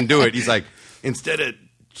say it and then do it. He's like, instead of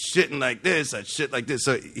shitting like this, I shit like this.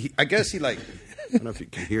 So I guess he like, I don't know if you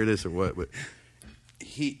can hear this or what, but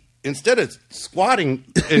he, instead of squatting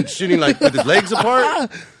and shitting like with his legs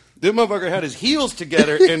apart, this motherfucker had his heels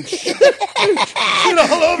together and shit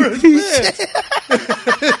all over his pants.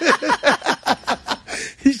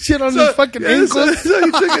 He shit on his fucking ankles.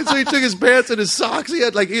 So he took his pants and his socks. He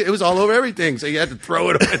had like it was all over everything. So he had to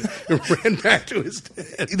throw it away and ran back to his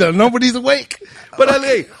tent. You know, nobody's awake. But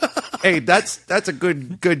hey, that's a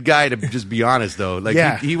good guy to just be honest though.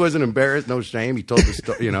 Like he wasn't embarrassed, no shame. He told the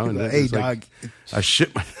story, you know. And hey, dog, like, I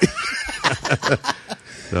shit my.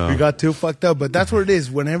 We got too fucked up, but that's what it is.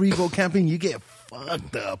 Whenever you go camping, you get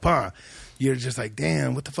fucked up, huh? You're just like,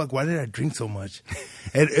 damn, what the fuck? Why did I drink so much?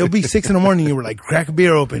 And it'll be 6 a.m. You were like, crack a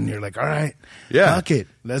beer open. You're like, all right, fuck it,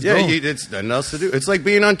 let's go. Yeah, it's nothing else to do. It's like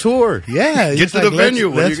being on tour. Yeah, get to the venue.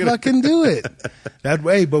 Let's fucking do it that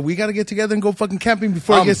way. But we got to get together and go fucking camping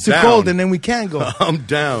before it gets too cold, and then we can't go. I'm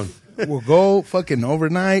down. We'll go fucking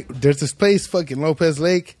overnight. There's this place, fucking Lopez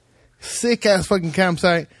Lake, sick ass fucking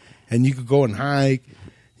campsite, and you could go and hike.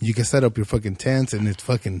 You can set up your fucking tents, and it's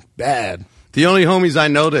fucking bad. The only homies I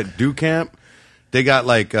know that do camp, they got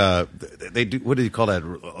like they do. What do you call that?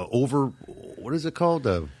 What is it called?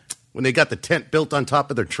 When they got the tent built on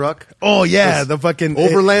top of their truck. Oh yeah, the fucking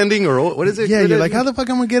overlanding or what is it? Yeah, you're like, how the fuck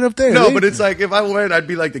I'm gonna get up there? No, but it's like if I went, I'd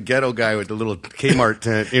be like the ghetto guy with the little Kmart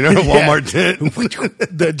tent, you know, Walmart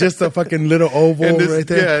tent. Just a fucking little oval right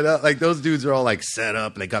there. Yeah, like those dudes are all like set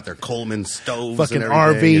up and they got their Coleman stoves. Fucking and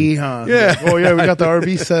RV, huh? Yeah. Oh yeah, we got the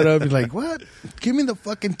RV set up. You're like, what? Give me the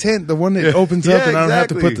fucking tent, the one that opens up, and I don't have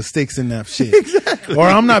to put the sticks in that shit. Exactly. Or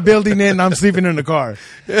I'm not building it and I'm sleeping in the car.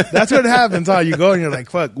 That's what happens. How you go and you're like,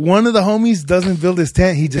 fuck. One of the homies doesn't build his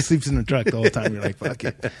tent. He just sleeps in the truck the whole time. You're like, fuck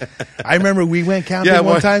it. I remember we went camping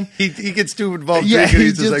one time. He gets too involved. Yeah,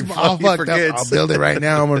 he's just like, fuck, he forgets. I'll build it right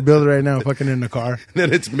now. I'm going to build it right now. Fucking in the car.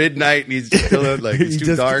 Then it's midnight and he's still like, it's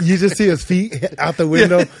too dark. You just see his feet out the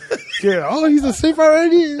window. Yeah. Oh, he's asleep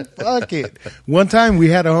already? Fuck it. One time we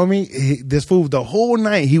had a homie, this fool, the whole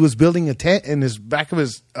night he was building a tent in his back of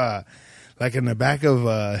his, like in the back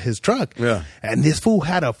of his truck. Yeah. And this fool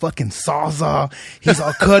had a fucking sawzall. He's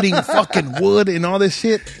all cutting fucking wood and all this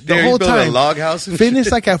shit. The whole time. A log house and finished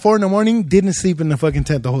shit. Like at 4 a.m, didn't sleep in the fucking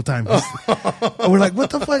tent the whole time. We're like, what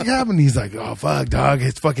the fuck happened? He's like, oh fuck, dog.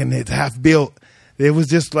 It's half built. It was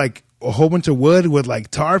just like a whole bunch of wood with like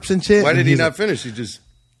tarps and shit. Why did he not finish? He just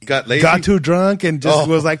got lazy? Got too drunk and just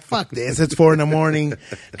was like, fuck this. It's 4 a.m.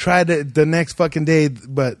 Tried it the next fucking day,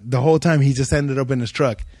 but the whole time he just ended up in his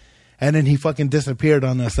truck. And then he fucking disappeared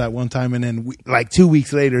on us that one time. And then like 2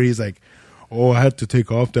 weeks later, he's like, oh, I had to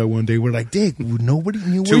take off that one day. We're like, Dick, nobody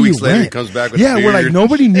knew where you went. 2 weeks later, he comes back with a beard. We're like,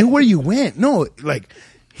 nobody knew where you went. No, like,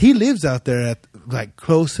 he lives out there at like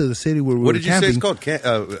close to the city where we were camping. What did you say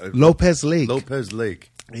it's called? Lopez Lake. Lopez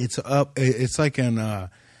Lake. It's up. It's like in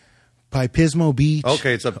Pismo Beach.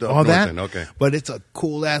 Okay, it's up the all that. End. Okay, but it's a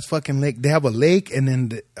cool ass fucking lake. They have a lake, and then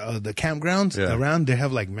the campgrounds around. They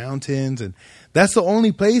have like mountains, and that's the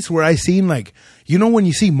only place where I seen like, you know, when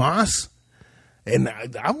you see moss And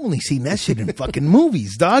I've only seen that shit in fucking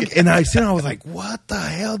movies, dog. And I was like, what the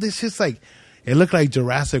hell? This shit's like, it looked like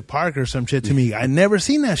Jurassic Park or some shit to me. I never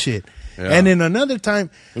seen that shit. Yeah. And then another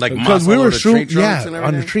time, like because we were shroomed,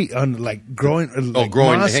 on the tree, on like growing,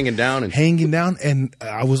 growing, moss, hanging down, and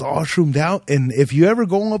I was all shroomed out. And if you ever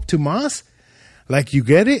go up to moss, like you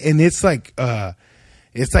get it, and it's like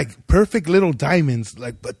perfect little diamonds,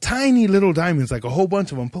 but tiny little diamonds, like a whole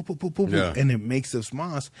bunch of them, poop, poop, poop, poop, and it makes this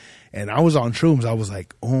moss. And I was on shrooms. I was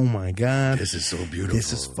like, oh my God. This is so beautiful.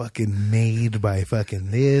 This is fucking made by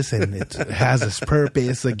fucking this, and it has its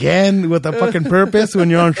purpose. Again, with a fucking purpose when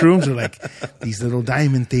you're on shrooms, are like these little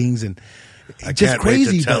diamond things, and I just can't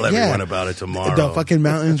crazy. Wait to tell everyone about it tomorrow. The fucking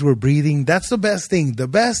mountains were breathing. That's the best thing. The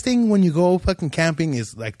best thing when you go fucking camping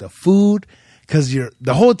is like the food. Because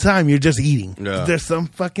the whole time you're just eating. Yeah. There's some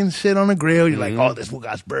fucking shit on the grill. You're like, oh, this fool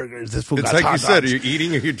got burgers. This fool got hot dogs. It's like you said, you're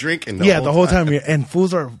eating or you're drinking. The whole time. And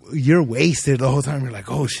fools you're wasted the whole time. You're like,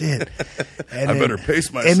 oh shit. And I better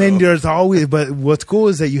pace myself. And then there's always, but what's cool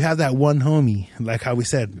is that you have that one homie, like how we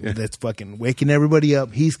said, that's fucking waking everybody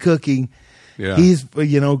up. He's cooking. Yeah. He's,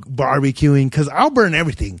 barbecuing. Because I'll burn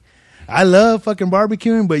everything. I love fucking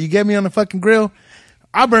barbecuing, but you get me on the fucking grill.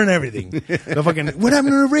 I burn everything. The fucking, what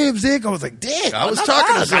happened to the ribs, Dick? I was like, Dick. I was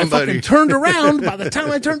talking to somebody. I fucking turned around. By the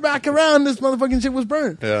time I turned back around, this motherfucking shit was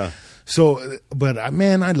burnt. Yeah. So, but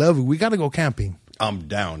man, I love it. We got to go camping. I'm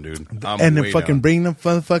down, dude. And then fucking bring the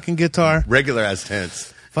fucking guitar. Regular ass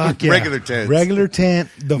tents. Fuck yeah. Regular tents. Regular tent.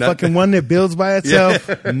 The fucking one that builds by itself.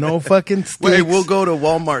 Yeah. No fucking sticks. Wait, we'll go to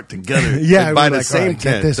Walmart together. Yeah. Buy the same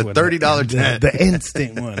tent. The $30 tent. The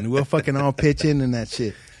instant one. We'll fucking all pitch in and that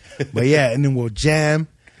shit. But yeah, and then we'll jam.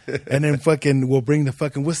 And then fucking we'll bring the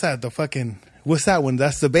fucking, what's that? What's that one?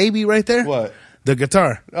 That's the baby right there? What? The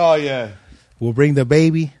guitar. Oh, yeah. We'll bring the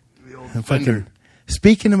baby. The old and fucking,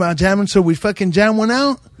 speaking about jamming, so we fucking jam one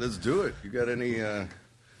out? Let's do it. You got any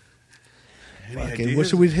ideas? What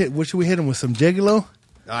should we hit? What should we hit him with? Some Gigolo?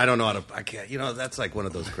 I don't know how to. I can't. That's like one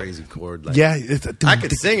of those crazy chord. Like, yeah, I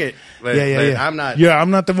could sing it. But, yeah. I'm not. Yeah,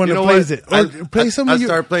 I'm not the one that plays it. Play some. I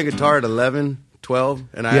started playing guitar at 11, 12,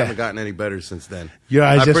 and I haven't gotten any better since then. Yeah,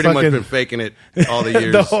 I've pretty much been faking it all the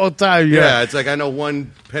years. The whole time. Yeah, it's like I know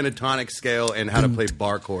one pentatonic scale and how to play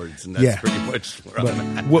bar chords, and that's pretty much where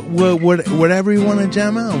I'm at. Whatever you want to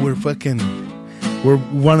jam out, we're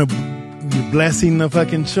blessing the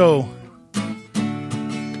fucking show.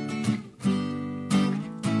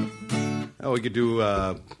 Oh, we could do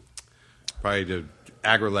probably the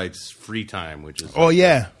Aggrolites Free Time, which is free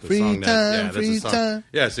time.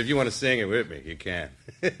 Yeah, so if you want to sing it with me, you can.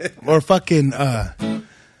 Or fucking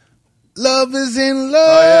Love is in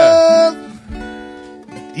Love.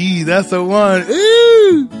 Oh, yeah. That's the one.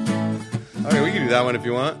 Ooh. Okay, we can do that one if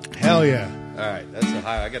you want. Hell yeah. All right, that's a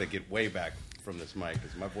high. I got to get way back from this mic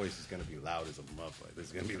because my voice is going to be loud as a motherfucker. This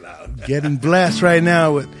is going to be loud. Getting blessed right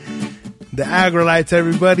now with the Aggrolites,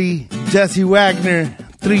 everybody. Jesse Wagner,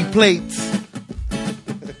 3 plates.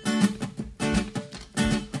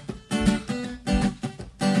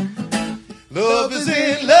 Love is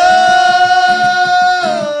in love.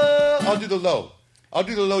 I'll do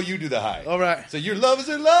the low. You do the high. All right. So your love is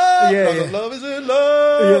in love. Yeah. Love is in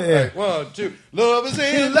love. Yeah. Right, 1, 2. Love is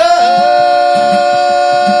in love.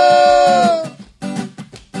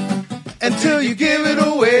 Until you give it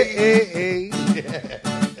away. Yeah.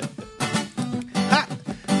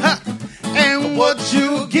 And what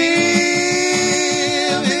you give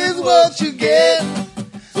is what you get.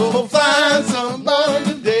 So find somebody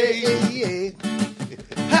today.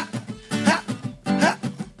 Ha, ha, ha, ha.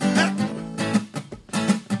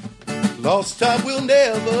 Lost time will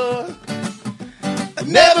never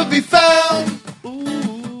be found.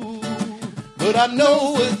 Ooh, but I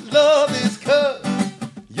know what love is 'cause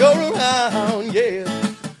you're around, yeah.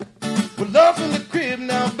 Well, love from the crib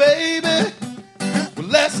now, baby. Well,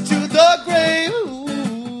 that's to the grave.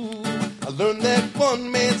 Ooh, I learned that one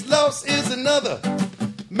man's loss is another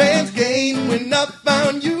man's gain when I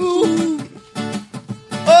found you.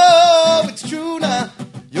 Oh, it's true now.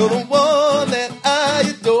 You're the one that I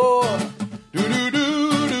adore.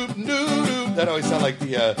 Do-do-do-do-do-do. That always sounds like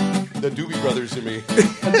the Doobie Brothers to me.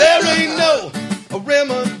 And there ain't no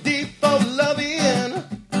remedy for loving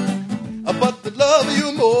but to love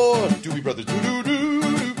you more. Doobie Brothers.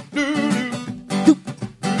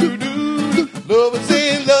 Love is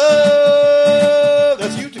in love.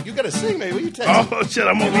 That's you. You gotta sing, man. What you texting? Oh shit!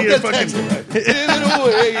 I'm over here fucking. Give it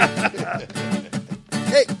away.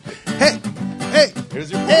 Hey! Here's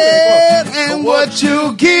your and what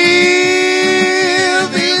you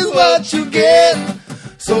give is what you get.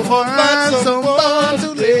 So find someone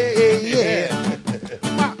today. Yeah.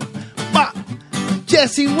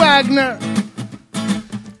 Jesse Wagner,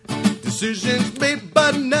 Decisions made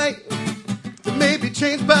by night that may be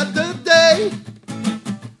changed by the day.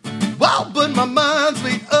 Wow, but my mind's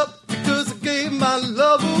made up because I gave my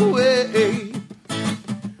love away.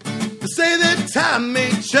 They say that time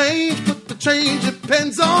may change, but the change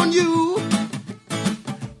depends on you.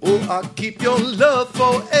 Oh, I'll keep your love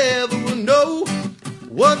forever. Will know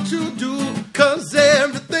what to do, 'cause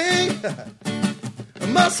everything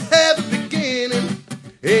must have a beginning,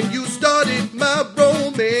 and you started my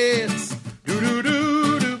romance.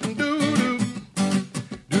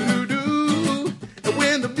 Do-do-do-do-do-do-do-do. And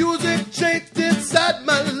when the music changed inside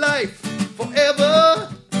my life forever,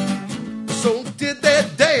 so did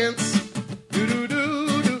that dance.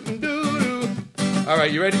 Do-do-do-do-do-do. All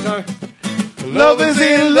right, you ready, Tom? Love is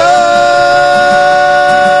in love.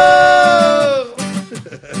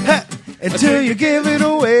 Ha, until you give it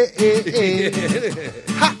away.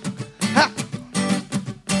 Ha, ha.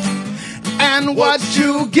 And what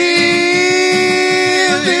you give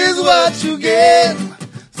is what you get.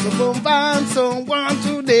 So go find someone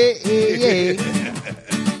today.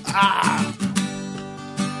 Ah.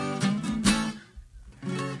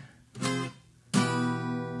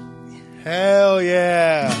 Hell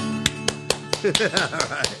yeah. All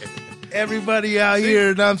right. Everybody out here,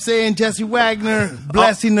 and I'm saying Jesse Wagner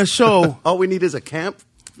blessing the show. All we need is a camp,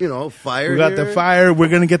 fire. We got the fire. We're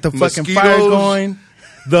gonna get the fucking fire going.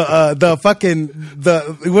 The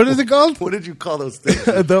what is it called? What did you call those things?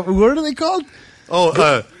 What are they called?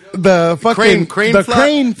 Oh, the fucking crane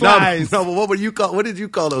crane flies. No, but what did you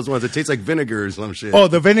call those ones? It tastes like vinegar or some shit. Oh,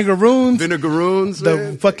 the vinegaroons. The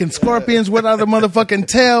man. Fucking scorpions without a motherfucking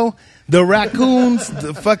tail. The raccoons.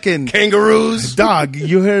 The fucking kangaroos. Dog,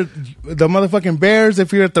 you heard the motherfucking bears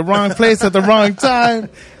if you're at the wrong place at the wrong time.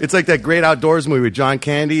 It's like that Great Outdoors movie with John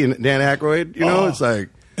Candy and Dan Aykroyd. It's like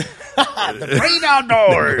the Great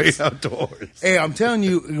Outdoors. The Great Outdoors. Hey, I'm telling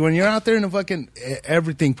you, when you're out there in the fucking,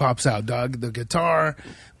 everything pops out, dog. The guitar,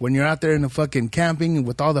 when you're out there in the fucking camping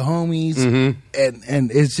with all the homies,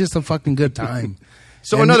 and it's just a fucking good time.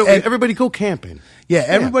 So everybody go camping. Yeah,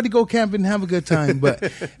 everybody go camping and have a good time.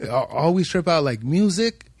 But always trip out like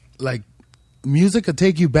music will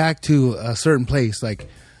take you back to a certain place. Like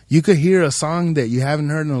you could hear a song that you haven't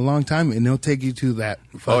heard in a long time, and it'll take you to that.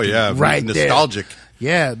 Right, nostalgic. There.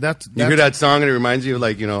 Yeah, that's you hear that song and it reminds you of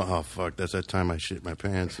oh fuck, that's that time I shit my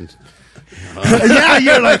pants. And, yeah,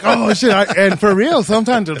 you're like, oh shit, and for real,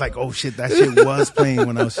 sometimes it's like, oh shit, that shit was playing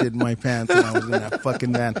when I was shitting my pants and I was in that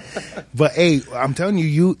fucking van. But hey, I'm telling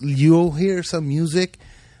you, you'll hear some music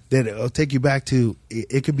that it'll take you back to.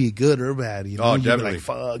 It could be good or bad. Oh, you'll definitely. be like,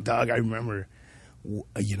 fuck, dog, I remember.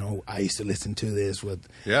 I used to listen to this with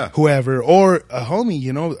whoever or a homie.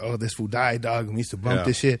 Oh, this fool died, dog. We used to bump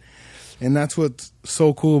this shit. And that's what's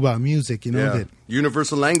so cool about music, that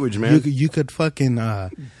universal language, man. You could fucking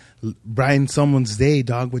brighten someone's day,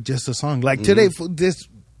 dog, with just a song. Like today, this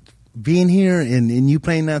being here and you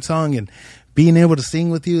playing that song and being able to sing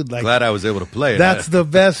with you. Like, glad I was able to play it. That's the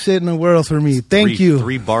best shit in the world for me. Thank you.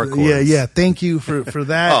 3 bar chords. Yeah. Thank you for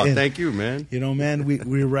that. Oh, and, thank you, man. Man,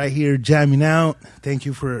 we're right here jamming out. Thank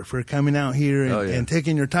you for coming out here and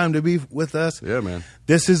taking your time to be with us. Yeah, man.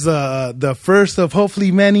 This is the first of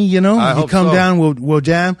hopefully many. You come down, we'll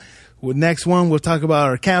jam. Next one, we'll talk about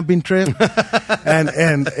our camping trip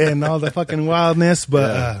and all the fucking wildness.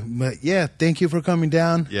 But yeah, thank you for coming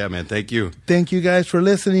down. Yeah, man. Thank you. Thank you guys for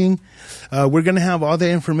listening. We're gonna have all the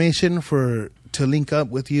information to link up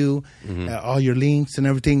with you, all your links and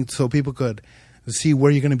everything, so people could see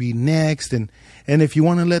where you're gonna be next. And if you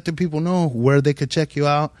want to let the people know where they could check you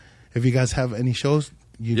out, if you guys have any shows,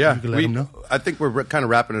 you can let them know. I think we're kind of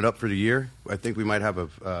wrapping it up for the year. I think we might have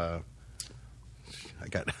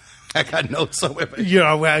I got notes somewhere.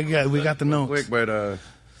 Yeah, we got the notes. Quick, but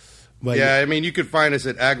yeah, I mean, you can find us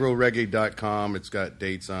at aggroreggae.com. It's got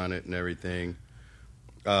dates on it and everything.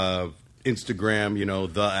 Instagram,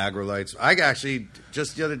 the Aggrolites. I actually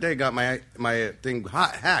just the other day got my thing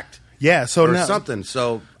hacked. Yeah, something.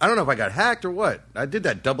 So I don't know if I got hacked or what. I did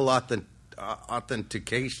that double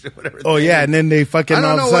authentication, whatever. Oh yeah, and then they fucking. I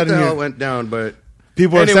don't know what the hell went down, but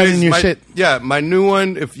people are sending you shit. Yeah, my new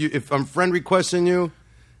one. If I'm friend requesting you.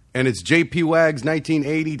 And it's JP Wags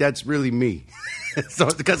 1980. That's really me.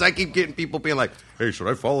 So because I keep getting people being like, "Hey, should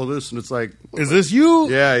I follow this?" And it's like, "Is this you?"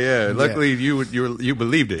 Yeah. Luckily, you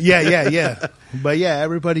believed it. Yeah. But yeah,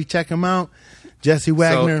 everybody check him out. Jesse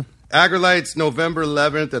Wagner. So, Aggrolites, November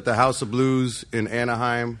 11th at the House of Blues in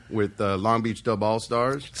Anaheim with Long Beach Dub All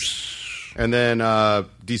Stars, and then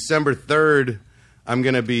December 3rd, I'm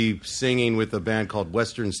going to be singing with a band called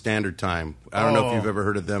Western Standard Time. I don't know if you've ever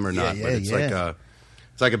heard of them or not, but it's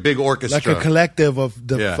like a big orchestra. Like a collective of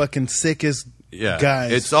the fucking sickest Yeah,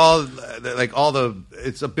 guys. It's all like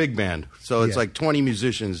it's a big band, so it's Yeah. like 20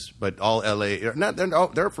 musicians, but all LA.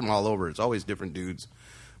 They're from all over. It's always different dudes.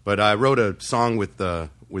 But I wrote a song with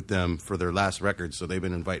them for their last record, so they've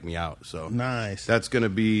been inviting me out. So Nice. That's going to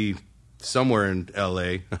be somewhere in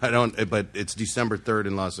LA. But it's December 3rd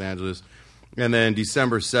in Los Angeles, and then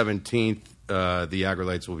December 17th, the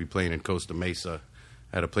Aggrolites will be playing in Costa Mesa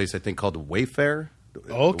at a place I think called Wayfair.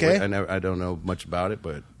 Okay. I don't know much about it,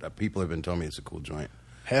 but people have been telling me it's a cool joint.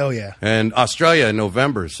 Hell yeah. And Australia in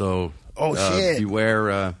November, so shit.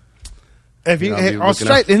 beware. If you, I'll be hey, looking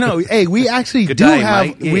Australia, no, hey, we actually Good do day,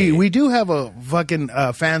 have mate. we do have a fucking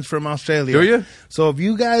fans from Australia. Do you? So if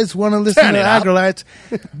you guys want to listen Turn to it up. Aggrolites,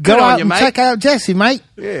 Good go on out you, and mate. check out Jesse, mate.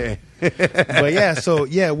 Yeah. But yeah, so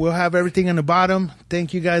yeah, we'll have everything in the bottom.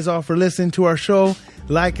 Thank you guys all for listening to our show.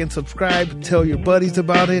 Like and subscribe. Tell your buddies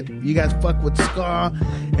about it. You guys fuck with ska,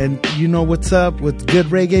 and you know what's up with good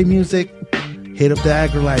reggae music. Hit up the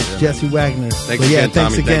Aggrolites, Jesse Wagner. Thanks But yeah, again,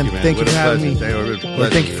 thanks Tommy. again. Thank you, man. Thank you What for a having pleasure. me. What a Well,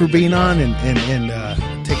 pleasure. thank you for being on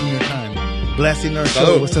and taking your time. Blessing our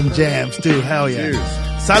show Salud. with some jams too. Hell yeah. Cheers.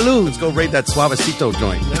 Salud. Let's go raid that Suavecito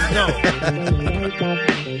joint. Let's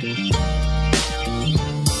go.